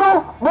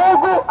unaabudu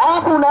Mungu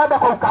alafu unaenda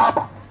kwa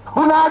ukahaba.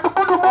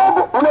 Unaabudu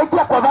Mungu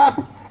unaingia kwa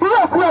dhambi. Hiyo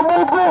sio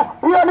Mungu,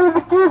 hiyo ni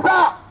vikiza.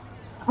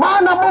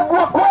 Maana Mungu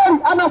wa kweli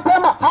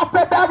anasema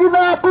hapendagi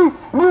dhambi.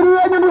 Miili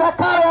yenu ni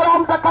hekalu ya Roho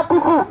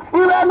Mtakatifu.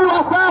 Iwe ni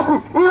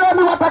wasafi, iwe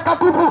ni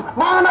watakatifu,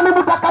 maana ni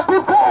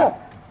mtakatifu.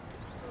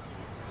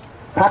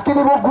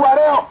 Lakini Mungu wa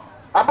leo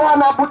ambao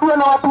anaabudiwa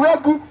na watu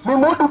wengi ni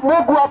Mungu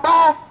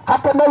ambaye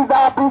hatendei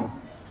dhambi.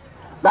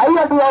 Na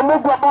hiyo ndio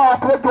Mungu ambao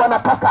watu wengi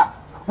wanataka.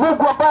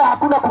 Mungu ambaye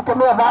hakuna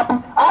kukemea dhambi.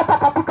 Hata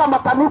katika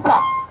makanisa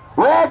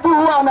wengi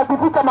huwa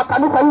wanajificha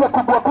makanisa ile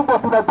kubwa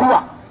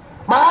tunajua.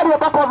 Mahali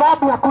ambapo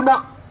dhambi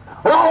hakuna,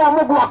 roho wa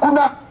Mungu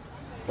hakuna.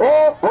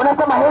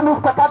 Unasema mimi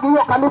sitakagi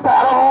hiyo kanisa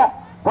ya roho.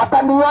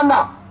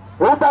 Wataniona.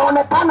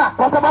 Utaonekana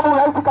kwa sababu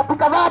unaishi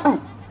katika dhambi.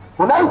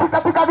 Unaishi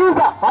katika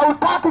giza,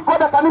 hautaki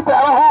kwenda kanisa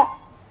ya roho.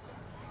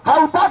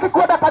 Hautaki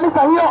kwenda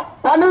kanisa hiyo.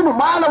 Kwa nini?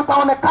 Maana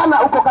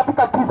utaonekana uko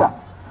katika giza.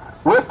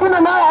 Wengine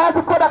naye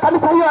hawezi kwenda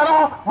kanisa hiyo ya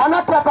roho,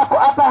 manake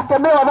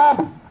atakemewa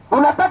dhambi.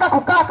 Unataka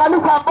kukaa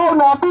kanisa ambao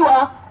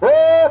unaambiwa,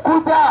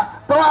 kuja,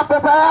 toa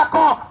pesa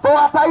yako,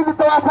 toa tithe,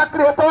 toa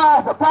sakri,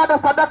 toa pada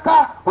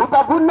sadaka,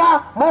 utavuna,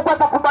 Mungu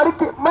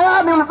atakubariki.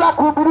 Maana unataka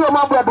kuhubiriwa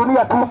mambo ya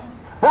dunia tu.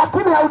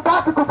 Lakini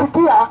hautaki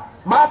kusikia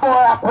mambo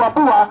ya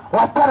kuambiwa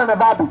wachana na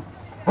dhambi.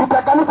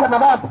 Jitenganisha na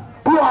dhambi.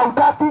 Hiyo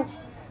hautaki.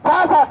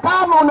 Sasa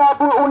kama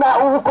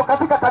uko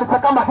katika kanisa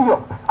kama hiyo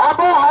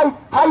ambao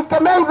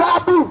haikemei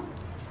dhambi,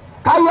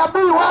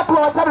 haiambii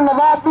watu wachane na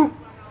dhambi,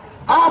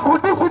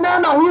 hawafundishi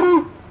neno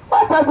hili,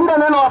 wacha zile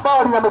neno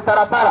ambao lina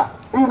mitaratara.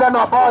 hii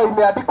neno ambayo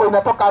imeandikwa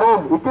inatoka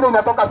Rome, ingine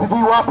inatoka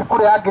sijui wapi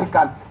kule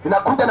Anglican,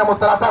 inakuja na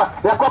mtaratara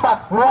ya kwamba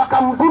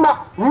mwaka mzima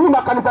hii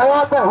makanisa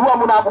yote huwa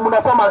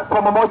mnasoma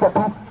somo moja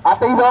tu,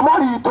 hata ile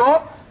molito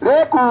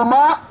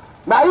lekuma,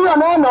 na hiyo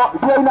neno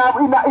ndio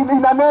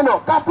ina neno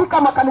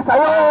katika makanisa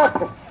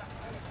yote.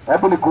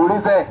 Hebu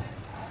nikuulize,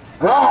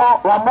 Roho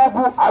wa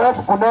Mungu hawezi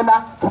kunena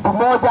kitu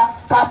moja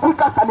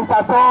katika kanisa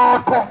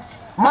zote?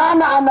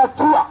 Maana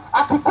anajua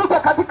akikuja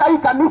katika hii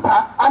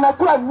kanisa,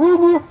 anajua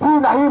nyinyi hii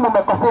na hii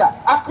mmekosea.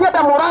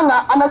 Akienda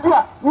Murang'a,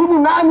 anajua nyinyi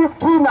nani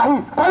hii na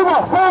hii. Kwa hivyo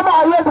somo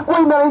haiwezi kuwa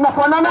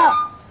inafanana,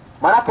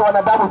 maanake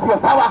wanadamu sio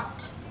sawa.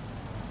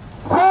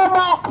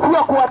 Somo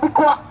sio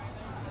kuandikwa,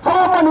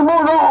 somo ni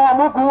Roho wa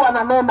Mungu huwa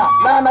ananena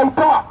na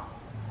anaitoa.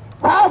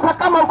 Sasa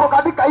kama uko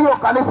katika hiyo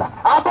kanisa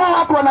ambao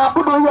watu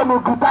wanaabudu hiyo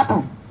miungu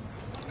tatu,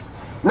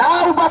 na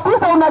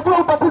ubatizo, unajua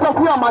ubatizo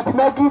sio maji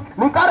mengi,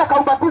 ni kale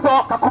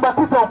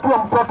kakubatizwa ukiwa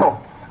mtoto,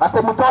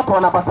 hata mtoto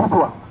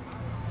anabatizwa.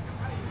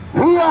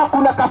 Hiyo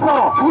kuna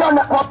kasoro hiyo,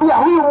 nakwambia.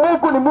 Huyu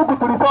Mungu ni Mungu,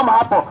 tulisoma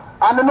hapo,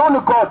 unknown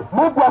God,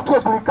 Mungu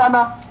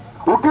asiyejulikana.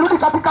 Ukirudi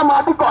katika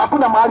maandiko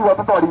hakuna mahali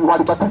watoto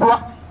walibatizwa.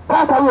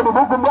 Sasa huyo ni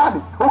Mungu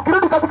gani?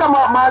 Ukirudi katika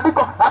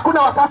maandiko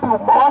hakuna wakati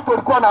watu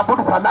walikuwa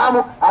wanaabudu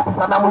sanamu, ati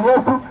sanamu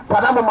Yesu,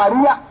 sanamu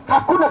Maria.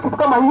 Hakuna kitu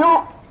kama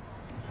hiyo.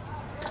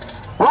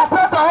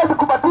 Watoto hawezi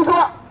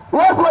kubatizwa.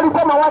 Yesu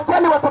alisema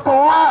wacheni watoto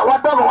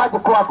wadogo waje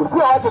kwangu,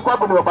 sio waje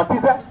kwangu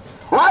niwabatize.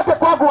 Waje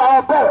kwangu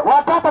waombee.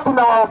 Watoto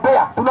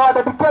tunawaombea,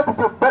 tunawadedicate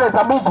mbele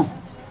za Mungu.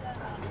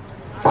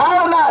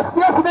 Paulo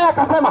Yesu naye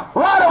akasema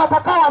wale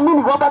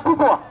watakaoamini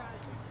wabatizwa.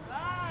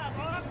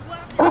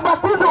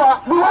 Kubatizwa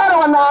ni wale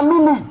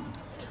wanaamini.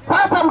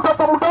 Sasa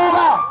mtoto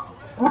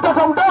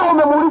mdogo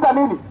umemuuliza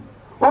nini?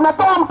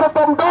 Unatoa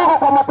mtoto mdogo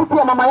kwa matiti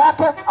ya mama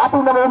yake, ati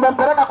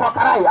umempeleka kwa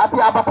karai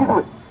ati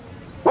abatizwe?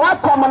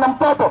 Wacha mwana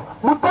mtoto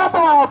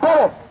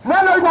waombele.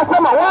 Neno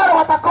linasema wale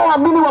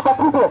watakaoamini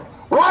wabatizwe.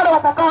 Wale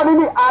watakao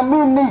nini?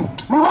 Amini.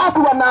 Ni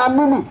watu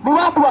wanaamini, ni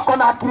watu wako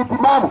na akili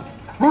timamu,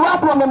 ni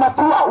watu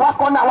wamematua,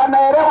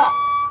 wanaelewa.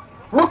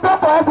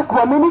 Mtoto hawezi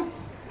kuamini.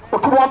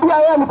 Ukimwambia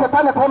yeye ni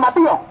shetani atasema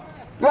ndio,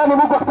 yeye ni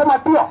Mungu akisema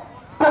ndio.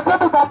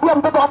 Chochote utaambia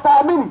mtoto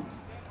ataamini.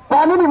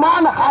 Kwa nini?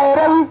 Maana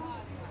haelewi.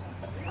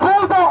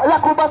 Funzo ya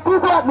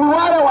kubatizwa ni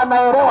wale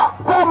wanaelewa.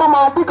 Soma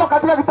maandiko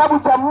katika kitabu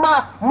cha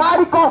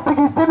Marko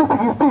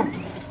 16:16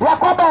 ya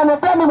kwamba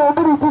enendeni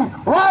mhubiri Injili,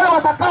 wale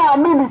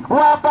watakaoamini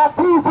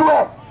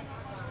wabatizwe.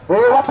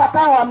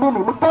 Watakaoamini.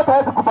 Mtoto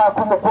hawezi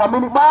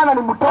kuamini, maana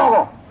ni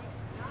mdogo.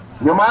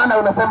 Ndio maana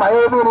unasema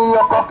mimi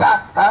niliokoka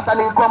hata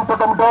nilikuwa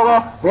mtoto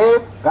mdogo,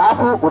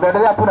 alafu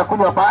unaendelea tu na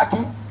kunywa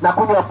baki na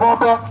kunywa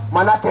pombe,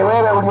 manake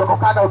wewe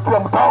uliokokaga ukiwa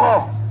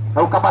mdogo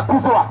na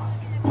ukabatizwa.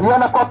 Hiyo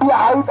nakwambia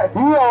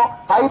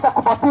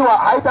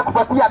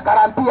haitakupatia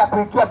garantia ya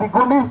kuingia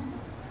mbinguni.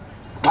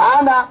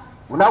 Maana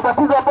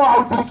unabatizwa ambao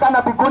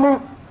haujulikana mbinguni.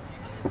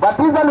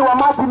 Ubatizo ni wa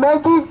maji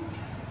mengi,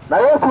 na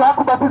Yesu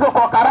hakubatizwa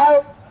kwa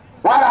karai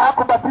wala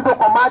hakubatizwa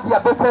kwa maji ya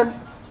besen.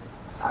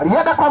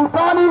 Alienda kwa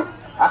mtoni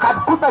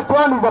akakuta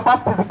John the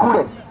Baptist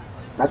kule,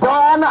 na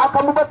John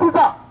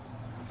akamubatiza.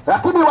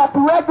 Lakini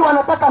watu wengi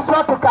wanataka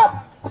shortcut.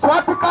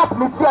 Shortcut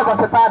ni njia za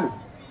shetani.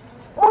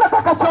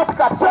 Unataka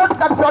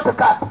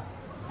shortcut.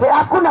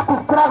 Hakuna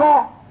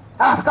kustruggle.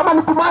 Kama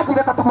ni tumaji,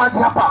 leta tumaji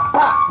hapa.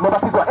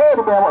 Nimebatizwa.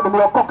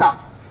 Nimeokoka.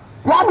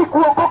 Yaani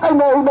kuokoka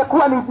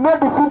imekuwa ni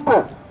made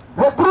simple.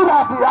 The truth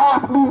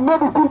has been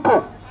made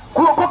simple.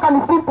 Kuokoka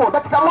ni simple.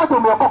 Dakika moja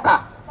umeokoka.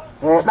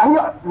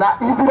 Na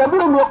vile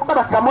vile umeokoka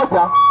dakika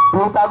moja,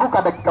 ndio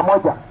utaanguka dakika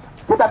moja.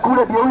 Kita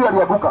kule ndio huyo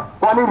alianguka.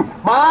 Kwa nini?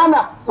 Maana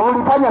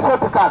ulifanya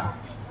shortcut.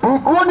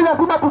 Mbinguni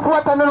lazima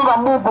tufuate neno la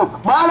Mungu.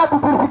 Maana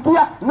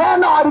tukisikia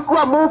neno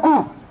alikuwa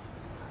Mungu,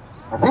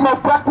 lazima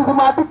upractice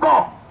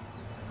maandiko.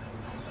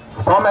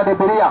 Tusome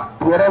Biblia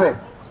tuelewe.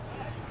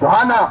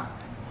 Yohana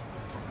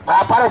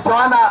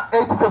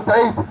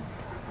 8:58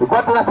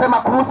 ilikuwa tunasema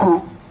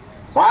kuhusu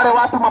wale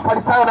watu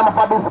Mafarisayo na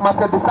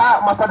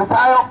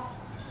Masadusayo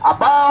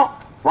ambao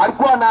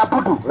walikuwa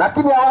wanaabudu,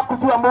 lakini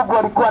hawakujua Mungu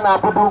walikuwa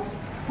wanaabudu.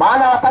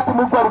 Maana wakati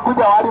Mungu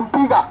alikuja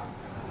walimpiga,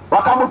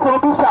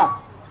 wakamsulubisha,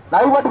 na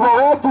hivyo ndivyo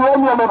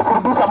wengi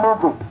wamemsulubisha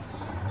Mungu.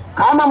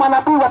 Kama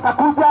manabii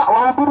watakuja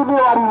wahubiri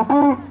vile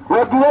walihubiri,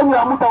 wengi wenu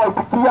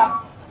hamtawaitikia,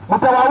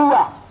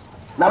 mtawaua.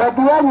 Na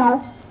wengi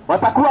wenu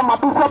watakuwa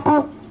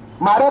mabishopu,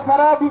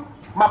 mareferedi,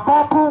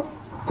 mapopu,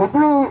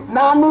 sijui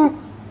nani,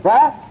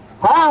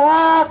 hao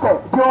wote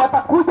ndio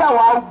watakuja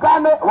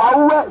waungane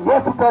waue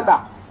Yesu tena.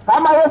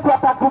 Kama Yesu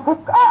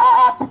atafufuka,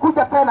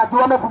 akikuja tena ndio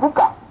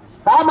wamefufuka.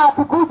 Kama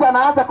akikuja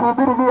anaanza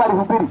kuhubiri vile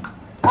alihubiri.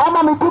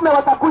 Kama mitume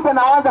watakuja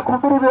na waanza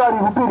kuhubiri vile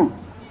walihubiri,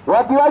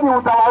 wengi wenu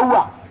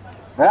mtawaua.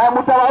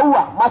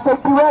 Mtawaua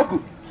mashaiki wengi,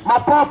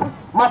 mapopu,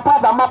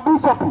 mafadha,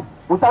 mabishopu,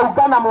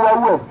 mtaungana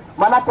muwaue.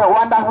 Manake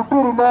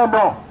wanahubiri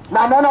neno,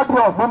 na neno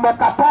ndio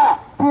mmekataa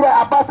kile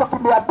ambacho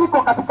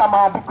kimeandikwa katika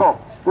maandiko.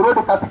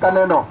 Turudi katika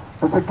neno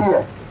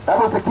tusikie.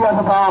 Hebu sikia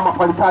sasa hawa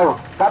Mafarisayo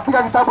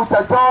katika kitabu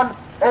cha John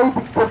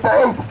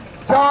 8:58.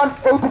 John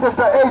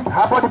 8:58,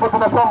 hapo ndipo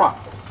tunasoma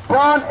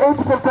John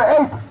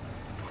 8:58.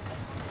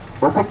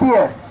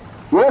 Usikie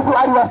Yesu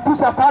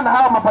aliwastusha sana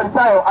hawa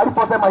Mafarisayo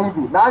aliposema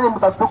hivi, nanyi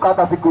mtastuka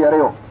hata siku ya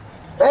leo.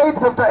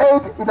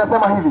 8:58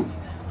 inasema hivi.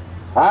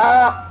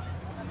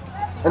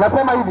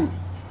 Inasema hivi.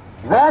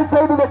 Then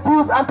said the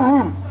Jews unto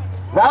him,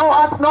 thou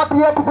art not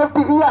yet 50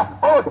 years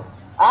old,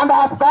 and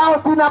hast thou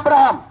seen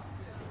Abraham?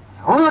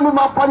 Huyu ni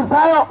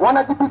Mafarisayo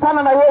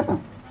wanajibisana na Yesu.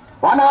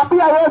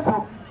 Wanaambia Yesu,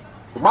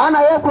 maana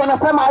Yesu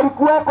anasema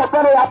alikuweko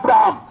mbele ya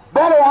Abraham.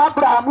 Mbele ya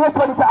Abraham Yesu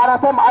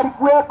anasema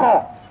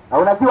alikuweko. Na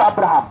unajua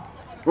Abraham,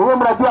 wewe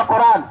mnajua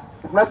Quran,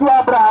 mnajua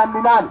Abraham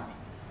ni nani?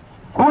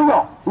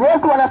 Huyo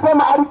Yesu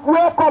anasema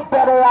alikuweko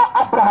mbele ya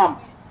Abraham.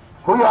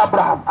 Huyo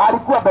Abraham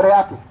alikuwa mbele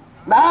yake.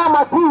 Na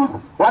hawa Jews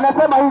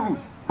wanasema hivi,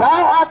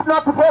 thou art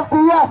not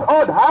 50 years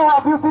old, how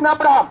have you seen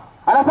Abraham?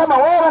 Anasema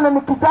wewe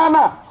ni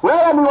kijana,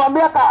 wewe ni wa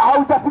miaka,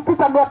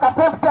 haujafikisha miaka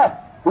 50.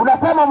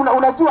 Unasema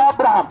unajua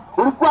Abraham,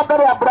 ulikuwa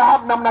mbele ya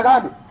Abraham namna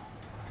gani?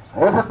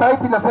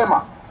 Taiti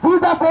nasema,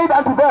 Jesus said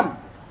unto them,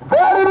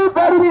 verily,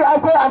 verily I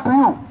say unto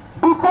you,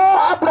 before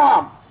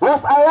Abraham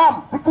was I am.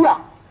 Sikia,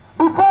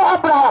 before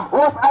Abraham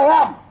was I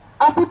am.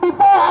 Ati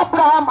before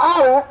Abraham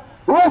awe,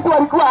 Yesu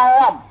alikuwa I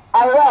am.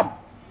 I am.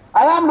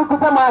 I am ni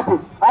kusema aje?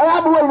 I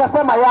am huwa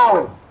inasema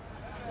yawe.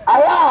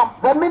 I am,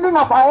 the meaning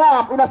of I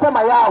am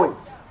inasema yawe.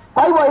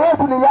 Kwa hivyo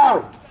Yesu ni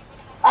yawe.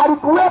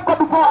 Alikuweko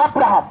before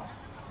Abraham.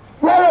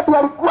 Yeye ndiye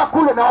alikuwa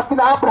kule na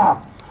wakina Abraham.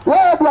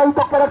 Yeye ndiye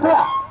alitokelezea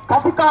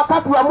katika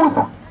wakati wa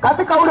Musa,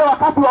 katika ule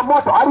wakati wa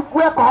moto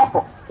alikuweko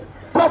hapo.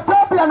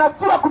 Chochote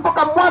anajua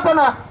kutoka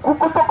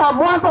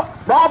mwanzo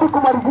na hadi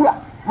kumalizia.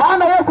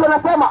 Maana Yesu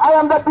anasema I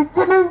am the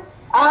beginning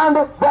and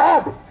the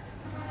end.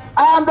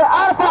 I am the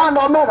Alpha and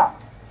Omega.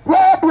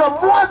 Yeye ndiye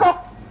mwanzo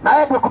na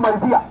yeye ndiye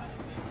kumalizia.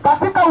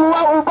 Katika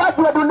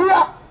uumbaji wa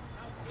dunia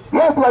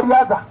Yesu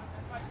alianza.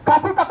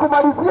 Katika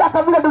kumalizia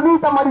hata vile dunia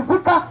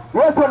itamalizika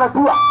Yesu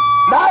anajua.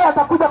 Naye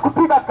atakuja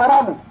kupiga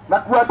karamu na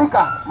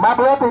kuandika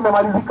mambo yote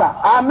imemalizika.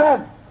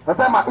 Amen.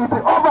 Nasema it's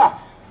over.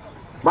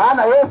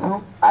 Maana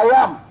Yesu I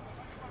am.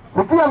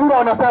 Sikia vile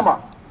wanasema.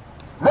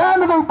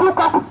 Then they took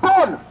up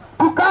stone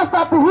to cast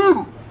at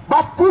him,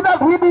 but Jesus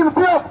hid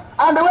himself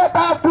and went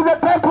up to the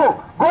temple,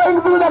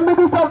 going through the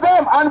midst of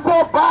them and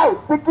so by.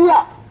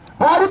 Sikia.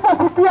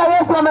 Waliposikia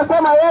Yesu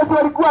amesema Yesu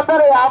alikuwa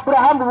mbele ya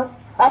Abrahamu,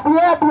 ati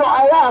yeye ndio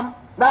I am,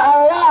 na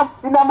I am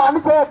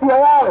inamaanisha yeye ndio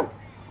yawe.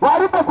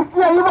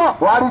 Waliposikia hivyo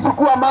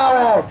walichukua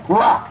mawe.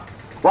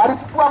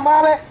 Walichukua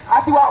mawe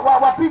ati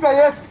wapige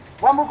Yesu,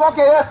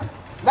 wamgoke Yesu.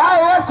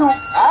 Naye Yesu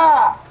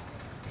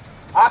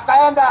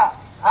akaenda,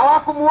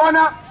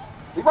 hawakumuona.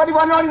 Hivyo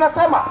ndivyo neno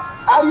linasema,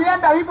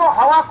 alienda hivyo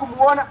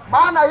hawakumuona,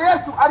 maana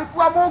Yesu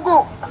alikuwa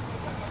Mungu.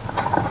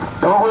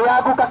 Ndugu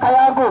yangu, kaka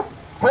yangu,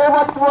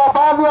 hivyo ndivyo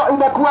ambavyo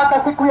imekuwa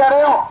siku ya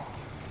leo.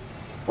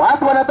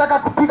 Watu wanataka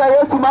kupiga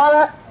Yesu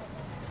mawe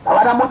na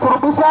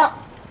wanamsurubisha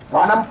na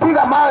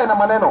wanampiga mawe na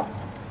maneno.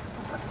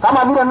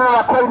 Kama vile neno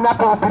la kweli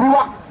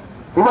linapohubiriwa,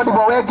 hivyo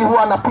ndivyo wengi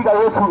huwa anapiga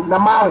Yesu na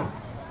mawe.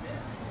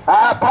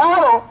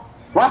 Paulo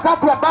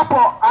wakati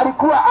ambapo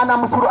alikuwa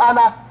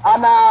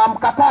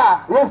anamkataa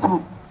Yesu,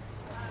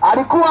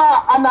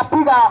 alikuwa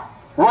anapiga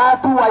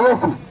watu wa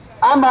Yesu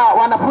ama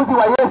wanafunzi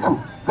wa Yesu,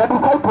 the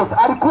disciples,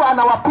 alikuwa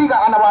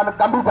anawapiga,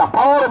 anawaangamiza.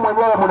 Paulo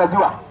mwenyewe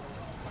mnajua.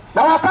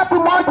 Na wakati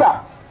mmoja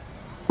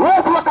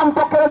Yesu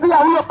akamtokelezea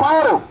huyo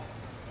Paulo.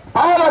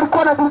 Paulo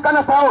alikuwa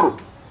anajulikana Saulo.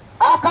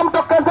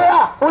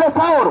 Akamtokezea ule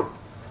Saulo,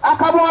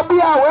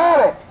 akamwambia,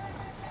 wewe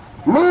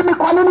mimi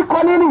kwa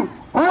nini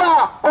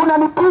huwa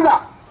unanipiga?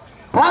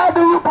 Why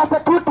do you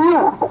persecute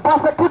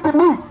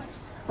me?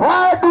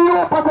 Why do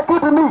you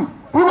persecute me?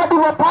 Hivyo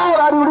ndivyo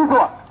Paulo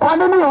aliulizwa, kwa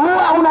nini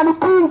huwa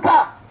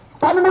unanipinga?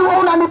 Kwa nini huwa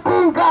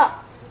unanipinga?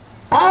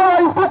 Paulo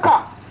alistuka,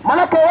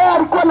 maana yeye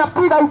alikuwa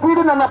anapiga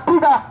injili na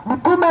anapiga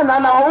mitume na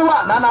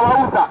anawaua na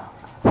anawauza,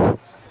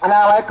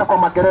 anawaweka kwa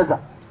magereza.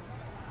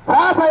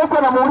 Sasa Yesu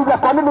anamuuliza,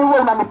 kwa nini huwa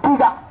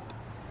unanipiga?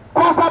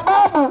 Kwa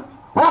sababu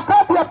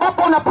wakati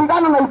ambapo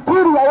unapigana na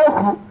injili ya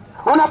Yesu,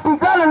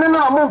 unapigana neno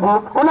la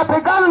Mungu,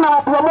 unapigana na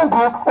watu wa Mungu,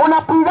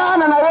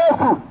 unapigana na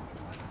Yesu.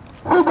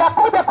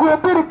 Sijakuja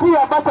kuhubiri kile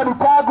ambacho ni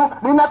changu,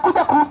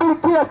 ninakuja kuhubiri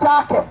kile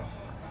chake.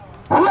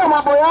 Sio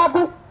mambo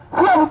yangu,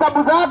 sio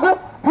vitabu zangu.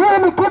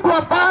 Hii ni kitu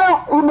ambayo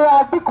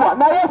imeandikwa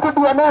na Yesu,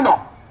 ndio neno.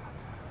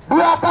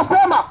 Ndio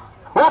akasema,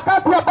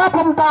 wakati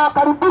ambapo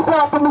mtawakaribisha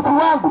watumishi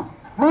wangu,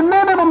 ni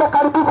mimi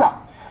mmekaribisha.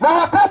 Na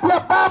wakati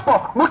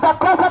ambapo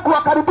mtakosa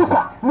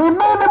kuwakaribisha, ni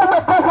mimi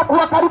mmekosa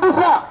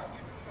kuwakaribisha.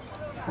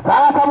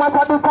 Sasa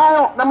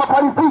Masadusayo na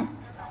Mafarisi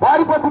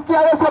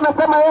waliposikia Yesu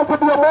amesema Yesu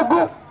ndio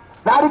Mungu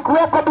na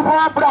alikuweko before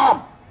Abraham,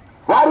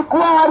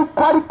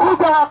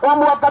 walikuja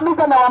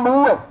wamuangamize na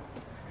wamuue.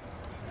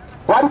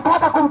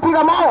 Walitaka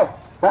kumpiga mawe,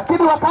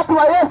 lakini wakati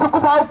wa Yesu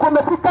kufa haukuwa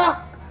umefika,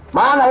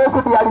 maana Yesu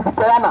ndiye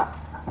alijipeana.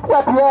 Si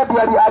ati yeye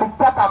ndiye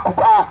alitaka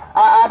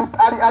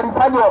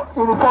alifanywa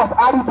in force,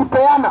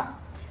 alijipeana.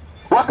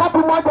 Wakati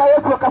mmoja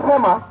Yesu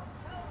akasema,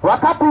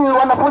 wakati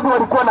wanafunzi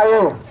walikuwa na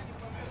yeye,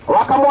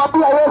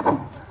 wakamwambia Yesu,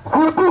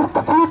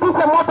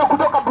 siitishe moto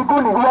kutoka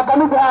mbinguni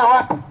uangamize hawa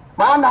watu,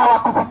 maana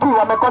hawakusikii,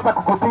 wamekosa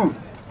kukutii.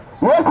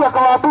 Yesu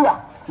akawaambia,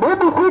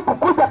 mimi si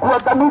kukuja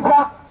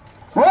kuangamiza,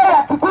 Yeye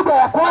akikuja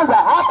ya kwanza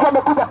hapo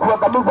amekuja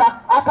kuangamiza,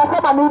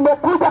 akasema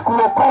nimekuja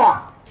kuokoa.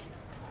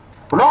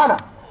 Unaona?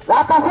 Na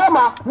akasema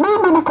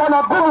mimi niko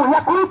na nguvu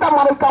ya kuita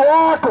malaika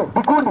wote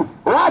mbinguni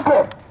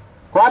waje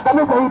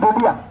waangamize hii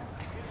dunia.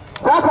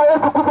 Sasa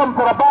Yesu kufa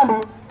msalabani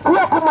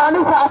sio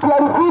kumaanisha ati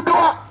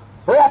alishindwa,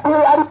 ati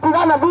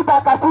alipigana vita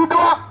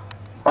akashindwa.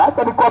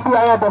 Acha nikwambia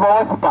wewe devil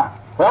worshiper,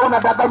 wewe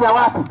unadanganya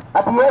watu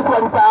ati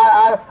Yesu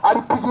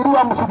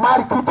alipigiliwa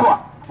msumari kichwa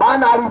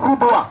maana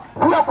alishindwa.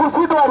 Sio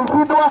kushindwa,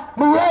 alishindwa,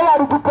 ni yeye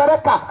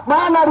alijipeleka,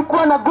 maana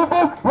alikuwa na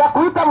nguvu ya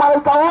kuita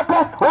malaika wote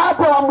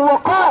waje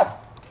wamuokoe.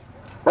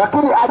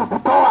 Lakini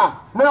alijitoa.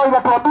 Neno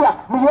linatuambia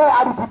ni yeye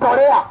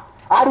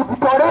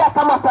alijitolea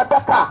kama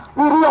sadaka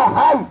iliyo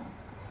hai,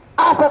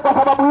 afe kwa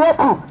sababu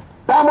yetu.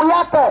 Damu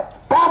yake,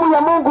 damu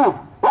ya Mungu,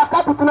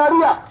 wakati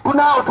tunalia,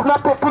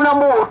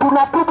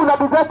 tunatubu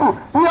dhambi zetu,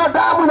 hiyo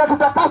damu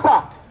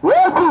inatutakasa.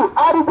 Yesu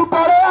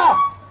alijitolea.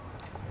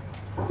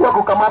 Sio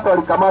kukamatwa,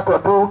 alikamatwa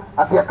tu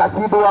ati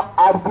akashindwa,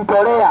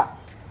 alijitolea.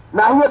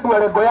 Na hiyo ndio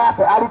lengo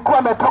yake. Alikuwa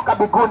ametoka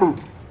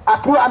mbinguni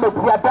akiwa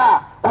amejiandaa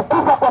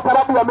kukufa kwa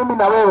sababu ya mimi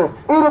na wewe,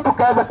 ili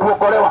tukaweze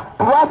kuokolewa,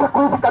 tuache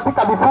kuishi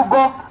katika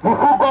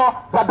vifugo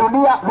za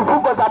dunia,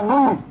 vifugo za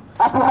mwili.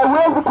 Ati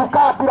hauwezi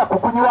kukaa bila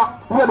kukunywa,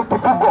 hiyo ni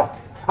kifugo.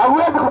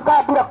 Hauwezi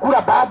kukaa bila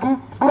kula bagi,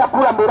 bila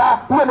kula miraa,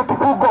 hiyo ni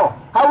kifugo.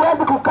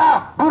 Hauwezi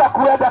kukaa bila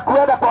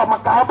kuenda kwa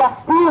makahaba,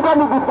 hizo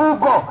ni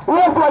vifugo.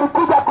 Yesu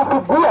alikuja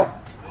akufugue.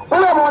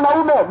 Uwe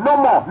mwanaume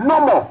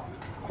nomo,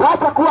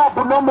 wacha kuwa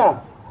abnormal.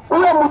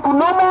 Uwe mtu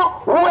nomo,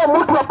 uwe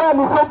mtu ambaye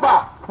ni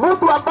soba,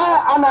 mtu ambaye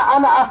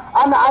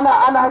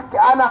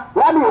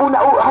yani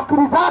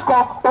akili zako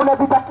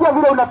unajitakia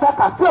vile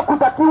unataka, sio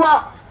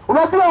kutakiwa.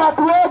 Unajua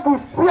watu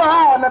wengi sio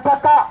hao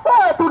wanataka,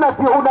 wewe tu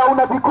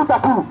unajikuta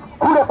tu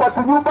kule kwa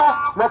tunyumba,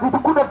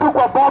 unajikuta tu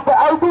kwa bombe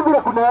au tu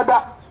vile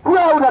kunaenda,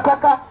 sio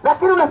unataka,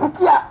 lakini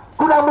unasikia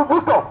kuna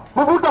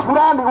mvuto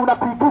fulani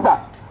unapikiza.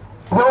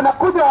 Ndio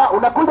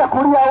unakuja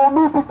kulia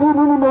umisi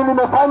nini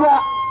nimefanya,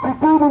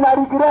 sitini na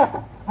regret.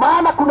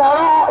 Maana kuna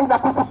roho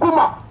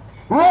inakusukuma.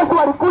 Yesu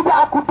alikuja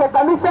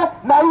akutenganishe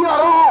na hiyo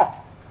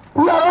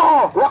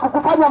roho ya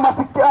kukufanya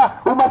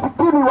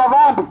umasikini wa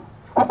dhambi,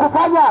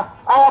 kukufanya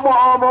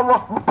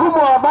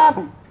mtumwa wa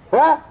dhambi,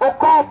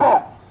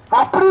 okopo,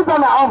 a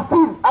prisoner of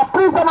sin, a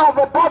prisoner of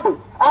the body,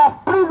 a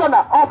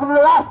prisoner of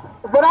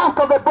the lust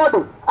of the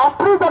body, a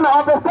prisoner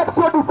of the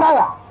sexual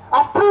desire,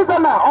 a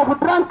prisoner of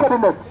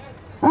drunkenness.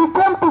 He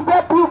came to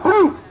set you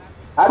free.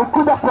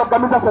 Alikuja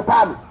kuangamiza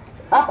shetani,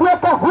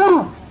 akuweke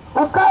huru,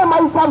 ukae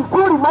maisha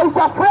mzuri,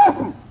 maisha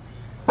freshi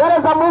mbele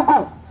za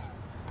Mungu,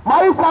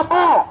 maisha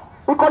ambao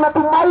iko na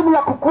tumaini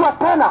ya kukua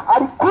tena.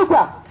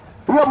 Alikuja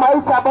hiyo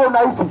maisha ambao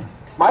unaishi,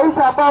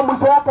 maisha ambao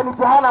mwisho yake ni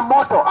jehanamu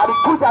moto.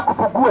 Alikuja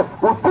akufugue,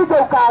 usije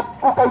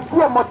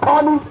ukaitia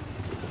motoni.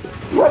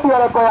 Hiyo ndio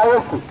lengo ya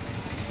Yesu.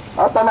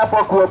 Hata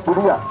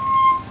napokuapulia,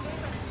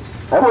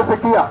 hebu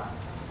sikia,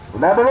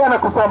 unaendelea na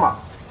kusoma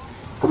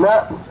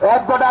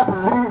Exodus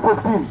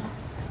 3:15.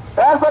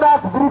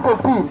 Exodus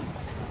 3:15.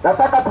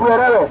 Nataka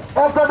tuelewe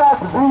Exodus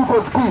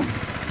 3:15.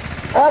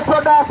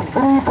 Exodus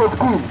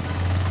 3:15.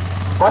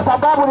 Kwa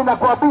sababu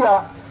ninakuambia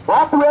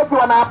watu wengi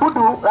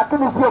wanaabudu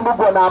lakini sio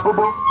Mungu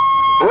wanaabudu.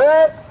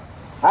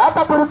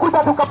 Hata tulikuja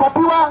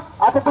tukapatiwa,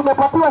 hata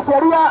tumepatiwa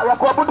sheria ya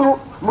kuabudu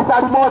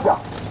misali moja.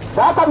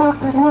 Sasa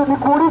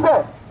nikuulize,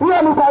 hiyo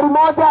misali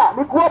moja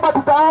ni kuomba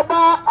tutaomba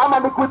ama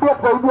ni kuidia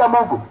kusaidia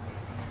Mungu?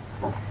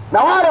 Na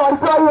wale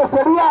walitoa hiyo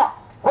sheria,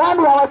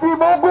 kwani hawajui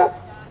Mungu?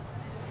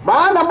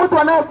 Maana mtu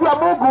anayejua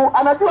Mungu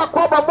anajua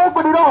kwamba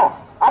Mungu ni roho,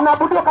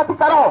 anaabudiwa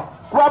katika roho.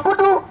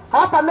 Kuabudu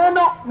hata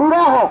neno ni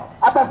roho.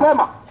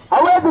 Atasema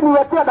hawezi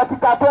niwekea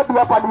dakika 20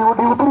 hapa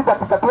nihubiri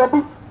dakika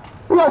 20.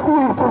 Hiyo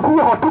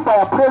si hotuba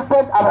ya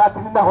president, ati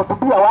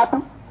ninahutubia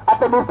watu,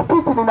 hata ni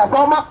speech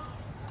ninasoma.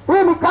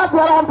 Hii ni kazi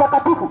ya Roho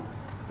Mtakatifu.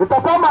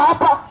 Nitasoma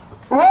hapa,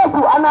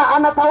 Yesu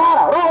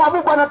anatawala, Roho wa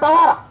Mungu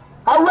anatawala.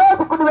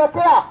 Hawezi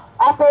kuniwekea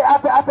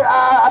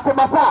ate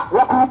masaa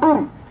ya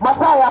kuhubiri,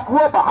 masaa ya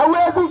kuomba,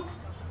 hawezi.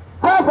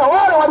 Sasa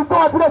wale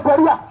walitoa zile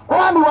sheria,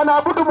 kwani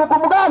wanaabudu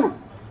Mungu mgani?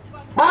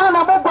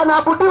 Maana Mungu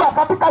anaabudiwa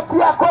katika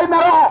njia ya kweli na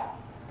roho.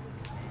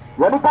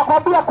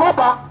 Nitakwambia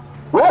kwamba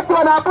wengi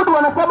wanaabudu,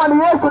 wanasema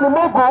ni Yesu ni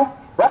Mungu,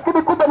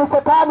 lakini kumbe ni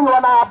shetani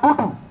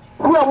wanaabudu,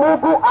 sio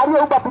Mungu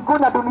aliyeumba mbinguni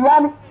na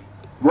duniani.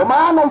 Ndio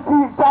maana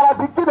ishara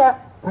zingine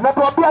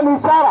zinatuambia ni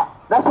ishara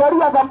na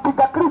sheria za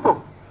mpinga Kristo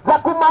za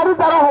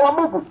kumaliza roho wa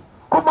Mungu,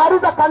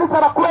 kumaliza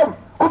kanisa la kweli,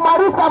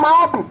 kumaliza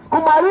maombi,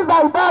 kumaliza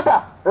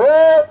ibada.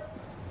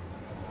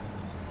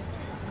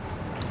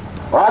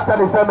 Wacha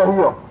niseme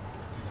hiyo,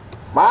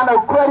 maana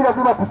ukweli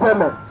lazima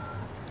tuseme.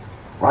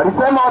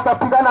 Walisema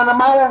watapigana na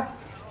mawe,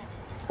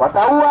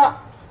 wataua.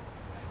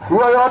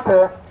 Hiyo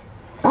yote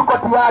tuko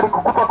tayari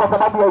kukufa kwa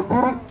sababu ya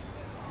Injili.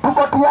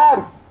 Tuko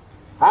tayari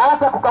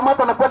hata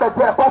kukamatwa na kwenda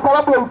jela kwa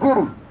sababu ya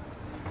Injili.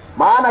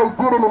 Maana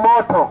Injili ni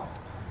moto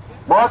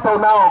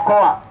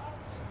unaookoa.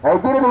 Na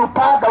Injili ni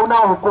upanga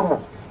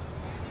unaohukumu.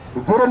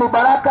 Injili ni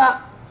baraka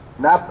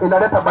na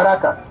inaleta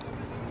baraka.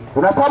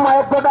 Tunasoma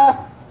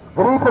Exodus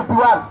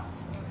 3:51.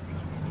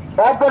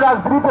 Exodus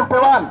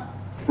 3:51.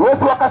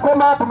 Yesu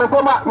akasema,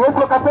 tumesoma,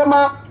 Yesu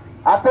akasema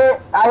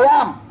ate I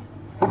am.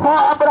 Before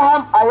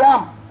Abraham I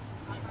am.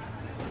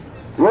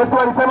 Yesu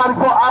alisema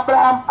before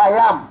Abraham I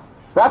am.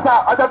 Sasa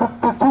hata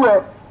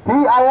tujue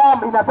hii I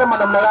am inasema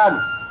namna gani.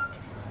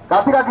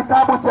 Katika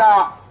kitabu cha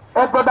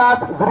Exodus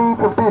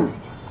 3:15.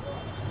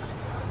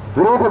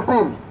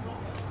 3:15.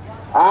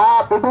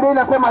 Biblia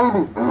inasema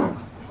hivi.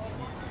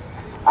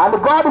 And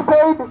God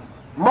said,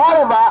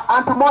 moreover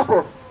unto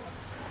Moses,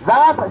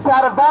 thus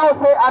shalt thou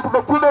say unto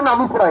the children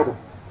of Israel,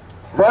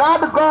 the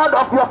Lord God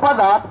of your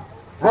fathers,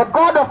 the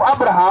God of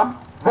Abraham,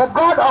 the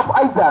God of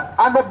Isaac,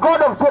 and the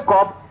God of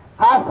Jacob,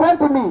 has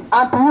sent me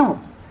unto you.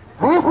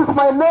 This is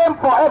my name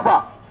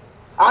forever,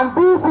 and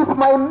this is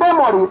my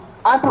memory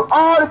unto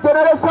all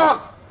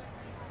generations.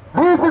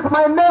 This is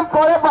my name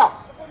forever,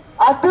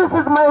 and this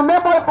is my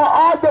memory for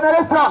all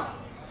generations.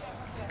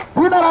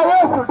 Jina la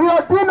Yesu ndio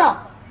jina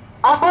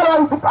ambalo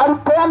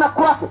alipeana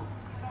kwake.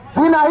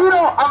 Jina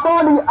hilo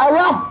ambalo ni I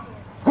am.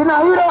 Jina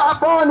hilo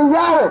ambalo ni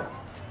Yahweh.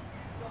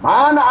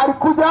 Maana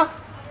alikuja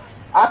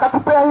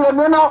akatupea hilo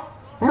neno,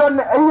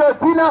 hiyo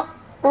jina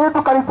ili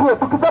tukalijue.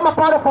 Tukisema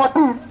pale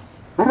 14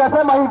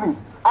 linasema hivi.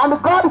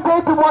 And God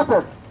said to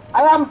Moses,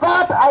 I am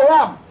that I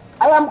am.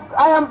 I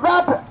am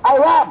that I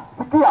am.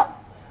 Sikia.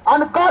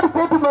 And God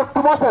said to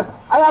Moses,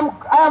 I am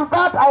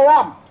that I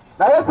am.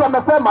 Na Yesu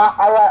amesema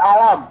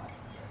I am.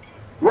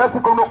 Yesu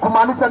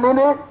kumaanisha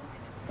nini?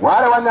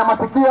 Wale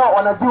wanyamasikio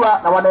wanajua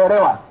na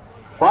wanaelewa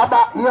kwamba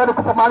hiyo ni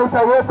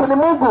kusemaanisha Yesu ni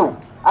Mungu.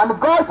 And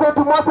God said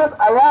to Moses,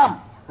 I am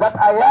that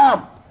I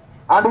am.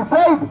 And he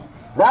said,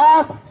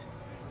 thus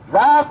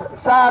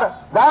shall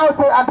thou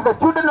say unto the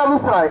children of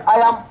Israel,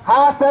 I am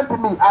has sent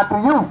me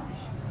unto you.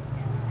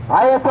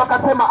 Na Yesu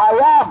akasema I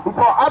am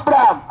before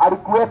Abraham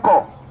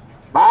alikuweko.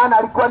 Maana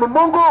alikuwa ni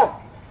Mungu,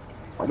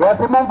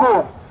 Mwenyezi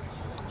Mungu.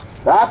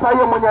 Sasa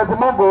hiyo Mwenyezi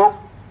Mungu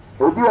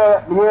ujue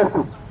ni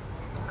Yesu.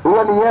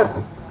 Huyo ni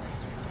Yesu.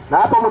 Na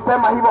hapo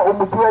msema hivyo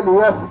umjue ni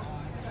Yesu.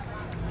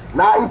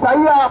 Na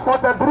Isaia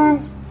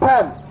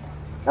 43:10.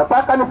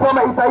 Nataka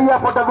nisome Isaia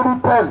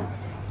 43:10.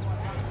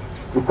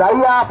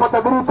 Isaia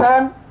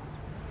 43:10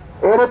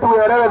 ili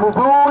tuelewe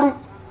vizuri.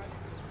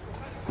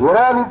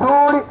 Tuelewe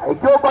vizuri.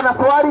 Ikiwa uko na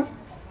swali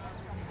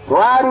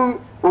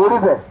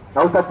uulize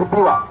na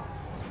utajibiwa.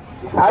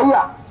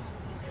 Isaia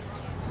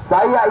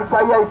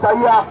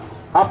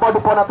hapo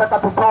ndipo nataka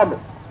tusome.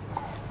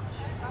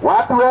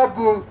 Watu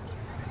wengi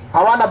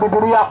hawana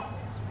Biblia,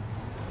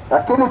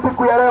 lakini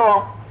siku ya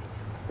leo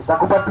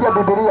nitakupatia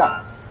Biblia,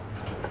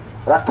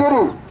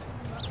 lakini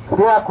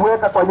sio ya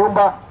kuweka kwa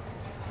nyumba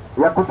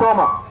ya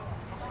kusoma,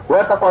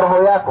 weka kwa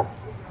roho yako.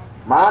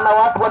 Maana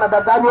watu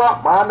wanadanganywa,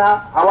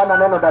 maana hawana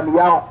neno ndani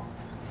yao.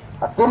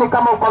 Lakini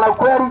kama uko na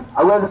ukweli,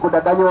 hauwezi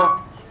kudanganywa.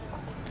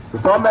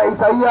 Tusome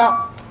Isaia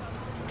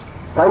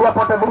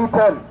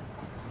 43:10.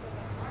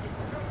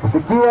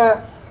 Usikie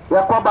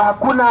ya kwamba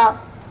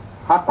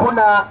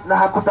hakuna na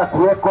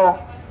hakutakuweko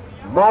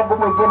Mungu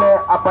mwingine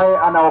ambaye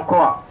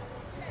anaokoa.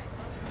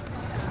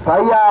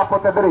 Isaia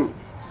 43.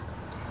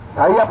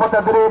 Isaia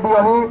 43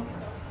 ndio hii.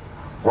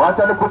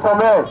 Wacha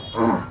nikusomee.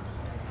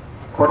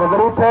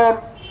 43:10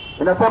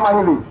 inasema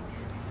hivi.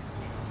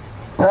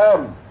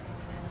 10.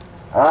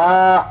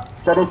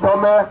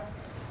 Tanisome.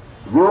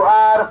 You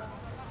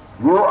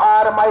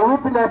are my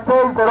witness,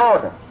 says the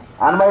Lord,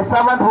 and my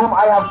servant whom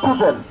I have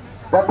chosen,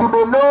 that you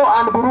may know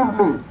and believe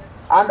me,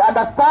 and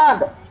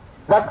understand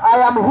that I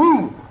am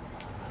He.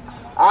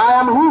 I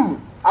am He,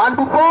 and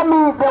before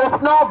me there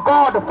was no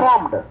God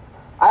formed.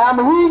 I am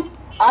He,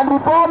 and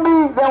before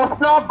me there was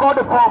no God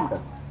formed.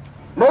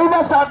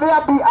 Neither shall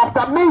there be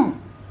after me.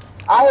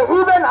 I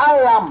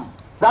am,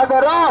 that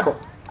the Lord,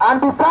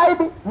 and beside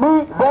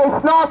me there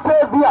is no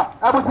Savior.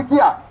 Hebu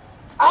sikia.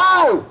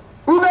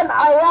 Even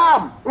I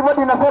am. Hivyo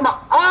inasema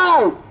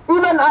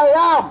even I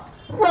am.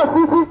 Sio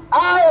sisi.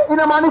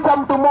 Inamaanisha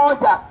mtu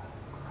moja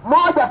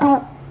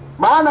tu.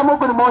 Maana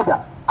Mungu ni moja.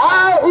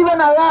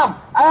 Even I am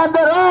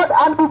the Lord,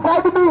 and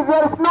beside me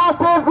there is no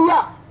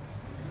Savior.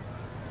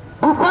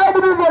 Beside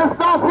me there is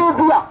no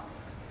Savior.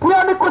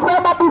 Hiyo ni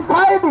kusema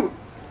beside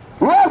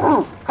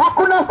Yesu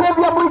hakuna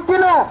Savior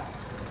mwingine.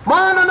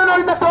 Maana neno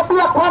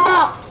linatuambia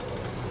kwamba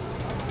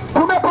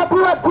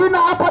tumepatiwa jina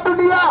hapa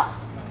dunia,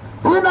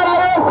 jina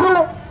la Yesu,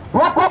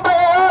 ya kwamba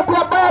yeyote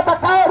ambaye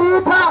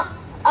atakayeliita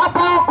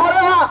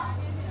ataokolewa.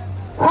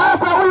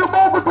 Sasa huyu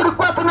Mungu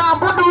tulikuwa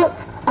tunaabudu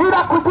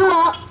bila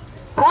kujua,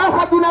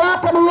 sasa jina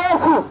lake ni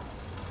Yesu.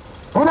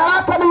 Jina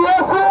lake ni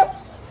Yesu,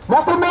 na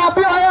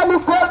tumeambiwa yeye ni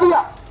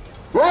Savior.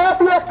 Yeye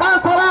ndiye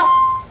counselor,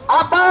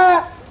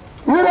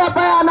 yule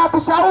ambaye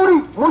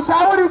anatushauri.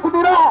 Mshauri si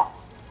roho.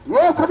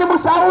 Yesu ni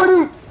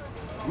mshauri.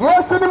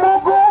 Yesu ni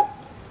Mungu.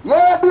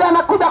 Yeye ndiye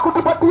anakuja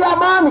kutupatia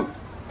amani.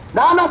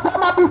 Na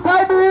anasema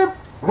beside him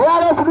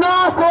there is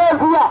no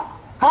Savior.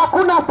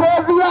 Hakuna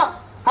Savior.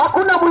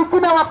 Hakuna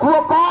mwingine wa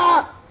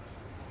kuokoa.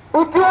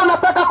 Ikiwa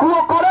unataka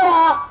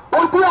kuokolewa,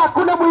 ujue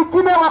hakuna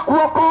mwingine wa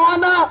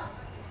kuokoana.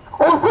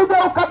 Usije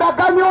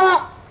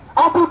ukadanganywa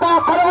ati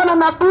utaokolewa na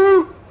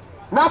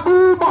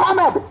Nabii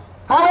Muhammad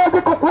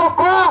hawezi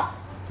kukuokoa.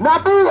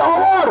 Nabii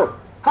Oworo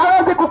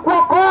hawezi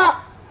kukuokoa.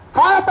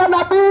 hata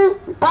nabii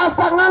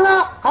Pastor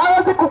Ng'ang'a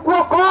hawezi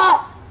kukuokoa,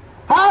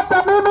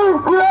 hata mimi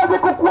siwezi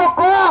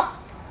kukuokoa.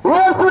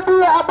 Yesu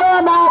ndiye ambaye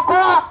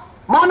anaokoa,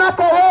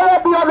 manake yeye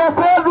ndiye the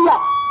Savior,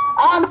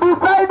 and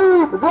beside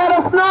him there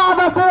is no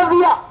other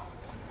Savior.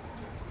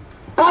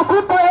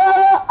 Pasipo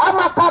yeye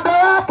ama kando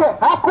yake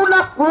hakuna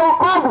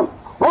wokovu.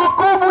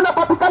 Wokovu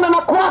unapatikana na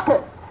kwake,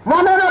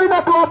 na neno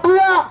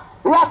linatuambia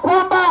ya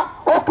kwamba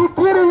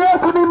ukikiri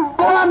Yesu ni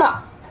Bwana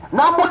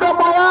na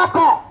mdomo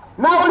yako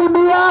na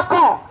ulimi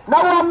yako na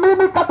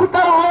uamini katika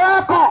roho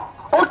yako,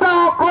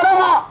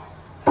 utaokolewa.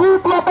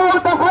 Kitu ambacho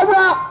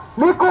utafanya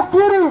ni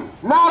kukiri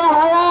na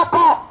roho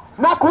yako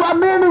na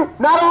kuamini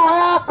na roho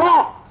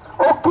yako.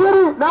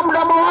 Ukiri na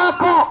mdomo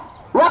wako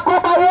ya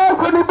kwamba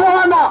Yesu ni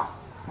Bwana.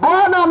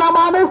 Bwana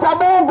anamaanisha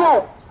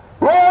Mungu.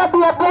 Yeye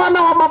ndiye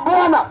Bwana wa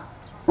mabwana,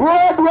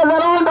 yeye ndiye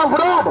the Lord of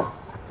Lords,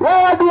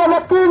 yeye ndiye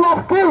the King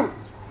of Kings,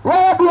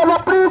 yeye ndiye the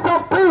Prince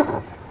of Peace.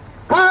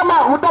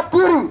 Kama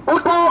utakiri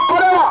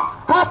utaokolewa,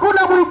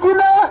 hakuna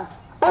mwingine.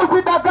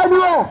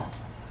 Usidanganywe,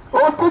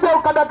 usije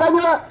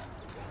ukadanganywe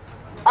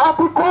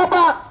ati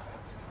kwamba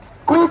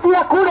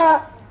kuingia kule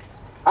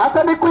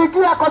hata ni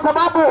kuingia kwa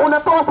sababu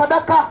unatoa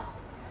sadaka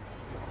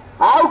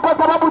au kwa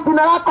sababu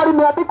jina lako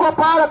limeandikwa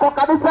pale kwa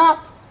kanisa.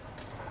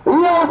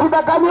 Hiyo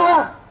usidanganywe.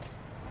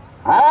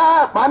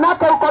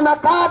 Manake uko na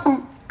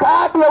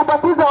kadi ya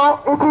ubatizo,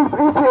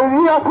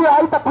 hiyo sio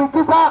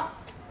haitakuingiza.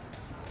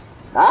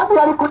 Nani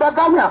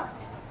alikudanganya?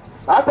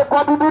 Hata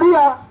kwa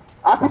Biblia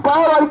ati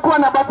Paulo alikuwa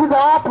anabatiza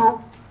watu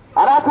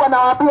alafu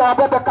anawaambia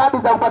wabebe kadi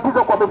za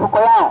ubatizo kwa mifuko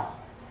yao.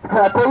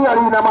 Hata hiyo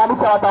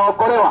inamaanisha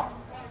wataokolewa.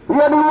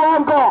 Hiyo ni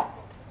uongo.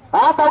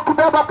 Hata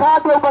ukibeba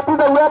kadi ya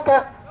ubatizo uweke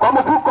kwa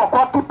mfuko,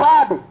 kwa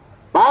kipande,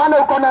 maana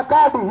uko na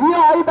kadi,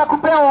 hiyo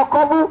haitakupea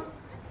wokovu.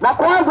 Na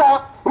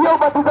kwanza hiyo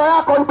ubatizo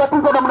yako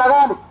ulibatizwa namna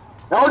gani?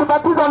 Na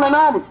ulibatizwa na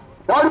nani?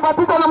 Na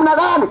ulibatizwa namna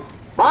gani?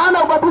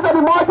 Maana ubatizo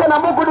ni moja na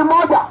Mungu ni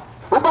moja.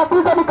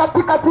 Ubatizo ni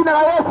katika jina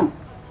la Yesu,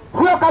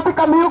 sio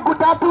katika miungu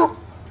tatu,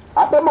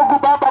 hata Mungu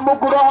Baba,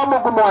 Mungu Roho,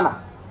 Mungu Mwana.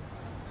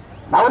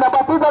 Na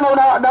unabatizwa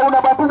na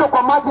unabatizwa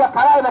kwa maji ya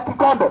karai na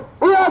kikombe.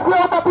 Hiyo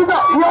sio ubatizo,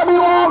 hiyo ni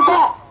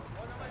uongo.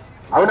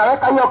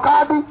 Unaweka hiyo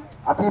kadi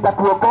ati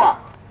itakuokoa.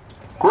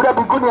 Kule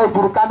mbinguni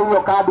haijulikani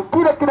hiyo kadi.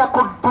 Kile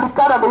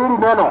kinajulikana ni hili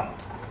neno.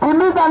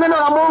 Timiza neno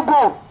la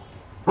Mungu.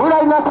 Vile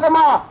inasema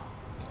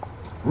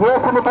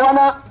Yesu ni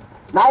Bwana,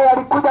 naye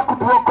alikuja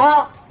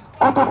kutuokoa,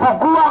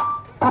 kutufungua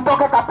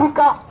kutoka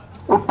katika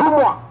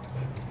utumwa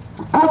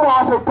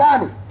wa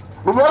Shetani,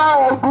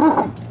 minyororo ya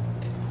Ibilisi.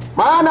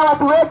 Maana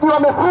watu wengi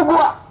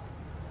wamefungwa,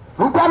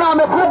 vijana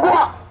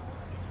wamefungwa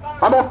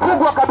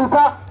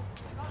kabisa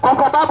kwa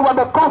sababu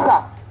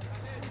wamekosa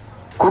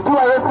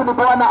kujua Yesu ni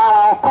Bwana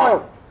awaokoe.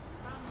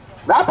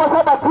 Na hapo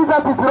sema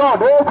Jesus is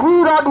Lord. Is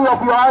he Lord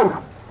of your life?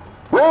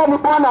 Wewe ni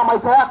Bwana wa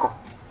maisha yako.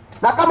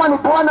 Na kama ni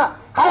Bwana,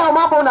 haya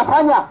mambo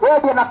unafanya, yeye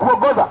ndiye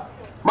anakuongoza.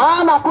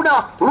 Maana kuna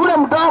yule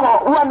mdogo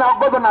huwa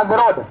anaongozwa na the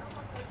Lord.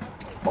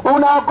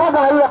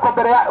 Unaongoza na yule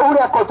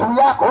kwa juu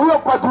yako. Huyo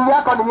kwa juu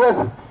yako ni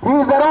Yesu.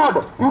 He is the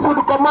Lord. He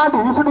should command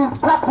you. He should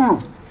instruct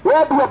you.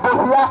 Yeye ndiye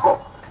boss yako.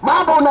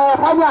 Mambo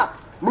unayofanya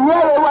ni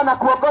yeye huwa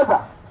anakuongoza.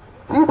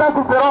 Jesus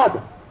is the Lord.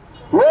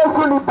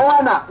 Yesu ni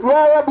Bwana.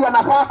 Yeye ndiye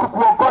anafaa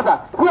kukuongoza.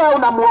 Sio wewe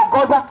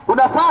unamuongoza.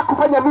 Unafaa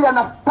kufanya vile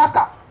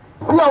anataka.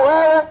 Sio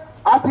wewe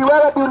ati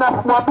wewe ndiye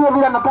unamwambia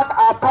vile anataka.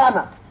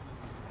 Hapana.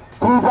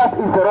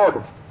 Jesus is the Lord.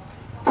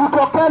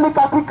 Tutokeni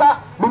katika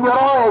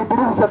minyororo ya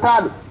Ibilisi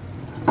Shetani.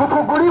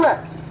 Tufunguliwe,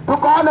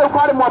 tukaone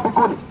ufalme wa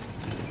mbinguni.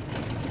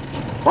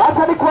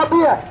 Wacha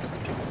nikuambie,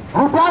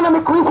 vijana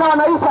ni kuisha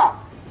wanaisha,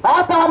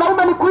 hata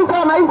wanaume ni kuisha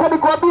wanaisha.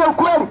 Nikuambie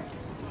ukweli,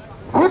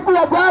 siku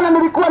ya jana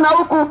nilikuwa na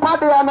huku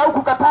upande ya na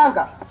huku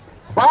Katanga,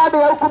 baada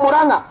ya huku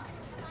Murang'a,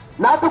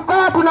 na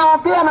tukaa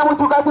tunaongea na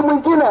mchungaji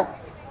mwingine,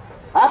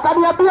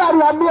 akaniambia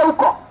alihamia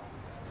huko,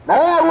 na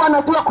yeye huwa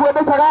anajua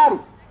kuendesha gari,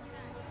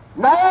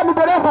 na yeye ni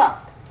dereva.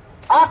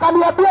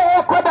 Akaniambia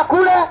yeye kwenda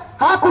kule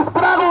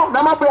hakustruggle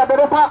na mambo ya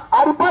dereva,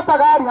 alipata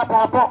gari hapo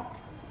hapo.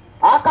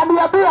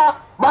 Akaniambia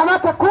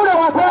manake kule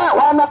wazee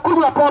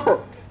wanakunywa pombe,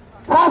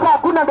 sasa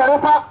hakuna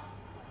dereva,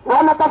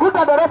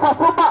 wanatafuta dereva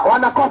soba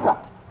wanakosa.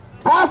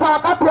 Sasa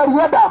wakati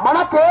alienda,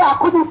 manake yeye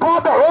hakunywi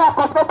pombe, yeye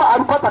akosoba,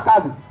 alipata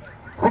kazi.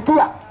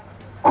 Sikia,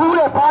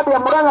 kule pande ya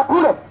Murang'a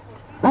kule,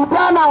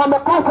 vijana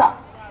wamekosa,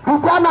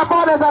 vijana ambao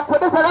wanaweza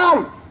kuendesha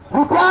gari,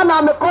 vijana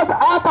wamekosa,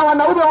 hata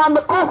wanaume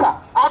wamekosa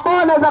ambao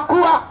wanaweza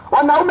kuwa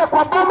wanaume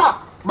kwa boma,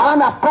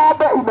 maana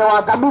pombe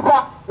imewaangamiza,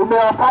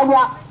 imewafanya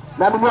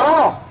na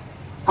minyororo,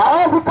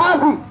 hawezi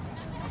kazi.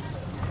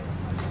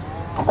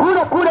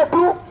 Kule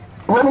tu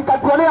ndio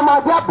nikajionea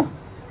maajabu.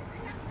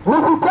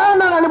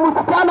 Msichana na ni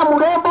msichana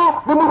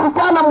mrembo, ni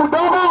msichana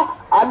mdogo,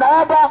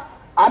 anaenda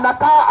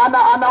anakaa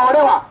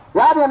anaolewa,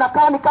 yani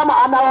anakaa ni kama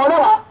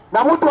anaolewa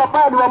na mtu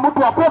ambaye ni wa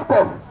mtu wa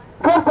 50s,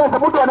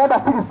 mtu anaenda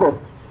 60s.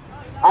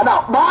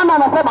 Maana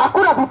anasema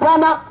hakuna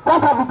vijana.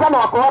 Sasa vijana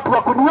wako watu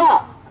wa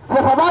kunioa, si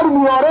afadhali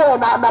niolewe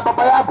na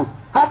baba yangu,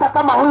 hata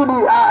kama huyu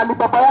ni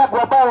baba yangu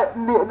ambaye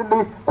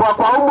ni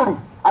kwa umri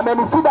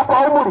amenishinda kwa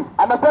umri,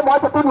 anasema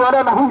wacha tu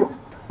niolewe na huyo.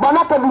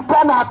 Manake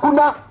vijana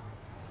hakuna,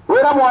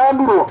 wera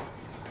mwaendirwo.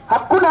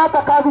 Hakuna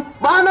hata kazi,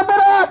 maana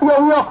mbele ndio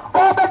huyo,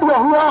 pombe ndio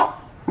huyo.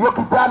 Huyo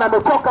kijana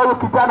amechoka, huyo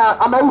kijana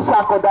ameisha,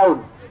 ako down.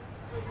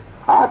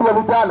 Hadi ya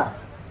vijana,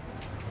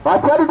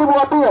 wacheni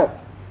nimwambie,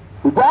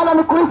 vijana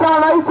ni kuisha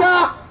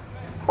wanaisha,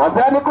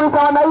 wazee ni kuisha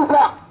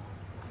wanaisha.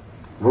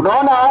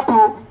 Unaona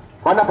watu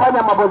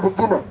wanafanya mambo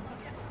zingine.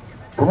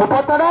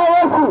 Tumepotelea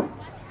Yesu,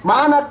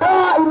 maana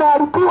doa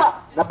inaharibiwa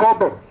na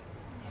pombe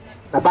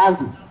na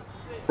bangi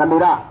na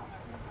miraa.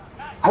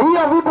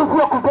 Hiyo vitu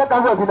sio kujenga,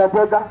 huwa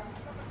zinajenga.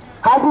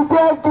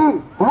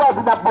 Hazijengi, huwa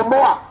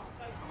zinabomoa.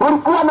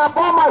 Ulikuwa na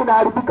boma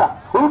inaharibika,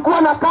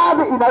 ulikuwa na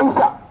kazi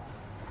inaisha,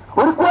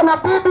 ulikuwa na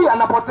bibi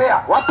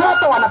anapotea,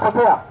 watoto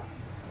wanapotea,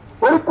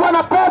 ulikuwa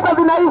na pesa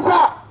zinaisha,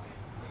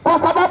 kwa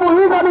sababu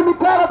hizo ni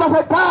mitego za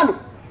shetani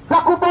za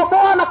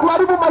kubomoa na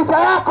kuharibu maisha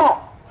yako.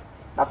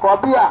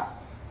 Nakwambia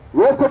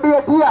Yesu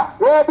ndiye njia,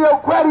 yeye ndiye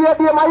ukweli, yeye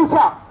ndiye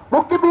maisha.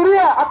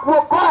 Mkibirie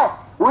akuokoe,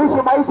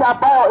 uishi maisha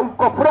ambayo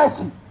iko fresh,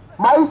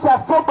 maisha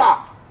soba.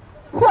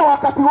 Sio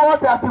wakati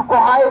wote ati uko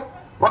hai,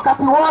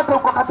 wakati wote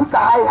uko katika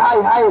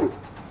hai.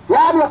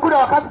 Yaani hakuna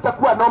wakati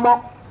utakuwa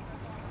nomo.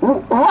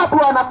 Watu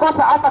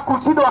wanakosa hata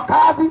kushindwa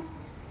kazi,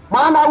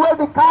 maana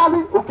huwezi kazi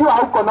ukiwa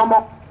hauko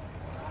nomo.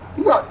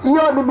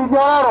 Hiyo ni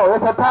minyororo ya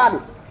shetani.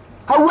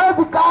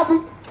 Hauwezi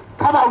kazi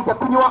kama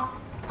hujakunywa,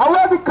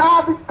 hauwezi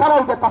kazi kama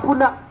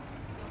hujatafuna.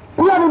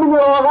 Hiyo ni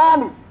minyororo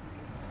gani?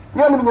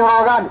 Hiyo ni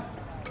minyororo gani?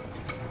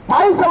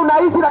 Maisha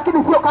unaishi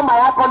lakini sio kama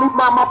yako, ni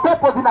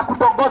mapepo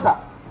zinakutongoza.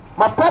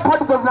 Mapepo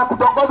ndizo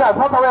zinakutongoza,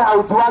 sasa wewe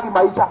haujuagi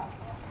maisha.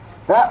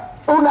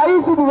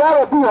 Unaishi ni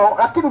wewe ndio,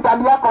 lakini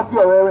ndani yako sio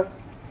wewe.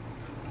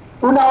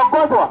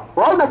 Unaongozwa,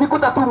 wewe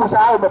unajikuta tu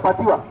mshahara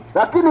umepatiwa,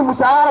 lakini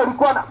mshahara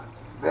ulikuwa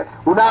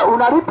na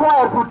unalipwa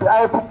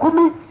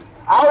 10,000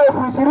 au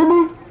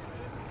 20,000,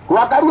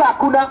 uangalia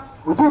hakuna,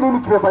 ujui nini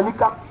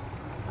kimefanyika.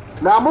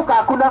 Naamuka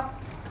hakuna.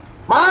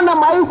 Maana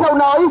maisha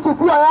unaoishi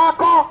sio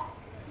yako.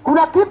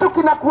 Kuna kitu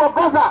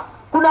kinakuongoza.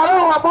 Kuna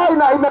roho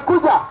ambayo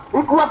imekuja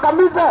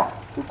ikuangamize,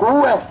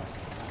 ikuue.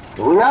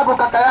 Ndugu yangu,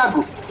 kaka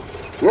yangu,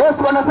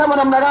 Yesu anasema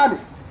namna gani?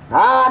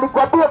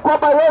 Nikwambie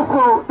kwamba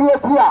Yesu ndiye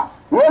njia.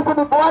 Yesu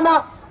ni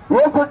Bwana.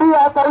 Yesu ndiye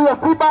hata huyo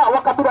simba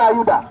wa kabila ya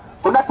Yuda.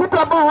 Kuna kitu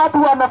ambao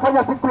watu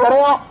wanafanya siku ya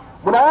leo,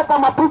 mnaweka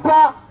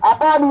mapicha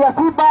ambao ni ya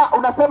simba,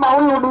 unasema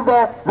huyu ni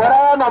the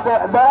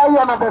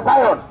lion of the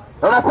Zion.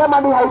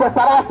 Unasema ni Haile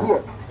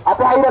Selassie.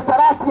 Ati Haile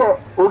Selassie,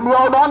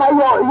 unaona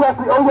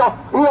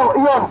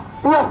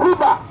hiyo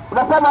simba,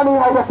 unasema ni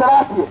Haile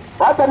Selassie.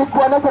 Wacha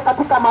nikuoneshe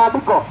katika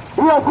maandiko.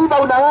 Hiyo simba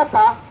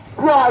unaweka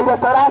sio Haile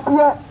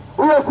Selassie,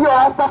 huyo sio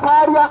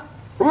Rastafaria.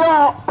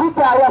 Hiyo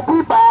picha ya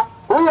simba,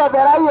 huyo the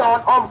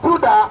Lion of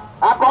Judah,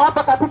 ako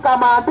hapa katika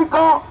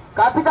maandiko,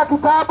 katika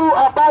kitabu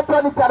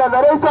ambacho ni cha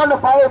Revelation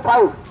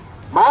 5:5.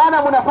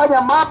 Maana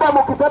mnafanya mambo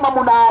mkisema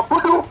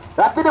mnaabudu,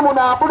 lakini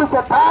mnaabudu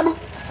shetani,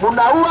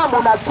 mnaua,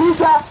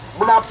 mnachinja,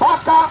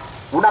 mnapaka,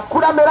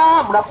 mnakula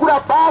miraa, mnakula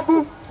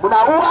bagi,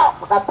 mnaua,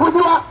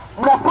 mnakunywa,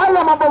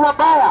 mnafanya mambo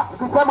mabaya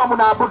mkisema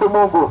mnaabudu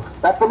Mungu,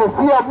 lakini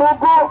sio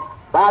Mungu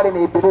bali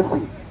ni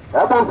ibilisi.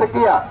 Hebu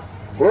usikia.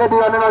 Hili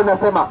ndio neno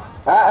linasema.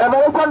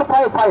 Revelation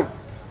 5:5.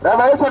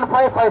 Revelation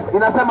 5:5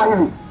 inasema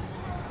hivi.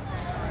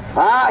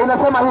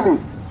 Inasema hivi.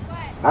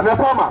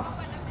 Anasoma.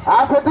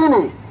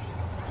 Atedini.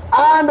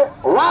 And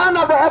one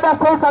of the elders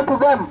says unto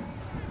them,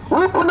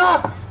 weep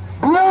not,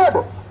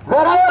 behold, the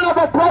Lion of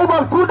the tribe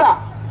of Judah,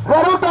 the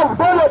root of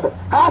David,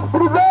 has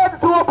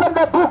prevailed to open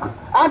the book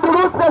and to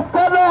loose the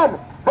seven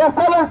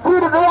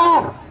seals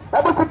thereof.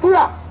 Hebu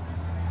sikia.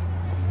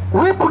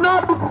 Weep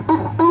not,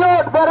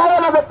 behold, the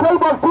Lion of the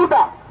tribe of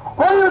Judah.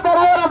 Huyu the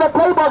Lion of the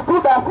tribe of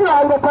Judah sio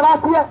Haile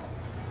Selassie,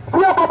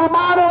 sio Bob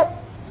Marley.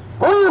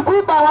 Huyu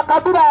simba wa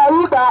kabila ya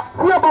Yuda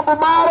sio Bob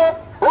Marley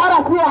wala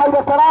sio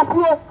Haile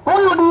Selassie.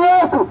 Huyu ni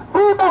Yesu,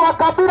 simba wa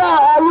kabila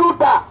ya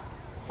Yuda.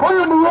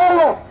 Huyu ni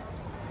yeye.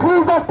 He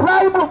is the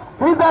tribe,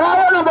 he is the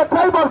Lion of the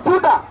tribe of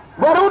Judah.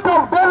 The root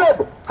of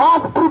David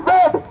has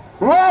prevailed.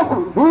 Yes,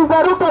 he is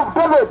the root of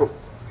David.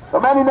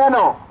 Someni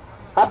neno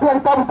katika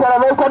kitabu cha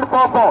Revelation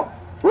 4:4.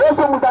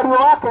 Yesu mzaliwa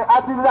wake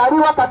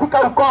azizaliwa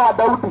katika ukoo wa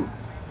Daudi.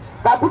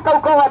 Katika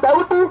ukoo wa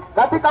Daudi,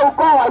 katika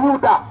ukoo wa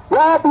Yuda.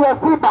 Yeye ndiye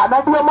simba, na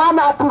ndio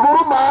maana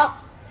akiguruma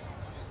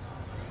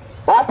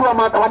watu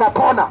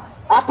wanapona.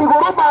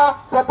 Akiguruma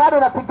shetani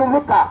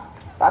anatikizika.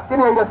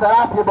 Lakini Haile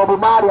Selassie,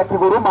 Bob Marley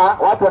akiguruma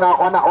watu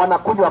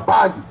wanakunywa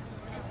bangi.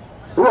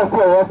 Huyo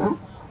sio Yesu.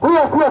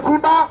 Huyo sio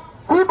simba.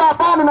 Simba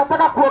ambaye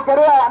ninataka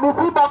kuongelea ni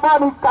simba ambaye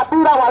ni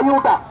kabila wa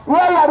Yuda.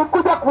 Yeye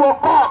alikuja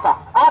kuokoa,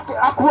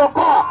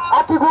 akuokoa.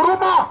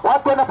 Akiguruma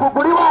watu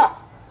wanafunguliwa,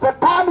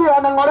 shetani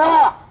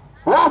anang'olewa,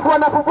 wafu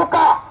wanafufuka.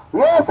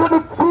 Yesu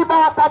ni simba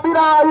wa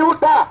kabila wa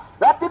Yuda.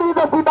 Lakini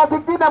hizo simba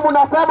zingine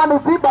mnasema ni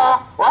simba.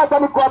 Wacha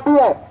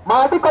nikwambie,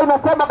 maandiko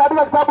inasema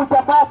katika kitabu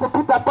cha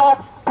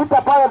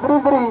Peter Paul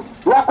 3:3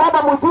 ya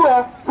kwamba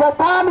mjue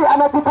shetani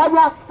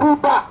anajifanya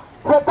simba.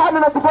 Shetani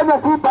anajifanya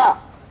simba.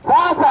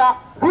 Sasa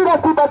zile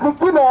simba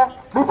zingine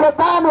ni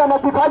shetani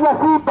anajifanya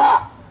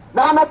simba,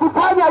 na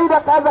anajifanya ili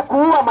akaweza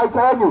kuua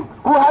maisha yenu,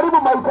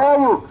 kuharibu maisha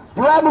yenu.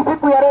 Jueni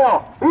siku ya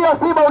leo, hiyo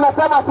simba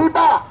unasema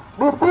simba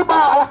ni simba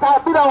la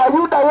kabila wa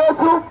Yuda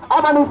Yesu,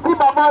 ama ni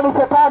simba ambao ni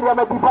shetani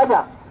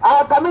amejifanya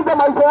aangamize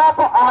maisha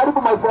yako,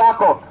 aharibu maisha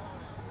yako.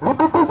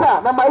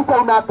 Thibitisha na maisha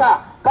unakaa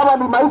kama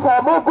ni maisha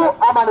ya Mungu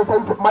ama ni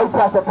maisha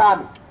ya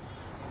shetani,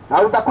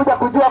 na utakuja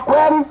kujua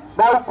kweli,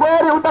 na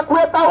ukweli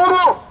utakuweka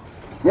huru.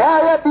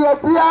 Yeye ndiye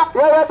njia,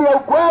 yeye ndiye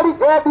ukweli,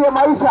 yeye ndiye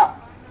maisha.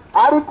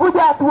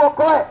 Alikuja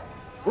atuokoe.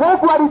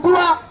 Mungu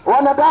alijua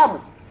wanadamu,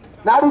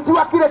 na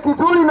alijua kile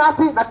kizuri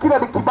nasi na kile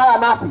ni kibaya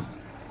nasi.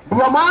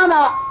 Ndio maana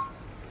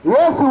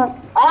Yesu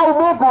au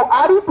Mungu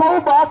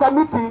alipoumba hata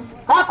miti,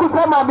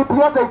 hakusema miti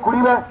yote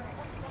ikuliwe.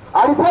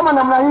 Alisema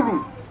namna hivi,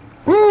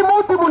 hii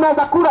mti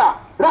mnaweza kula,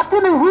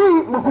 lakini hii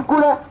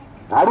msikule.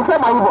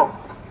 Alisema hivyo.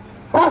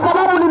 Kwa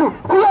sababu nini?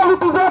 Sio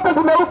vitu zote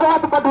zimeupa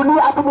watu kwa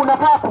dunia ati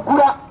mnafaa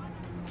kukula.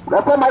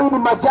 Unasema hii ni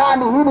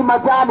majani, hii ni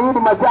majani, hii ni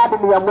majani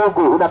ni ya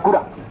Mungu,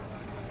 unakula.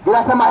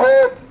 Inasema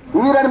hii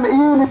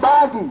ni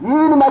bangi, hii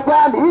ni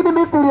majani, hii ni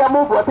miti ya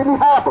Mungu, ati ni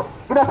hapo.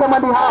 Inasema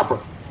ni hapo.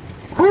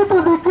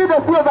 Vitu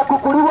zingine sio za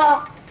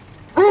kukuliwa.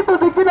 Vitu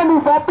zingine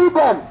ni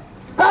forbidden.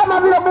 Kama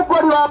vile Mungu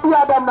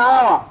aliwaambia Adam na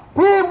Hawa,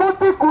 hii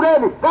mti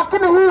kuleni,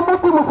 lakini hii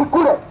mti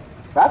msikule.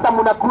 Sasa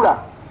mnakula.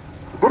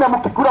 Kile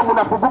mkikula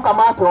mnafunguka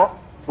macho,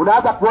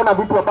 unaanza kuona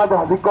vitu ambazo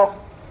haziko.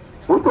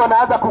 Mtu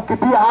anaanza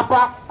kukimbia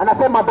hapa,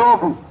 anasema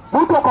dovu.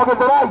 Mtu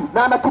akogezrai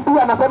na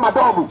anakimbia anasema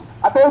dovu.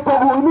 Hata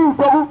chovu ni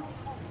chovu.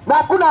 Na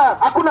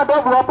hakuna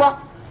dovu hapa.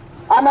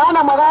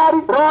 Anaona magari,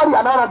 lori,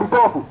 anaona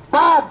dovu.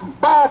 Bagi.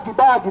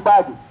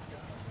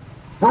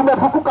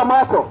 Tumefunguka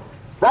macho.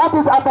 That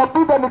is a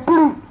forbidden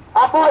tree.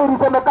 Hapo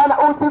ilisemekana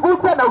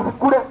usiguse na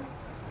usikule.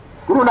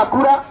 Kile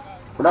unakula,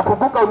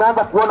 unafunguka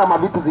unaanza kuona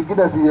mavitu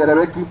zingine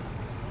zieleweki.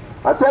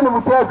 Acheni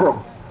mchezo.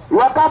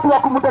 Wakati wa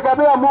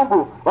kumtegemea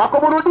Mungu, wa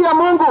kumrudia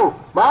Mungu,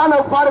 maana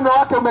ufalme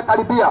wake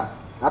umekaribia.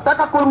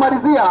 Nataka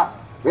kumalizia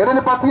ili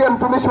nipatie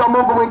mtumishi wa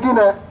Mungu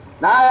mwingine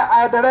naye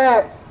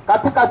aendelee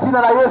katika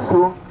jina la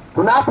Yesu.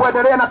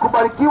 Tunapoendelea na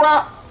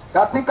kubarikiwa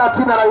katika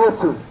jina la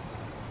Yesu.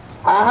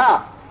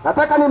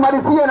 Nataka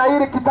nimalizie na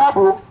hili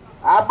kitabu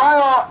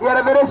ambayo ya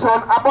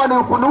Revelation, ambayo ni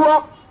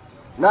ufunuo,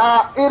 na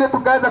ili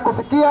tukaweza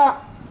kusikia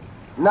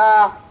na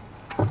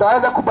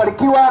tutaweza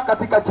kubarikiwa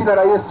katika jina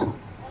la Yesu.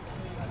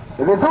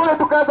 Ni vizuri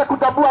tukaweza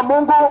kutambua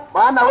Mungu,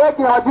 maana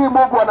wengi hawajui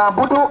Mungu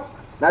wanaabudu,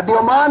 na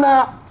ndio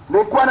maana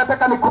nilikuwa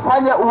nataka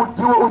nikufanye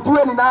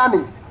ujue ni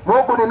nani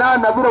Mungu, ni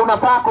nani na vile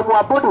unafaa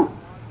kumwabudu.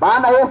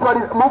 Maana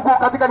Mungu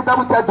katika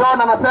kitabu cha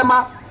John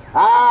anasema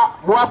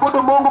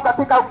muabudu Mungu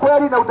katika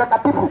ukweli na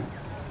utakatifu.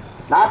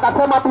 Na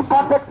akasema be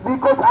perfect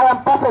because I am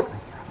perfect.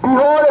 Be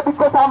holy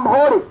because I am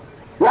holy.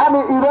 Yani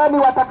iweni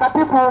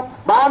watakatifu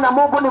maana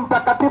Mungu ni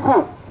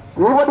mtakatifu.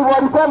 Si hivyo ndivyo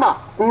alisema?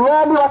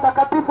 Iweni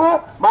watakatifu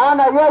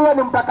maana yeye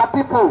ni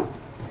mtakatifu.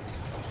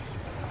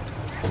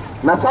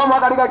 Nasoma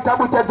katika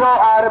kitabu cha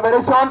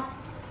Revelation.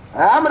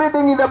 I am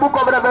reading in the book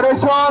of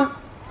Revelation.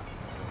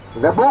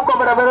 The book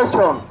of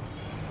Revelation.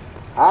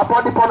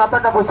 Hapo ndipo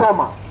nataka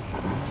kusoma.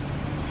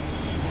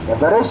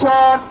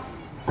 Revelation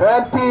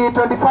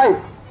 20:25.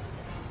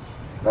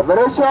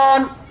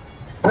 Revelation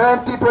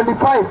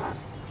 20:25.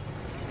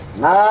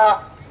 Na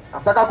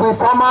nataka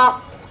kuisoma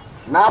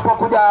na hapo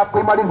kuja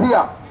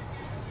kuimalizia.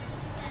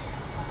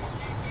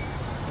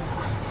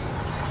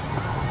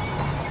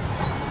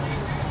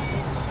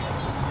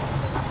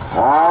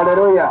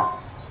 Hallelujah.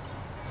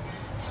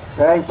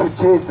 Thank you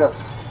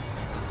Jesus.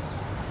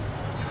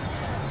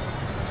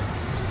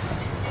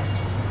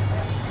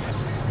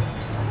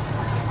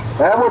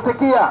 Hebu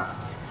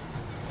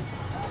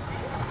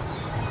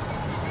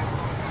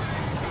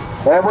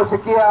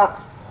sikia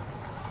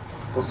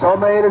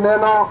tusome hili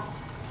neno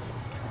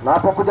na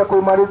hapo kuja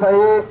kuimaliza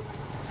hii,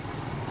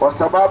 kwa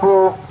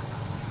sababu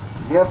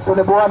Yesu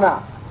ni Bwana.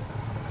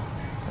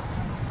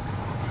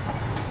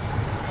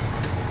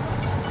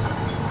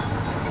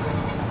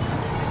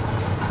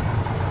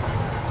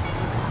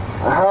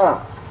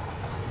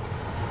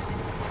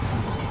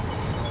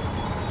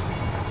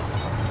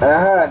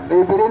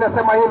 Biblia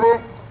inasema hivi,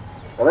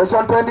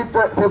 Revelation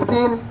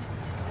 20:15.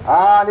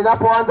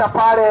 Ninapoanza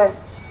pale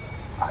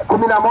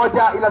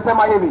 11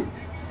 inasema hivi,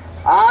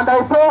 and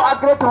I saw a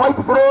great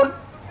white throne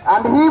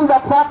and him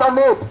that sat on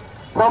it,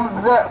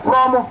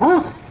 from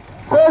whose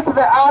face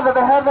the earth and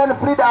the heaven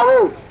fled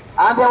away,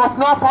 and there was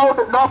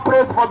no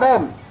place for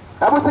them.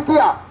 Hebu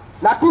sikia,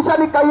 na kisha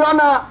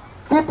nikaiona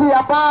kiti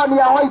ambao ni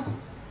ya white,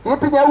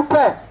 kiti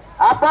nyeupe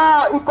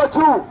ambao iko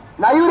juu,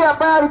 na yule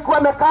ambaye alikuwa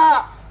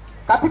amekaa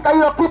katika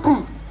hiyo kiti,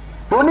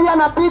 dunia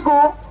na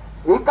mbingu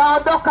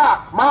ikaondoka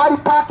mahali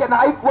pake na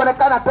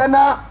haikuonekana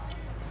tena.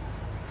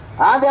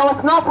 And there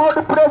was no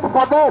place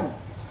for them.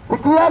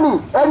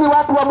 Sikieni enyi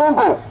watu wa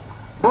Mungu,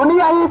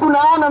 dunia hii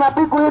tunaona na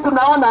mbingu hii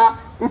tunaona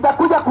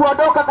itakuja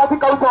kuondoka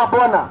katika uso wa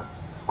Bwana.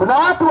 Kuna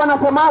watu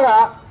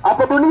wanasemaga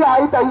hapo dunia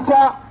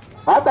haitaisha.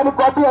 Hata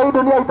nikwambia hii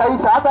dunia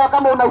itaisha, hata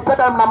kama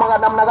unaipenda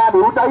namna gani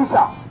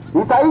utaisha.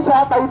 Itaisha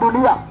hata hii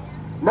dunia.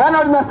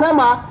 Neno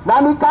linasema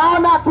na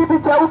nikaona kiti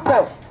cheupe,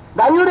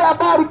 na yule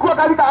ambaye alikuwa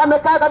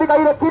amekaa katika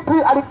ile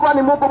kiti alikuwa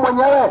ni Mungu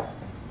mwenyewe.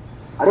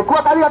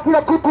 Alikuwa katika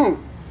kile kiti,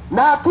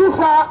 na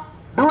kisha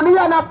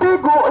dunia na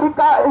mbingu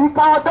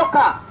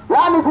likaondoka,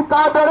 yani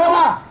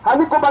zikaondolewa,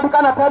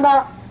 hazikubalikana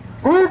tena.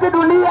 Hizi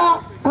dunia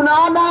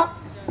tunaona,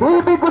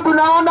 hii mbingu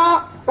tunaona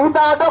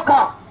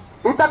itaondoka,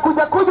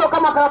 itakuja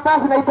kama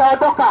karatasi na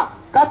itaondoka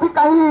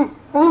katika hii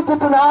nchi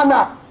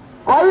tunaona.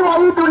 Kwa hivyo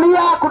hii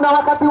dunia kuna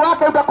wakati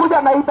wake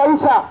utakuja na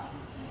itaisha.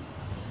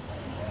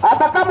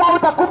 Hata kama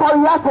utakufa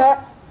uiache,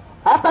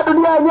 hata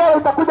dunia yenyewe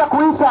itakuja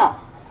kuisha,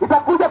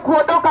 itakuja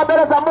kuondoka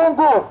mbele za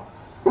Mungu.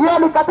 Hiyo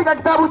ni katika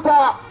kitabu cha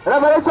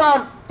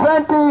Revelation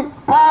 20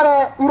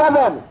 pale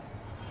 11.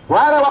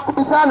 Wale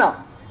wakubishana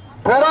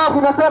 12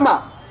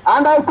 inasema,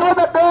 and I saw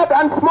the dead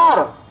and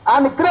small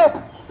and great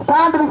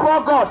stand before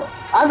God,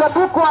 and the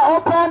book were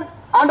open,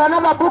 and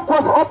another book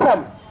was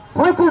open,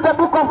 which is the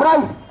book of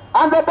life,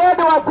 and the dead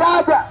were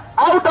judged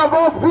out of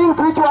those things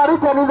which were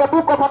written in the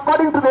book of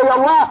according to their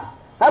work.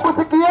 Hebu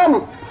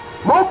sikieni,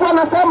 Mungu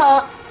anasema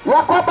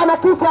ya kwamba na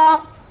kisha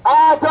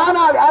Yohana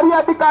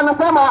aliandika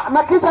anasema,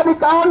 na kisha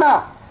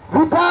nikaona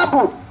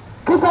vitabu,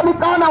 kisha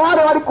nikaona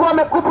wale walikuwa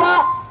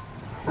wamekufa,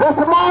 the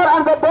small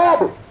and the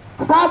dead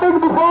standing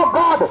before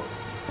God,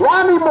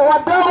 yani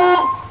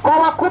wadogo kwa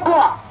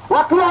wakubwa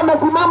wakiwa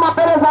wamesimama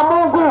mbele za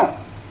Mungu,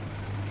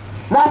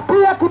 na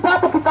pia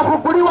kitabu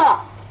kikafunguliwa.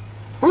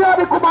 Hiyo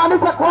ni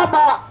kumaanisha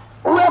kwamba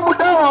uwe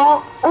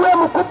mdogo, uwe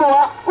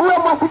mkubwa, uwe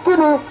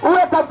masikini,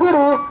 uwe tajiri,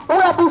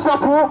 uwe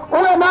bishopu,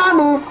 uwe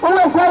nani,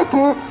 uwe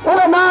sheiki,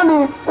 uwe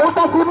nani,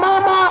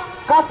 utasimama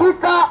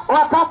katika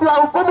wakati wa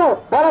hukumu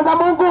mbele za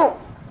Mungu.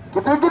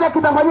 Kitu kingine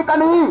kitafanyika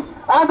ni hii,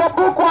 and the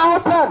book were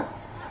open,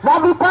 na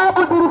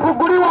vitabu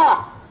zilifunguliwa.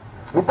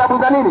 Vitabu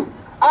za nini?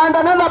 And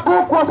another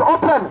book was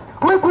open,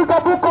 which is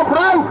the book of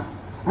life.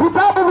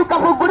 Vitabu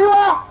vikafunguliwa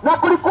na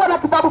kulikuwa na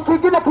kitabu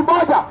kingine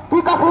kimoja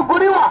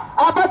kikafunguliwa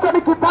ambacho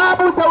ni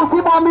kitabu cha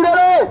uzima wa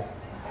milele.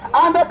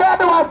 And the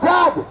dead were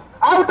judged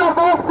out of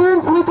those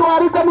things which were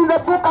written in the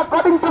book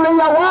according to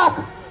their work.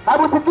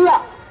 Habusikia,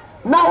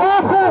 na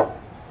wafu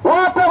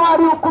wote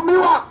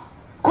walihukumiwa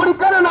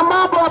kulingana na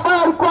mambo ambayo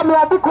yalikuwa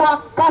yameandikwa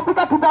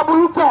katika kitabu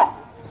hicho.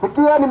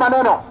 Sikieni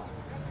maneno,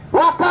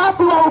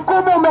 wakati wa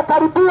hukumu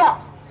umekaribia,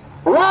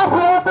 wafu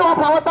wote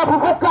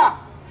watafufuka.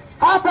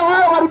 Hata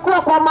wale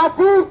walikuwa kwa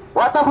maji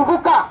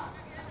watafufuka,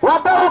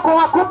 wadogo kwa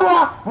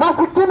wakubwa,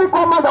 masikini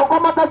kwa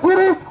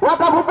matajiri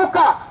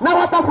watafufuka, na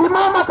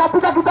watasimama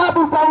katika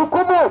kitabu cha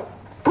hukumu,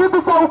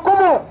 kitu cha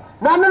hukumu.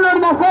 Na neno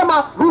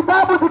linasema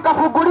vitabu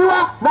zikafunguliwa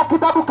na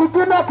kitabu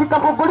kingine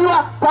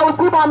kikafunguliwa cha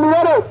uzima wa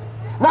milele,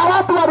 na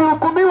watu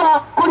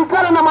walihukumiwa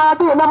kulingana na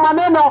maadili na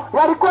maneno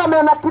yalikuwa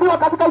yamenakiliwa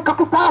katika hicho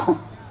kitabu.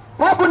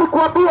 Hebu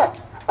nikuambie,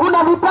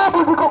 kuna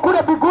vitabu ziko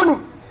kule mbinguni,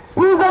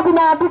 hizo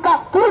zinaandika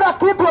kila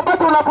kitu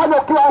ambacho unafanya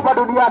ukiwa hapa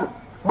duniani.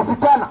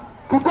 Msichana,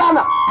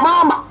 kijana,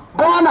 mama,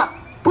 bwana,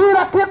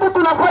 kila kitu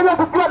tunafanya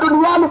tukiwa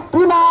duniani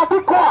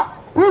kinaandikwa.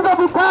 Hizo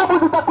vitabu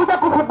zitakuja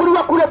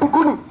kufunguliwa kule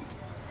mbinguni.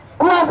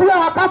 Kuanzia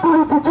wakati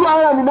ulitujua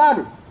wewe ni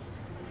nani,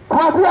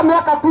 kuanzia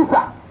miaka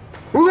 9,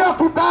 hiyo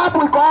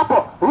kitabu iko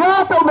hapo.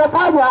 Yote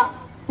umefanya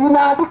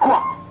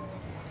inaandikwa.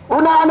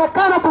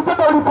 Unaonekana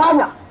chochote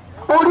ulifanya,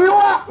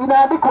 uliua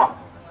inaandikwa,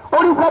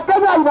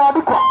 ulisekenya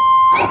inaandikwa,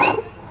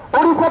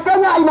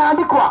 ulisekenya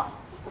inaandikwa.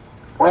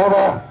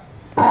 Wewe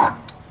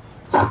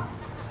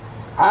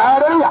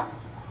haleluya,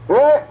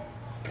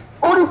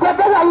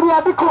 ulisekenya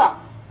inaandikwa.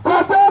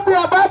 Chochote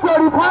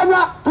ambacho ulifanya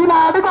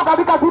kinaandikwa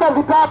katika vile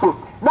vitabu,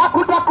 na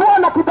kutakuwa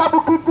na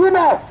kitabu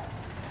kingine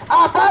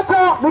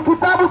ambacho ni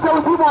kitabu cha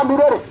uzima wa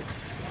milele.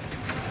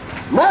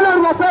 Neno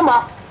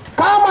linasema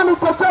kama ni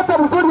chochote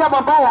mzuri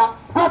ama mbaya,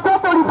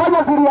 chochote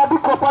ulifanya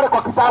ziliandikwa pale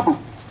kwa kitabu.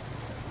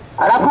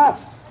 Alafu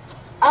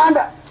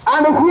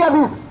and hear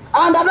this,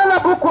 and another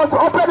book was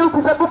opened, which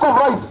is the book of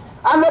life,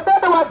 and the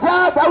dead were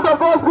judged out of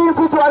those things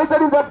which were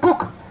written in the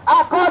book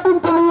according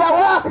to their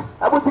work.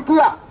 Hebu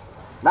sikia,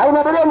 na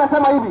inaendelea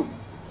inasema hivi,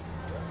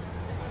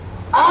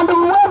 and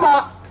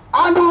whoever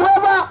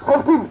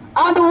 15,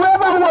 and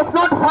whoever who was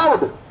not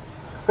found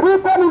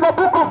written in the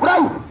book of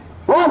life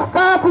was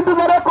cast into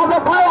the lake of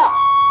the fire.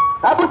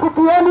 Hebu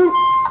sikieni,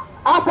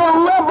 hata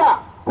whoever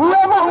who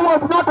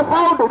was not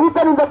found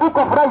written in the book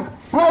of life,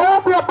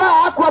 yeyote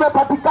ambaye hakuwa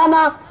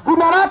amepatikana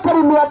jina lake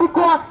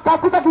limeandikwa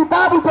katika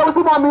kitabu cha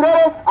uzima wa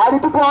milele,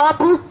 alitupwa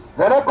wapi?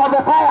 The lake of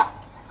the fire.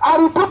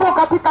 Alitupwa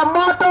katika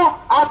moto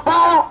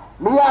ambao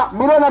ni ya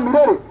milele na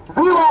milele,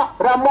 ziwa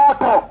la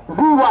moto,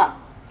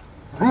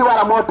 ziwa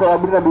la moto ya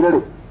milele na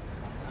milele.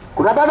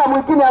 Kuna dada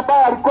mwingine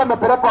ambaye alikuwa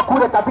amepelekwa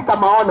kule katika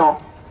maono,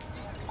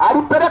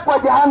 alipelekwa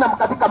jehanamu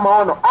katika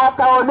maono,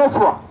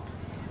 akaoneshwa,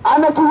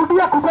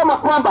 anashuhudia kusema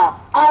kwamba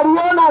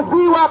aliona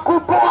ziwa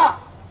kubwa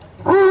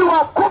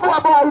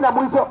ambao halina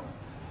mwisho,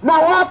 na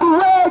watu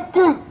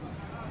wengi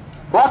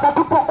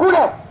wakatupwa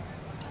kule.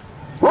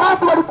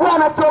 Watu walikuwa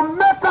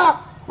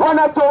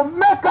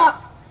wanachomeka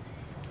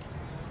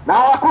na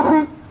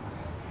hawakufi,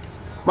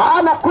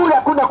 maana kule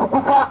hakuna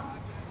kukufa.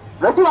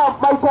 Unajua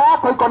maisha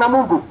yako iko na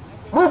Mungu.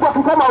 Mungu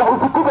akisema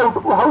usikufe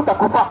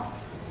hautakufa.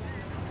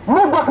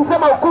 Mungu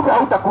akisema ukufe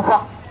hautakufa.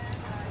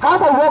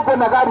 Hata uogo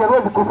na gari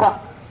hawezi kufa.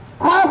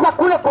 Sasa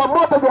kule kwa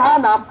moto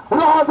jehanamu,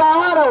 roho za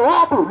wale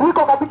watu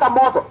ziko katika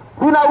moto,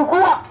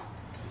 zinaugua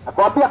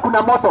Nakwambia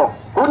kuna moto.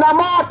 Kuna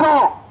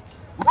moto.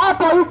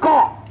 Moto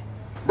iko.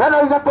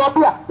 Neno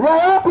linatuambia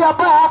yeyote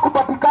ambaye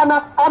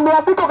hakupatikana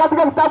ameandikwa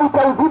katika kitabu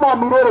cha uzima wa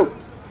milele.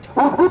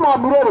 Uzima wa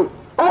milele.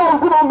 Huo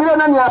uzima wa milele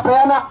nani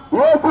anapeana?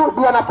 Yesu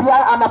ndiye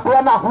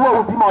anapeana huo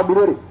uzima wa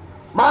milele.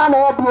 Maana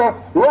yeye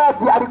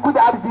ndiye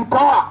alikuja,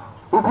 alijitoa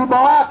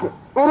uzima wake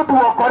ili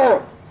tuokolewe.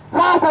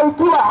 Sasa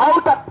ikiwa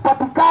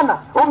hautapatikana,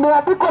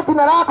 umeandikwa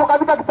jina lako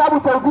katika kitabu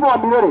cha uzima wa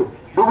milele,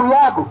 ndugu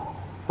yangu,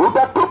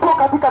 utatupwa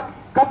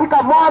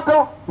katika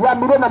moto ya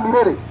milele na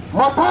milele,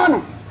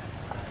 motoni.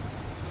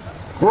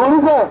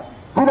 Jiulize,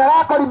 jina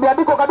lako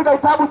limeandikwa katika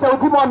kitabu cha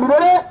uzima wa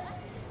milele?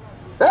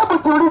 Hebu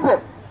jiulize,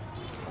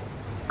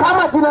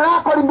 kama jina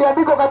lako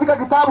limeandikwa katika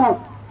kitabu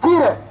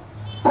kile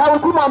cha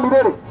uzima wa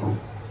milele.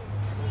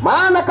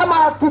 Maana kama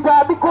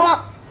hakijaandikwa,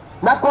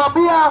 na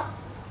kuambia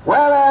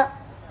wewe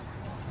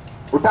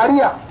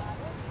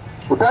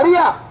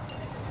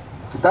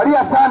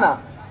utalia sana,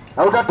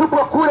 na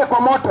utatupwa kule kwa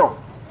moto.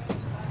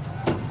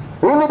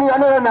 Hivi ndio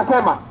neno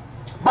linasema,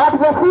 but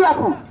the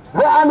fearful,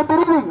 the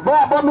unbelieving,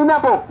 the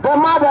abominable, the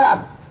murderers,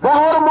 the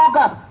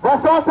whoremongers, the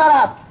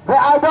sorcerers, the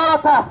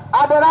idolaters,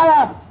 and the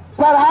liars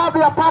shall have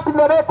their part in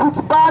the lake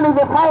which burn in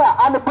the fire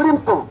and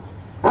brimstone,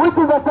 which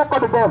is the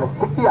second death.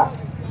 Sikia,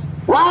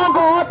 waongo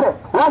wote,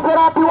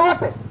 washerati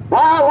wote,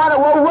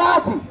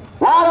 wauaji,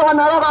 wale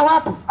wanaroga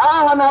watu,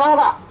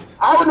 wanaroga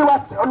au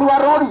ni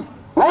warori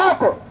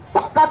wote,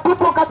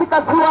 wakatupwa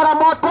katika ziwa la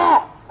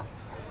moto.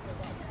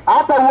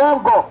 Hata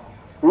uongo,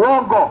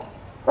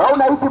 au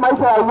unaishi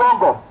maisha ya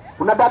uongo,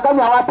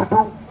 unadanganya watu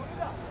tu,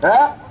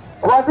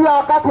 kuanzia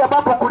wakati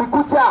ambapo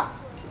kulikucha,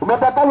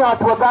 umedanganya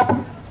watu wangapi?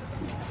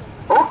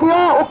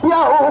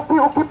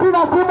 Ukipiga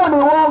simu ni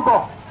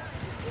uongo,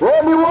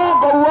 ni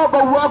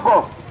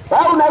uongo,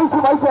 au unaishi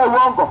maisha ya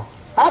uongo,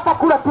 hata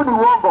kula tu ni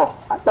uongo.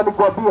 Hata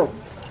nikwambie,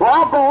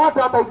 waongo wote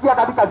wataingia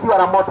katika ziwa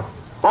la moto,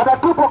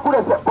 watatupwa kule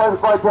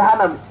kwa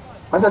jehanamu,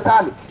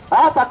 mashetani.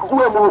 Hata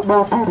uwe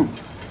mhubiri,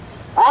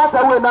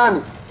 hata uwe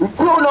nani,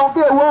 ikiwa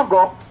unaongea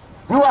uongo,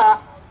 jua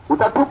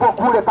utatupwa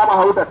kule. Kama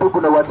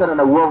hautatubu na uachana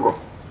na uongo.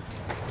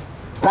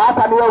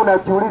 Sasa ni wewe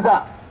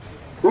unajiuliza,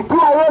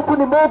 ikiwa Yesu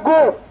ni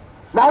Mungu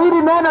na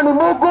hili neno ni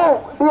Mungu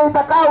ndiye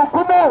itakao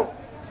hukumu,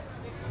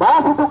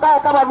 basi tukae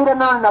kama vile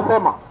neno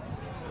linasema.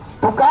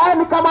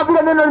 Tukaeni kama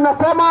vile neno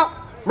linasema,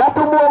 na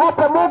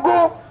tumuogope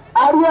Mungu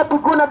aliye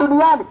mbinguni na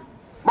duniani,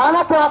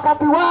 maanake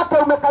wakati wake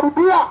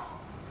umekaribia.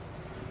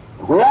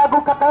 Ndugu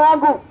yangu, kaka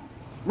yangu,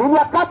 ni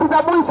nyakati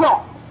za mwisho.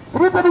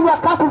 Hizo ni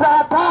nyakati za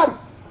hatari.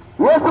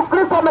 Yesu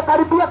Kristo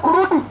amekaribia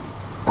kurudi.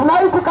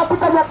 Tunaishi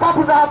katika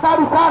nyakati za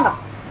hatari sana.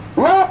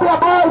 Yote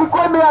ambayo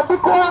ilikuwa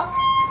imeandikwa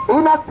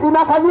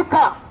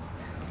inafanyika.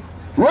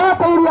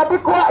 Yote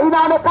iliandikwa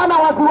inaonekana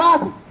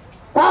waziwazi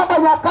kwamba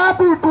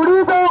nyakati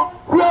tulizo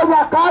sio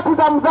nyakati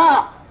za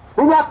mzaha,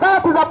 ni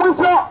nyakati za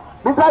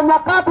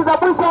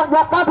mwisho,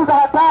 nyakati za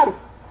hatari.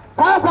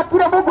 Sasa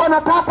kile Mungu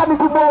anataka ni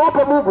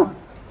tumuogope Mungu.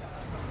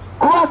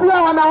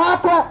 Kuanzia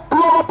wanawake,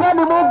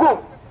 tuogopeni Mungu.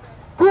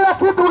 Kila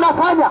kitu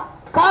unafanya,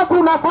 kazi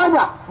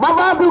unafanya,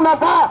 mavazi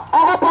unavaa,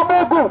 ogopa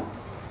Mungu.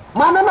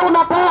 Maneno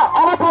unatoa,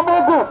 ogopa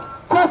Mungu.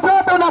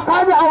 Chochote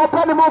unafanya,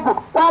 ogopeni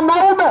Mungu.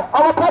 Wanaume,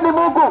 ogopeni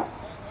Mungu,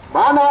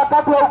 maana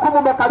wakati wa hukumu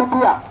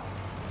umekaribia.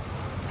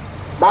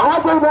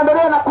 Magonjwa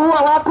inaendelea na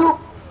kuua watu,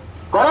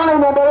 korona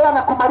inaendelea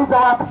na kumaliza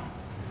watu.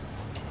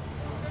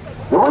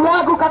 Ndugu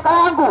yangu, kaka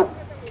yangu,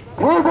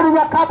 hizi ni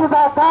nyakati za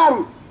hatari.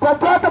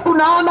 Chochote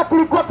tunaona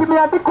kilikuwa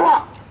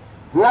kimeandikwa,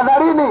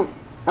 jihadharini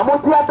na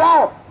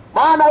mjiandae,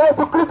 maana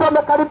Yesu Kristo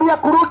amekaribia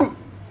kurudi.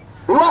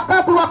 Ni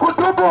wakati wa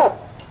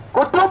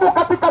kutubu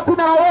katika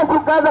jina la Yesu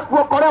ukaweza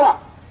kuokolewa.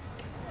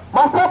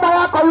 Masomo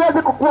yako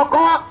haiwezi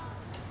kukuokoa,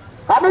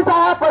 kanisa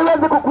yako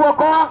haiwezi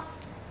kukuokoa,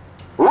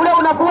 ule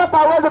unafuata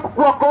hawezi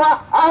kukuokoa,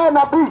 awe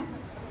nabii,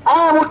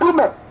 awe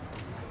mtume,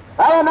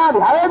 awe nani,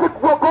 hawezi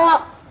kukuokoa.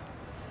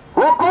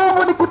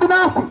 Wokovu ni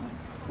kibinafsi,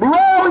 ni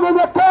wewe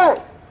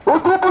unyenyekee,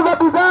 utubu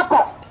dhambi zako,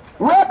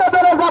 uende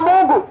mbele za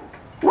Mungu,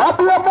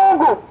 waambie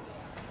Mungu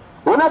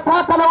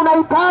unataka na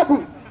unahitaji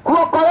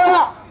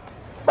kuokolewa.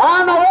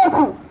 Maana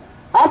Yesu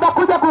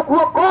atakuja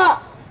kukuokoa,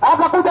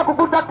 atakuja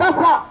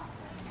kukutakasa.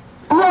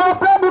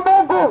 Tuogopeni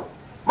Mungu.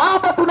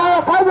 Mambo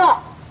tunayofanya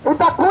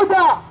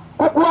itakuja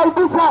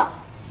kukuaibisha.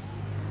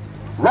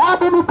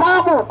 Dhambi ni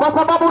tamu kwa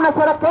sababu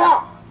unasherekea.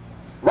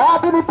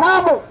 Dhambi ni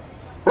tamu,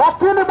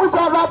 lakini mwisho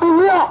wa dhambi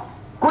hiyo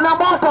kuna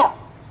moto,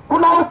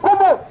 kuna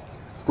hukumu.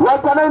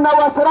 Tuachane na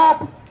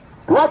uasherati,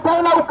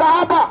 tuachane na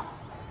ukahaba,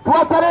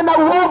 tuachane na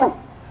uovu,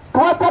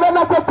 tuachane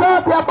na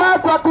chochote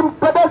ambacho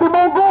hakimpendezi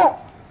Mungu.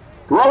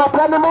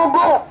 Tuogopeni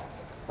Mungu,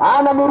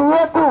 maana miili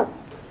yetu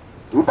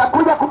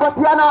itakuja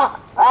kupatiana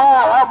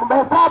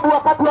hesabu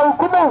wakati wa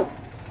hukumu.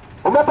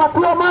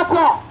 Umepatiwa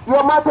macho,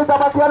 hiyo macho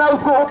itapatiana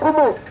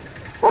hukumu.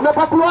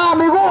 Umepatiwa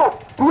miguu,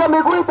 hiyo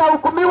miguu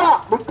itahukumiwa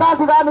ni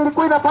kazi gani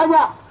ilikuwa inafanya.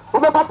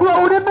 Umepatiwa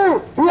ulimi,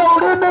 hiyo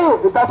ulimi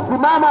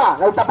itasimama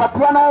na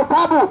itapatiana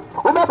hesabu.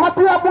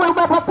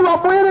 Umepatiwa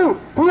mwili,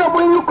 hiyo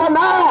mwili uko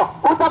nao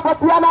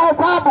utapatiana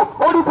hesabu.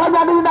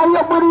 Ulifanya nini na hiyo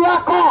mwili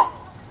yako?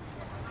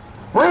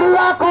 Mwili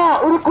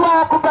yako ilikuwa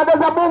ya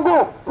kupendeza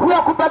Mungu, si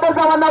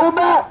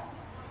mwanaume.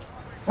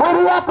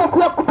 Mwili yako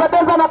sio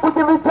kupendeza na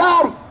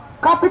kujivinjari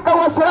katika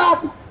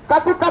uasherati,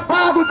 katika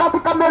bangi,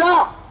 katika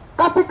miraa,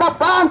 katika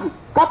bangi,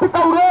 katika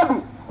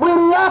ulevi.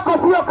 Mwili yako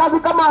sio kazi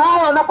kama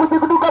hayo na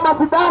kujiduka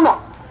masindano.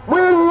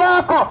 Mwili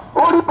yako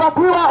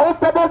ulipatiwa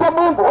upendeze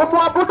Mungu,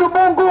 umwabudu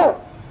Mungu.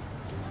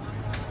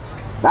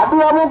 Na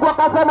ndio Mungu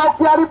akasema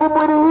ukiharibu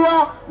mwili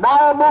hiyo,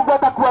 naye Mungu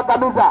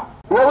atakuangamiza.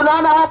 Wewe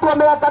unaona watu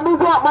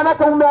wameangamizwa, maana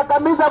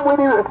umeangamiza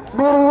mwili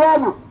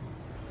yenu.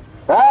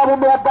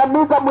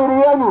 Umeangamiza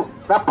mwili yenu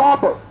na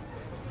pombe.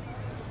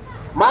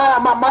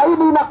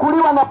 Maini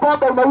inakuliwa na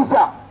pombe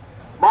inaisha.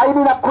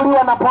 Maini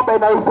inakuliwa na pombe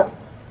inaisha.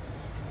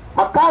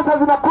 Makansa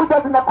zinakuja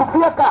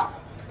zinakufyeka.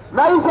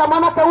 Naisha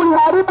maana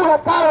uliharibu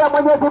hekalo ya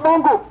Mwenyezi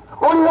Mungu.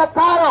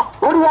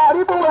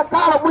 Uliharibu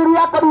hekalo, mwili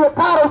yako ni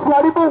hekalo,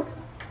 usiharibu.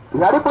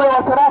 Uharibu ya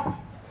washerati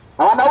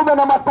na wanaume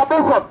na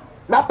masturbation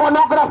na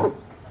pornography.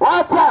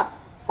 Wacha.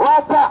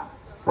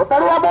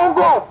 Utalia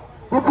Mungu.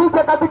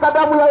 Jifiche katika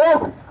damu ya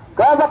Yesu.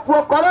 Kaanza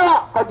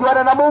kuokolewa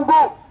kajuana na Mungu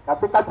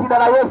katika jina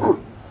la Yesu.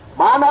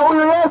 Maana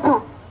huyu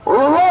Yesu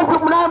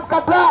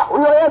mnayemkataa,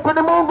 huyo Yesu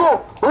ni Mungu.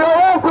 Huyo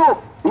Yesu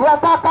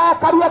yataka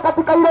kalia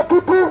katika ile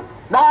kiti,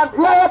 na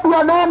yeye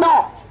ndio neno.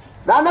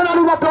 Na neno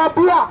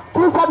linatuambia,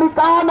 kisha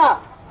nikaona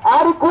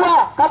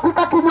alikuwa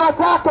katika kinywa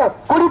chake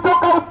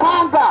kulitoka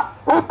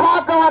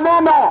upanga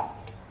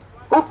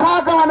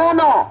wa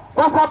neno,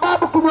 kwa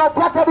sababu kinywa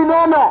chake ni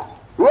neno.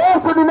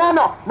 Yesu ni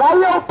neno, na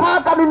hiyo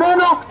upanga ni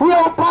neno. Hiyo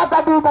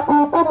upanga ndio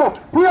itakuhukumu,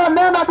 hiyo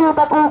neno ndio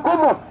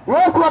itakuhukumu.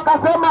 Yesu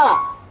akasema,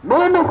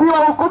 mimi si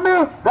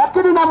wahukumi,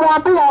 lakini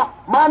namwambia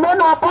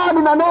maneno ambayo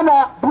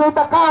ninanena ndio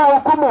itakao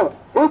hukumu.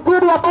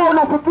 Injili ambayo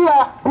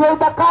unasikia ndio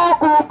itakao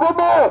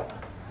kuhukumu.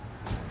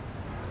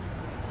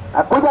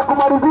 Nakuja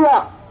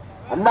kumalizia,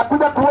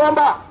 nakuja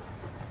kuomba.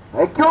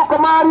 Ikiwa uko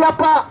mahali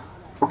hapa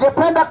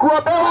ungependa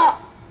kuombewa,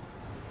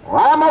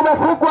 ama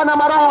umefungwa na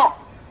maroho,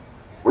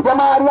 uje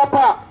mahali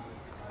hapa.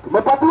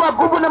 Tumepatiwa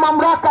nguvu na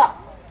mamlaka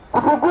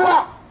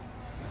kufungua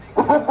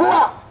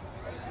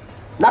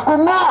na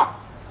kung'oa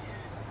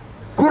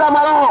kila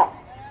maroho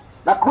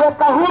na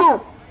kuweka huru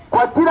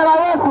kwa jina la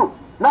Yesu,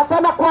 na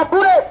tena kwa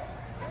bure,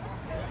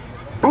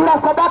 bila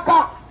sadaka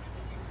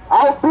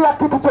au bila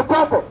kitu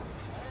chochote.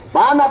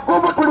 Maana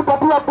nguvu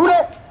tulipatiwa bure,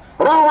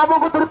 roho wa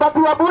Mungu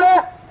tulipatiwa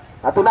bure,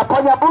 na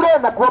tunaponya bure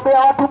na kuombea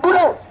watu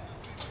bure.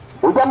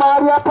 Uje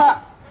mahali hapa.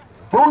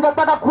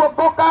 Ungetaka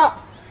kuokoka,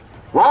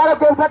 wale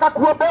ungetaka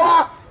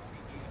kuombewa,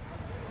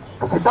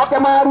 usitoke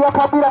mahali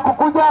hapa bila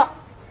kukuja.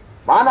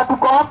 Maana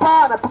tuko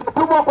hapa na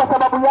tumetumwa kwa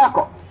sababu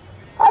yako.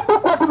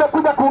 Hatukuwa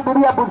tumekuja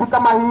kuhubiria mbuzi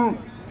kama hii,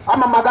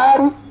 ama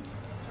magari,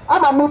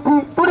 ama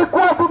miti.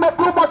 Tulikuwa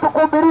tumetumwa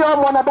tukuhubiria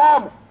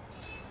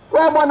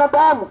wewe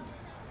mwanadamu.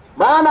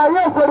 Maana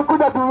Yesu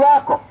alikuja juu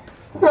yako,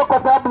 sio kwa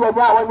sababu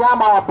ya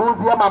wanyama wa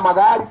mbuzi ama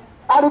magari.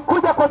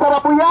 Alikuja kwa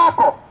sababu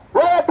yako.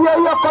 Wewe ndio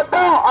hiyo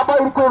kondoo ambayo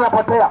ilikuwa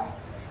inapotea.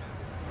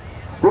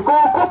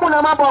 Sikuhukumu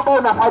na mambo ambayo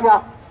unafanya,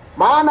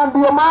 maana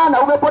ndio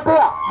maana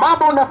umepotea.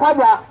 Mambo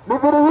unafanya ni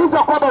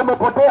dhihirisho kwamba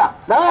umepotea,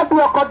 na wewe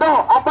ndio kondoo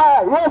ambaye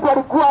Yesu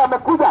alikuwa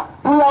amekuja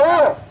juu ya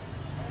wewe.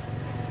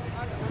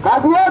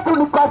 Kazi yetu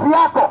ni kazi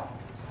yako.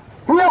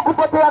 Hiyo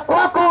kupotea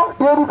kwako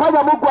ndio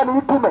ilifanya Mungu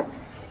aniitume.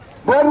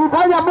 Ndio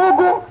ilifanya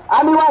Mungu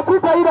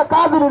aniwachisha ile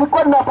kazi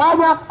nilikuwa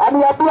ninafanya,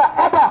 aniambia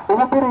eda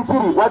uhubiri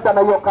injili, wacha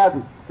na hiyo kazi.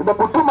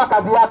 Nimekutuma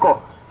kazi yako.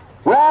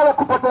 Wewe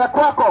kupotea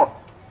kwako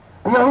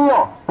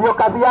ndio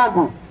kazi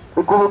yangu,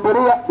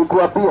 nikuhubiria,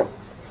 nikuambie.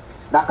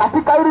 Na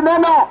katika hili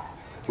neno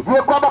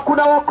ujue kwamba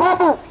kuna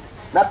wokovu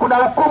na kuna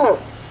hukumu.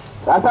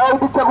 Sasa wewe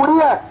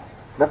ujichagulie,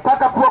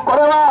 nataka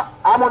kuokolewa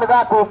ama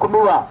unataka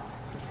kuhukumiwa.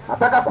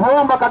 Nataka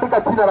kuomba katika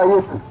jina la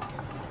Yesu.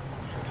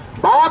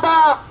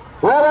 Baba,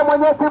 wewe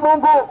Mwenyezi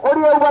Mungu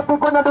uliyeumba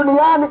mbingu na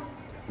duniani,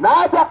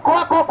 naja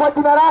kwako kwa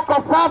jina lako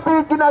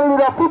safi, jina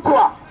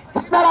lililofichwa,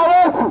 jina la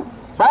Yesu.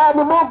 Baya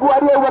ni Mungu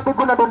aliyeumba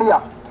mbingu na dunia.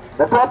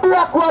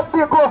 Natuambia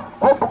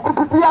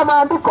kupitia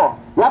maandiko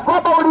ya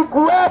kwamba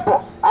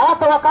ulikuwepo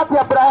hata wakati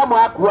Abrahamu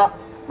hakuwa,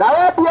 na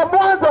wewe ndiye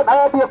mwanzo na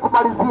wewe ndiye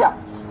kumalizia.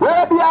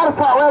 Wewe ndiye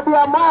Alfa, wewe ndiye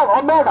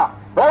Omega,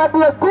 wewe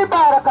ndiye Simba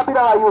la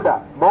kabila la Yuda.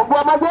 Mungu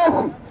wa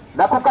majeshi,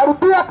 na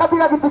kukaribia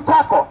katika kiti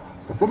chako,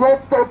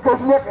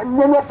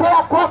 nyenyekea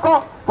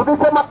kwako,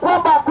 tukisema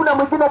kwamba hakuna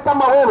mwingine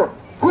kama wewe.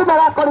 Jina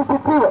lako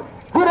lisifiwe,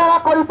 jina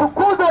lako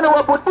litukuzwe na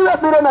uabudiwe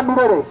milele na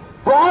milele.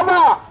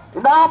 Jehova,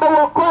 naomba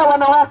uokoe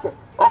wanawake,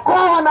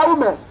 okoa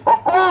wanaume,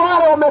 okoa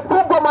wale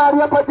wamefungwa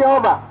mahali hapa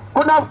Jehova.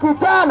 Kuna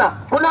kijana,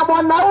 kuna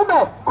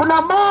mwanaume,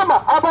 kuna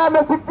mama ambaye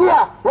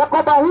amesikia ya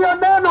kwamba hiyo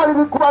neno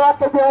lilikuwa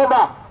wake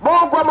Jehova.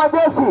 Mungu wa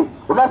majeshi,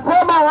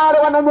 unasema wale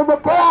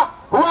wananyenyekea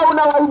huwa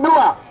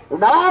unawainua.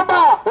 Naomba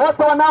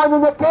wote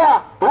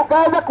wanaonyenyekea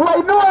ukaweza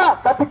kuwainua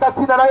katika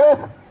jina la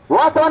Yesu.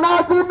 Wote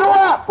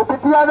wanaojiinua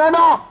kupitia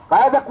neno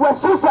kaweza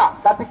kuwashusha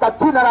katika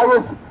jina la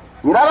Yesu.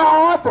 Ila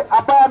roho wote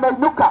ambaye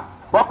ameinuka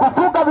kwa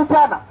kufunga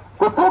vijana,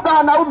 kufunga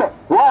wanaume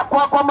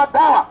kwa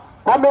madawa,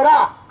 kwa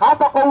miraa,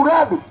 hata kwa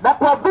ulevi na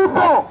kwa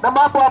vifo na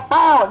mambo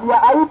ambayo ni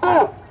ya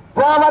aibu,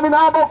 Jehova,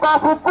 ninaomba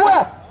ukawafungue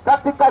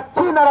katika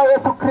jina la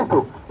Yesu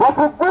Kristo.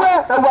 Wafungue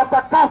na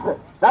uwatakase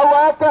na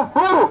uwaweke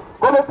huru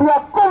kupitia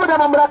nguvu na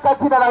mamlaka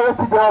jina la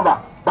Yesu Jehova.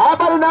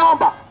 Baba,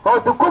 ninaomba kwa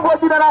utukufu wa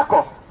jina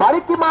lako,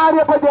 bariki mahali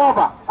hapo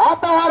Jehova,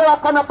 hata wale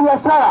wako na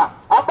biashara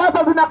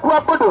ambazo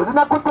zinakuabudu,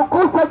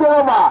 zinakutukuza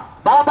Jehova.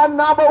 Baba,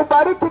 ninaomba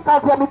ubariki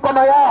kazi ya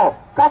mikono yao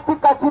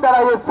katika jina la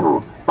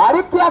Yesu.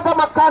 Bariki hata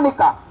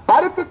makanika,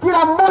 bariki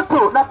kila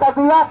mtu na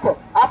kazi yake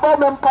ambayo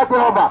umempa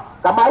Jehova.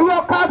 Kama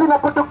hiyo kazi na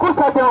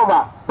kutukuza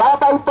Jehova,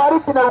 Baba,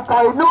 ibariki na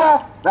ukainue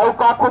na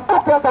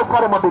ukakumbuke hata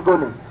ufalme wa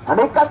mbinguni.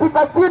 Ni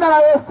katika jina la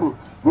Yesu,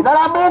 jina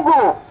la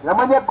Mungu na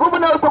mwenye nguvu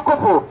na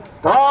utukufu,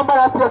 tuomba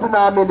na pia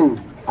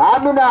tunaamini.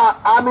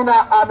 Amina,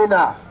 amina,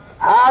 amina.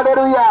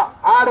 Haleluya,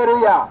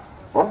 haleluya.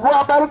 Mungu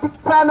abariki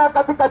sana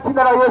katika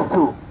jina la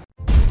Yesu.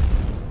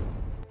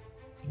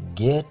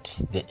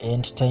 Get the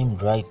end-time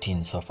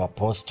writings of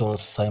Apostle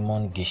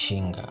Simon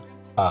Gishinga,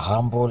 a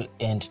humble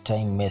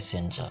end-time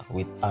messenger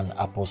with an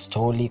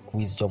apostolic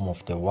wisdom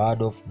of the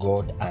Word of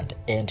God and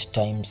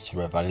end-times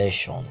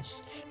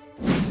revelations,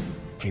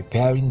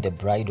 preparing the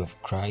bride of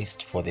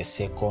Christ for the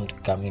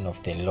second coming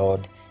of the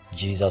Lord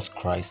Jesus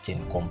Christ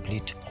in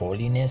complete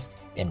holiness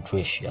and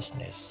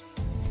graciousness.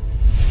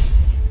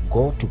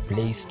 Go to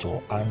Play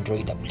Store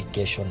Android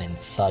application and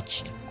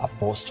search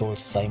Apostle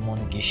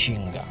Simon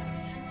Gishinga.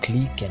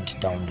 Click and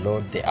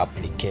download the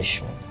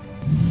application.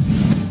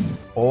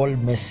 All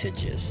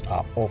messages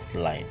are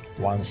offline.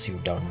 Once you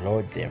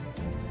download them,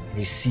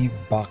 receive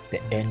back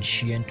the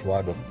ancient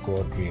word of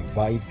God,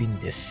 reviving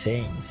the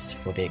saints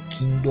for the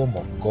kingdom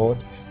of God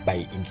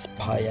by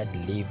inspired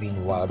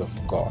living word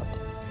of God.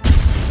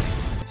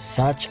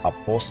 Search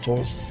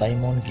Apostle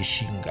Simon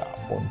Gishinga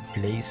on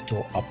Play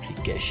Store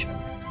application.